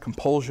has this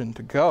compulsion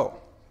to go.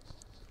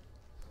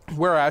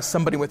 Whereas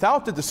somebody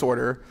without the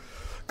disorder,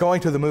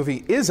 going to the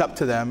movie is up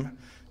to them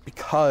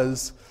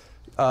because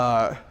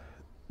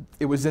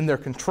it was in their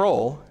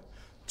control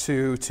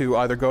to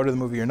either go to the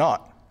movie or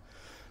not.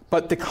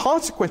 But the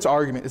consequence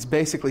argument is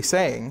basically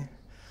saying,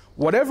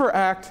 whatever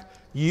act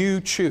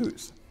you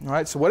choose, all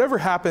right? So whatever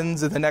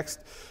happens in the next,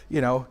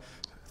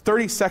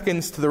 30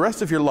 seconds to the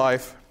rest of your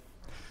life,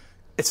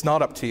 it's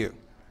not up to you.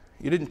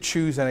 You didn't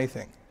choose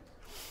anything,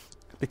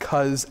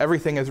 because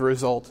everything is a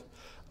result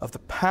of the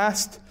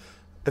past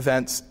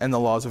events and the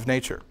laws of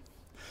nature.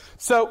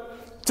 So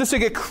just to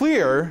get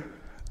clear,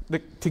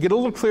 to get a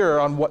little clearer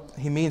on what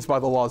he means by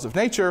the laws of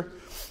nature,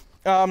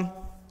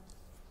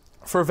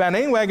 for Van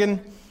Inwagen,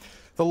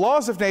 the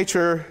laws of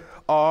nature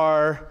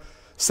are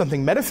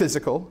something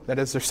metaphysical, that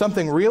is, there's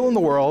something real in the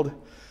world,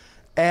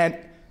 and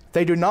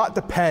they do not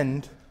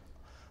depend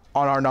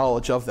on our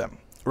knowledge of them,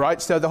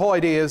 right? So the whole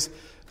idea is,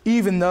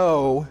 even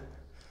though,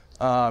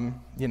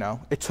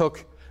 it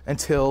took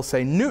until,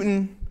 say,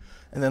 Newton,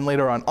 and then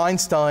later on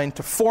Einstein,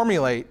 to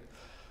formulate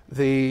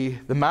the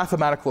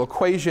mathematical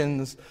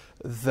equations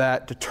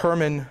that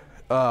determine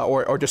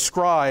or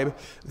describe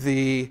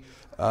the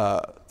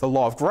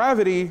law of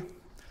gravity,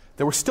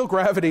 there was still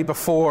gravity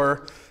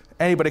before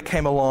anybody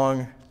came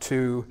along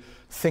to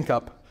think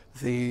up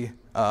the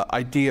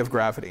idea of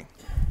gravity.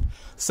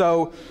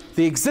 So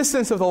the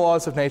existence of the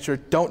laws of nature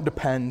don't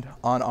depend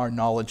on our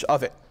knowledge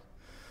of it.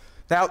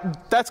 Now,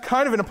 that's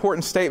kind of an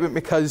important statement,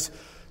 because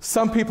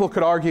some people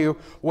could argue,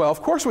 well,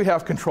 of course we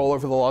have control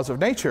over the laws of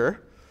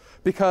nature,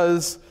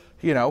 because,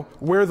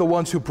 we're the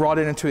ones who brought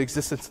it into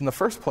existence in the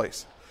first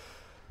place.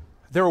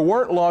 There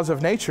weren't laws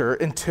of nature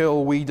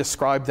until we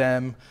described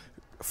them,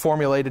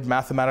 formulated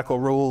mathematical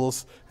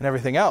rules, and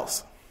everything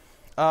else.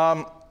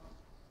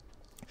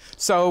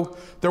 So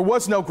there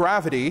was no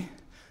gravity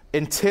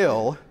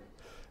until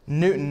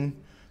Newton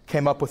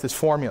came up with his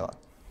formula.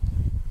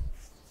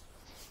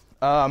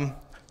 And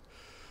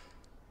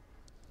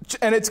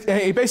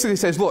he basically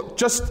says, look,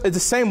 just in the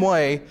same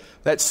way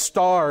that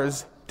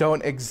stars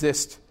don't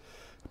exist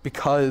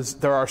because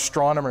there are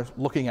astronomers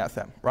looking at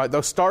them, right?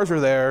 Those stars are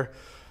there,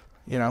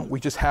 we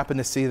just happen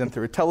to see them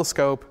through a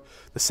telescope.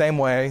 The same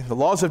way, the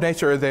laws of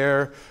nature are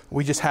there,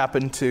 we just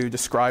happen to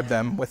describe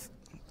them with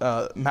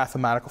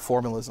mathematical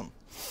formalism.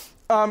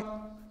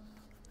 But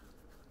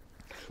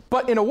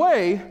in a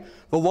way,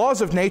 the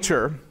laws of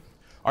nature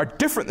are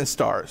different than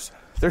stars.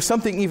 There's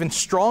something even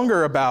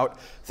stronger about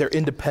their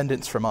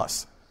independence from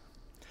us.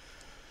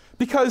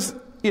 Because,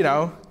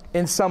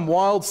 in some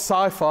wild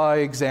sci-fi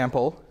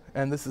example,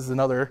 and this is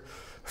another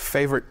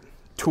favorite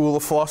tool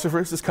of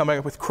philosophers, is coming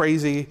up with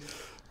crazy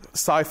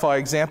sci-fi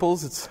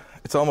examples.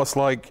 It's almost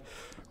like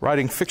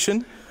writing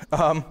fiction.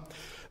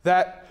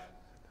 That,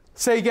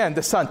 say again,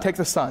 the sun, take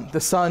the sun.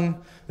 The sun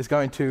is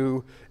going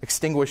to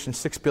extinguish in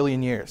 6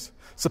 billion years.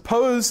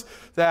 Suppose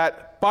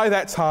that by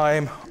that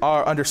time,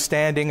 our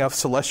understanding of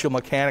celestial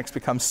mechanics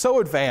becomes so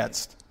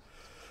advanced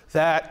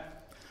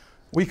that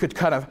we could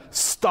kind of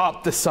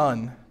stop the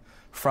sun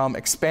from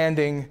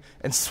expanding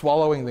and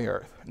swallowing the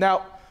earth.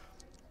 Now,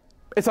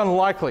 it's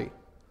unlikely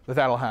that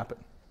that'll happen.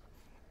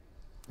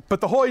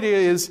 But the whole idea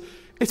is,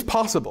 it's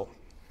possible.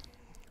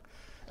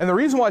 And the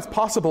reason why it's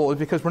possible is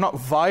because we're not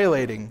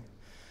violating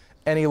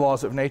any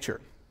laws of nature.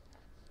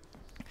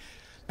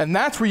 And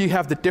that's where you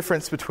have the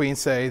difference between,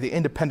 say, the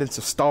independence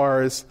of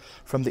stars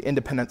from the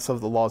independence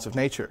of the laws of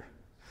nature.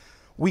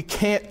 We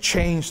can't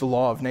change the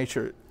law of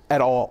nature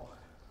at all,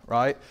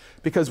 right?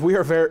 Because we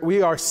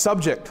are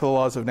subject to the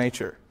laws of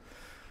nature.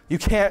 You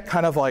can't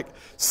kind of like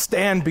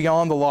stand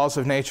beyond the laws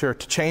of nature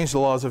to change the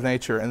laws of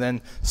nature and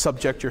then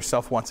subject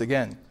yourself once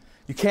again.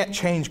 You can't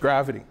change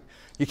gravity.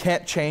 You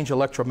can't change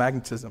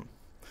electromagnetism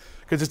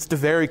because it's the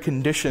very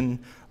condition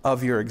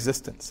of your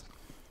existence.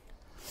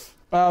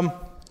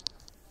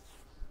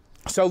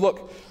 So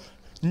look,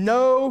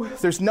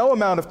 there's no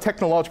amount of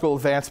technological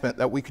advancement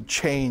that we could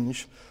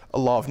change a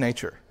law of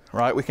nature,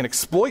 right? We can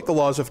exploit the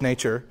laws of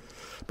nature,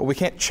 but we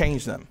can't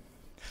change them.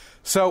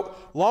 So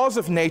the laws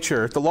of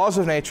nature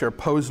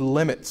pose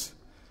limits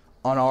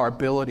on our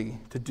ability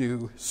to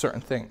do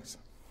certain things,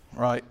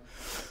 right?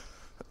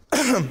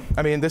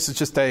 I mean, this is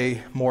just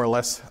more or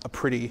less a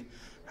pretty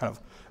kind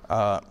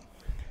of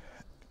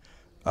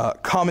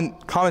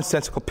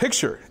commonsensical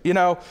picture.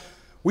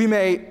 We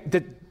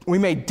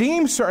may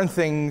deem certain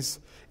things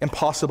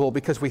impossible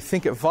because we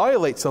think it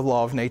violates the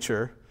law of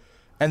nature,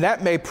 and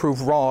that may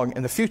prove wrong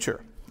in the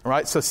future,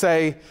 right? So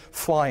say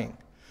flying.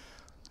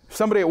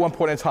 Somebody at one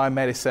point in time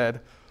may have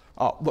said,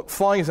 oh, look,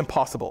 flying is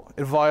impossible.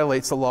 It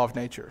violates the law of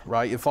nature,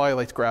 right? It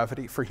violates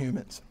gravity for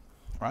humans,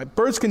 right?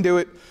 Birds can do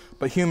it,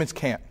 but humans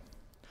can't.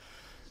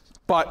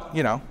 But,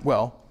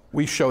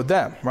 we showed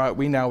them, right?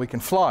 We can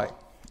fly,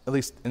 at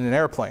least in an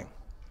airplane.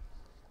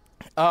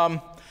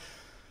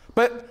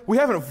 But we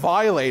haven't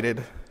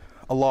violated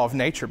a law of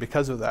nature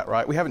because of that,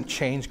 right? We haven't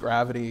changed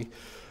gravity.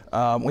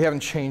 We haven't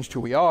changed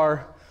who we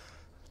are.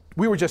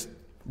 We were just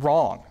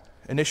wrong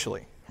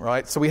initially,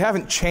 right? So we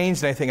haven't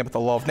changed anything about the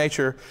law of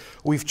nature.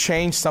 We've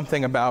changed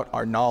something about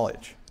our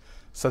knowledge.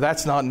 So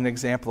that's not an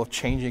example of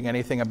changing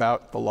anything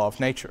about the law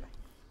of nature.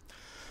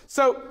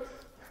 So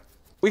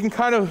we can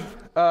kind of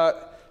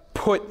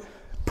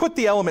put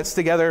the elements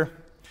together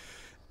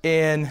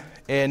in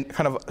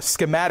kind of a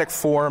schematic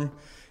form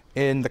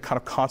in the kind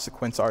of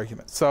consequence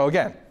argument. So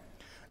again,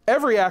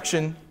 every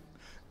action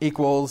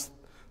equals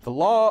the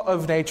laws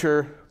of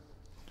nature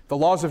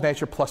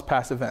plus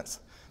past events.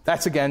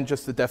 That's again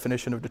just the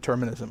definition of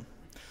determinism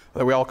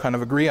that we all kind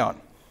of agree on.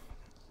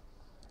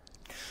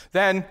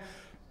 Then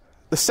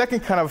the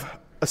second kind of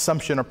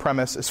assumption or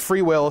premise is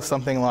free will is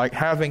something like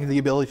having the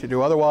ability to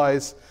do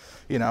otherwise,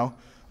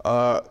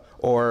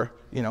 or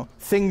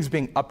things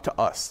being up to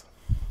us,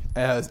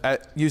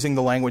 using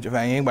the language of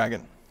Van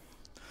Inwagen.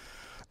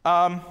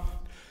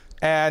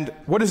 And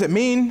what does it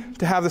mean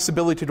to have this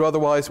ability to do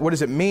otherwise? What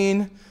does it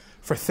mean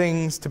for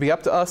things to be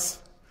up to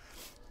us?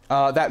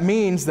 That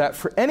means that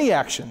for any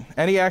action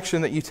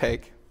that you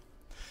take,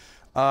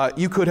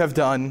 you could have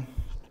done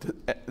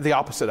the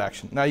opposite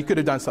action. Now, you could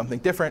have done something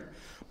different,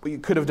 but you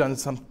could have done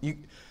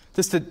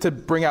just to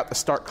bring out the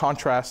stark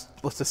contrast,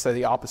 let's just say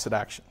the opposite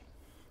action.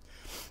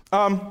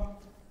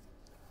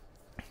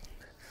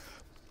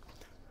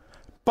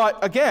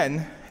 But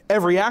again,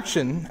 every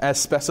action, as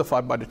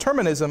specified by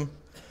determinism,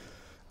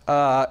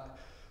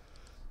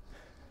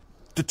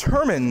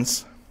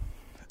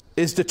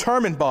 is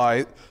determined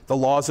by the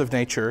laws of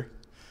nature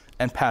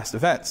and past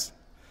events.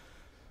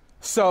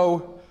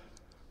 So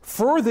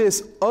for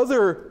this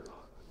other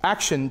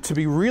action to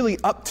be really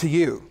up to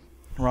you,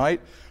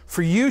 right?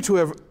 For you to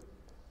have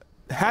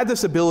had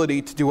this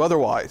ability to do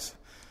otherwise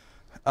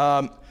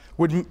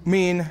would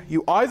mean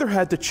you either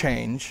had to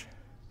change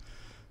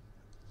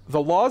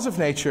the laws of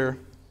nature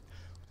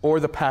or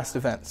the past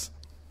events.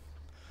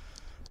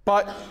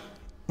 But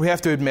we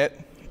have to admit,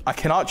 I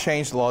cannot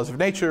change the laws of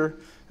nature,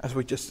 as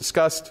we just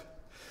discussed,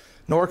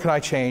 nor can I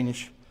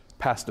change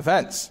past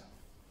events.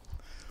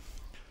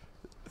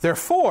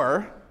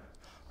 Therefore,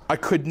 I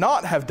could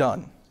not have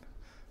done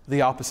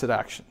the opposite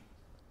action.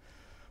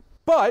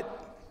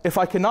 But if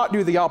I cannot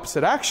do the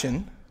opposite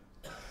action,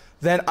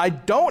 then I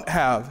don't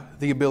have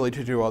the ability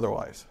to do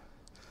otherwise.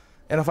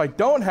 And if I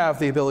don't have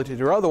the ability to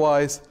do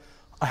otherwise,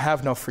 I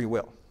have no free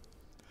will.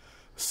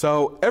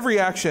 So every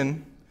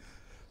action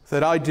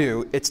that I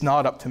do, it's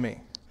not up to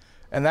me.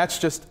 And that's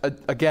just,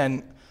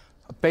 again,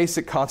 a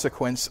basic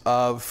consequence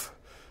of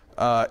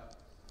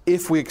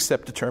if we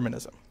accept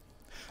determinism.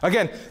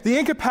 Again, the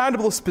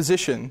incompatibilist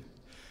position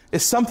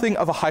is something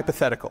of a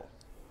hypothetical.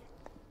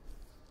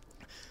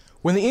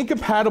 When the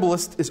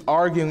incompatibilist is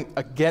arguing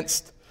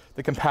against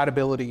the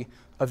compatibility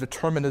of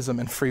determinism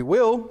and free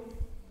will,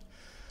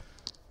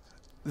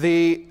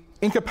 the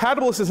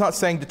incompatibilist is not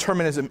saying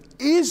determinism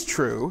is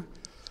true.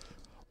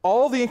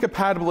 All the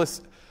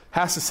incompatibilist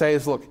has to say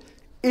is, look,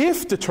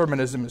 if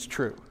determinism is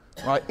true,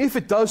 right, if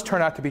it does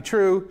turn out to be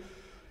true,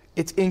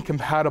 it's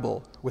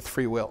incompatible with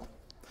free will.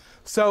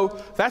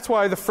 So that's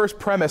why the first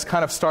premise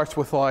kind of starts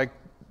with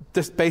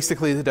this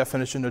basically the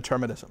definition of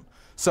determinism.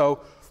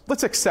 So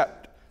let's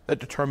accept that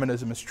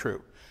determinism is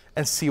true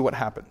and see what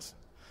happens.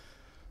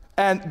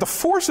 And the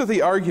force of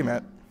the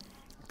argument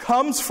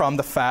comes from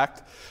the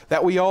fact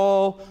that we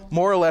all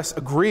more or less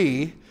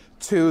agree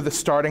to the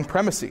starting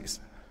premises.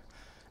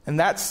 And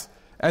that's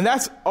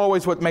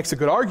always what makes a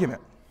good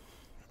argument.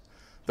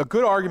 The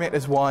good argument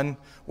is one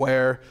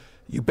where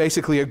you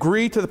basically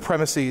agree to the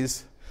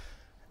premises,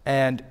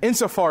 and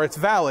insofar it's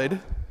valid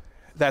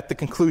that the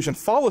conclusion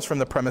follows from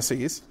the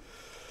premises,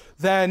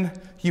 then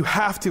you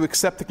have to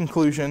accept the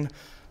conclusion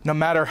no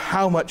matter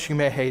how much you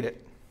may hate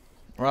it,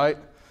 right?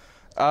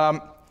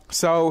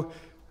 So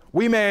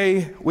we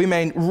may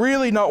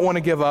really not want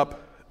to give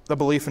up the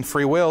belief in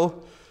free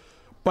will,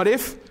 but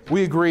if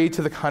we agree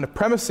to the kind of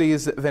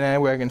premises that Van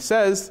Inwagen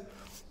says,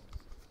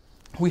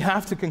 we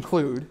have to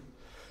conclude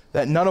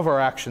that none of our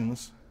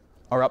actions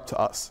are up to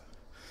us.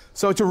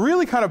 So it's a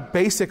really kind of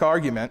basic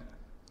argument,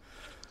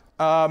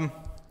 but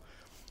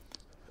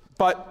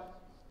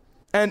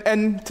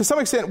to some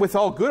extent, with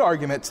all good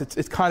arguments,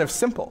 it's kind of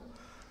simple.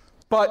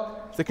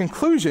 But the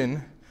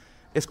conclusion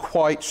is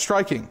quite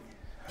striking,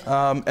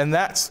 and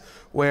that's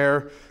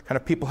where kind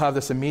of people have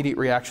this immediate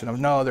reaction of,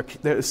 no,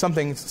 there's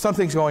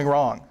something's going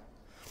wrong.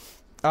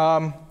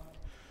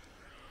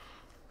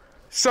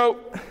 So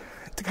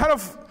to kind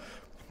of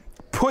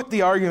put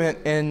the argument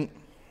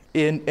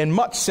in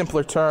much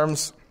simpler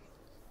terms,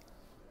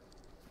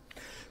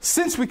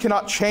 since we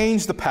cannot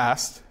change the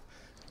past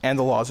and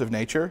the laws of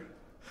nature,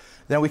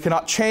 then we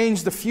cannot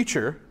change the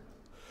future,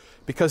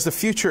 because the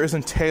future is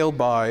entailed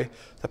by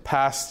the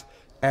past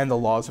and the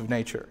laws of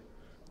nature.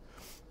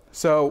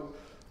 So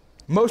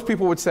most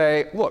people would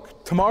say,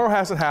 look, tomorrow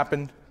hasn't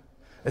happened.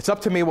 It's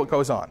up to me what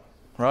goes on,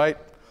 right?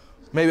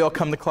 Maybe I'll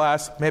come to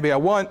class. Maybe I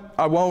won't.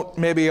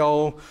 Maybe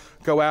I'll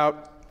go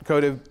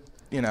to,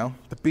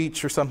 the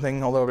beach or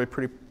something, although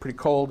it'll be pretty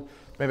cold.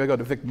 Maybe I'll go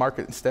to Vic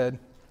Market instead.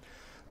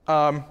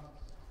 But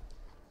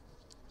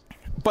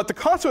the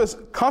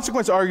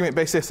consequence argument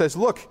basically says,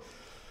 look,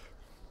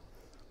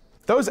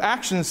 those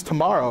actions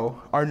tomorrow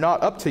are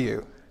not up to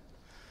you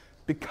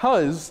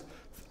because,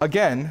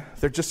 again,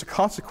 they're just a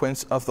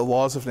consequence of the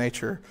laws of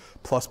nature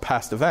plus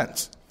past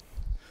events.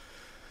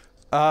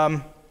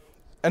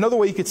 Another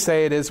way you could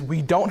say it is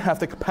we don't have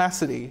the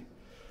capacity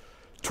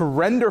to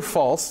render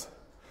false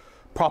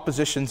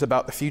propositions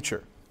about the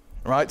future,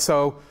 right?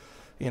 So,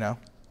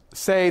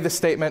 say the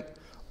statement,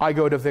 I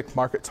go to Vic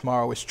Market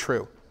tomorrow is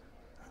true.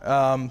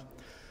 I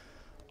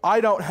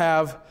don't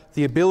have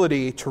the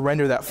ability to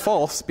render that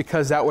false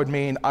because that would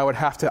mean I would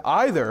have to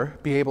either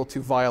be able to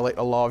violate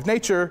a law of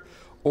nature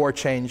or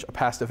change a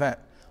past event.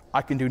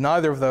 I can do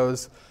neither of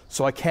those,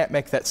 so I can't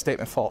make that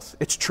statement false.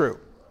 It's true.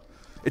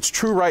 It's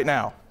true right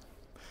now.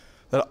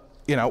 That,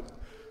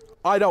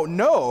 I don't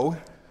know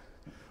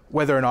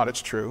whether or not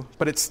it's true,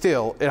 but it's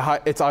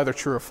either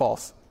true or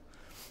false.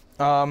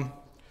 And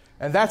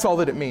that's all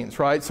that it means,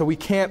 right? So we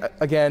can't,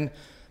 again,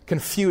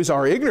 confuse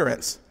our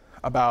ignorance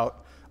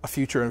about a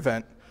future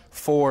event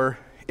for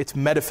its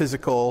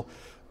metaphysical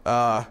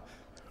kind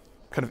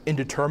of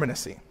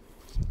indeterminacy.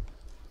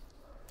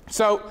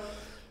 So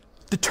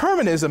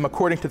determinism,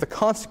 according to the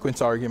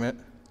consequence argument,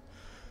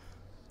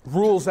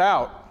 rules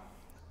out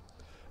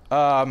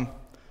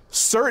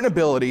certain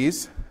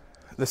abilities,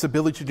 this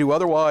ability to do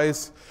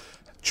otherwise,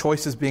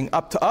 choices being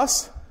up to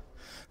us,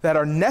 that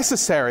are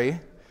necessary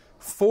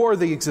for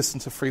the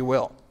existence of free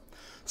will.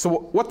 So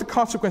what the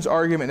consequence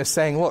argument is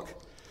saying, look,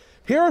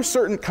 here are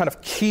certain kind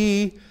of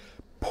key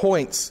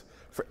points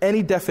for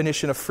any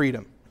definition of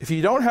freedom. If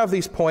you don't have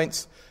these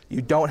points,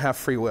 you don't have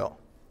free will.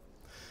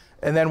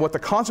 And then what the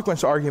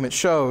consequence argument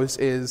shows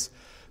is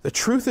the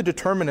truth of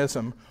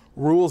determinism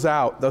rules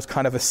out those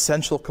kind of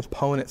essential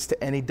components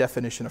to any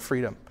definition of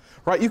freedom.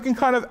 Right? You can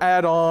kind of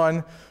add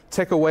on,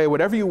 take away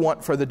whatever you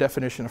want for the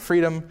definition of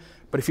freedom,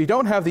 but if you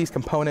don't have these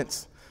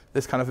components,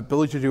 this kind of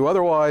ability to do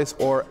otherwise,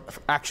 or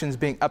actions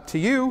being up to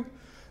you,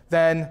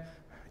 then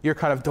you're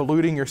kind of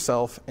deluding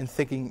yourself and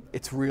thinking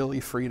it's really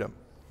freedom.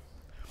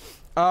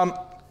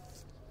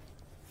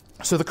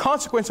 So the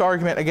consequence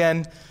argument,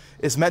 again,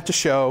 is meant to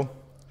show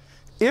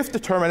if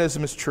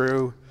determinism is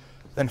true,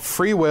 then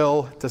free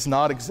will does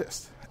not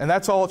exist. And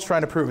that's all it's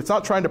trying to prove. It's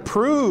not trying to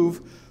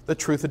prove the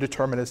truth of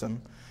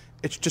determinism.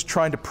 It's just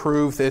trying to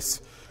prove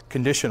this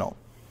conditional.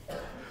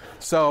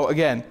 So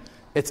again,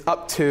 it's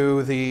up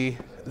to the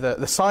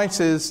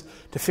sciences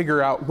to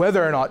figure out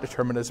whether or not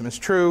determinism is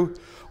true.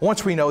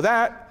 Once we know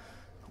that,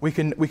 we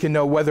can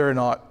know whether or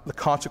not the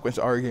consequence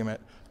argument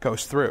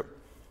goes through.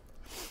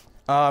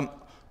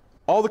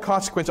 All the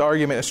consequence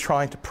argument is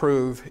trying to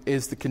prove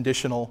is the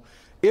conditional.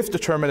 If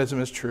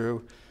determinism is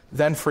true,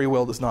 then free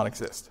will does not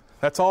exist.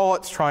 That's all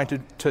it's trying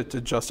to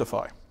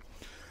justify.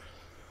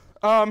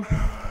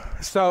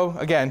 So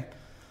again,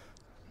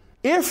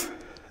 if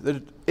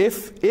the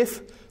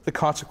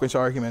consequence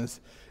argument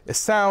is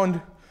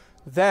sound,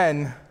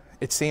 then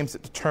it seems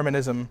that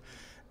determinism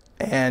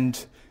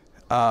and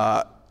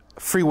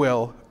free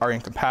will are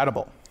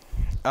incompatible.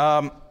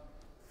 Now,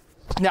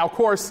 of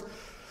course,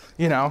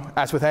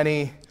 as with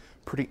any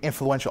pretty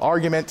influential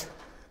argument,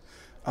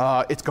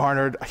 it's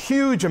garnered a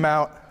huge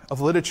amount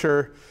of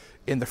literature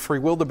in the free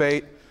will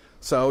debate.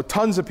 So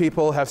tons of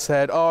people have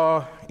said,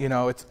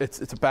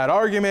 it's a bad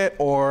argument,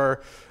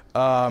 or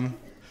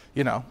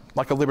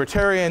like a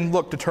libertarian,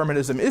 look,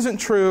 determinism isn't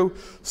true,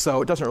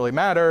 so it doesn't really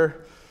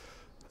matter.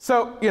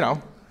 So,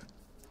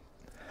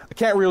 I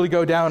can't really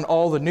go down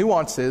all the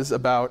nuances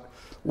about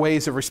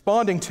ways of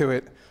responding to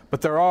it,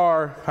 but there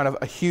are kind of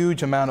a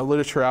huge amount of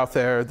literature out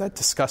there that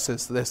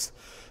discusses this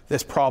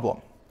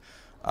problem.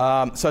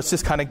 So it's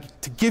just kind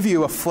of to give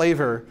you a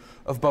flavor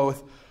of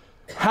both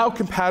how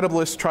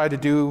compatibilists try to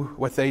do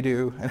what they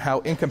do and how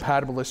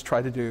incompatibilists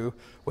try to do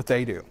what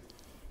they do.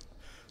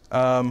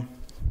 And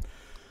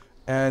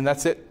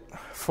that's it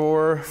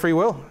for free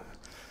will.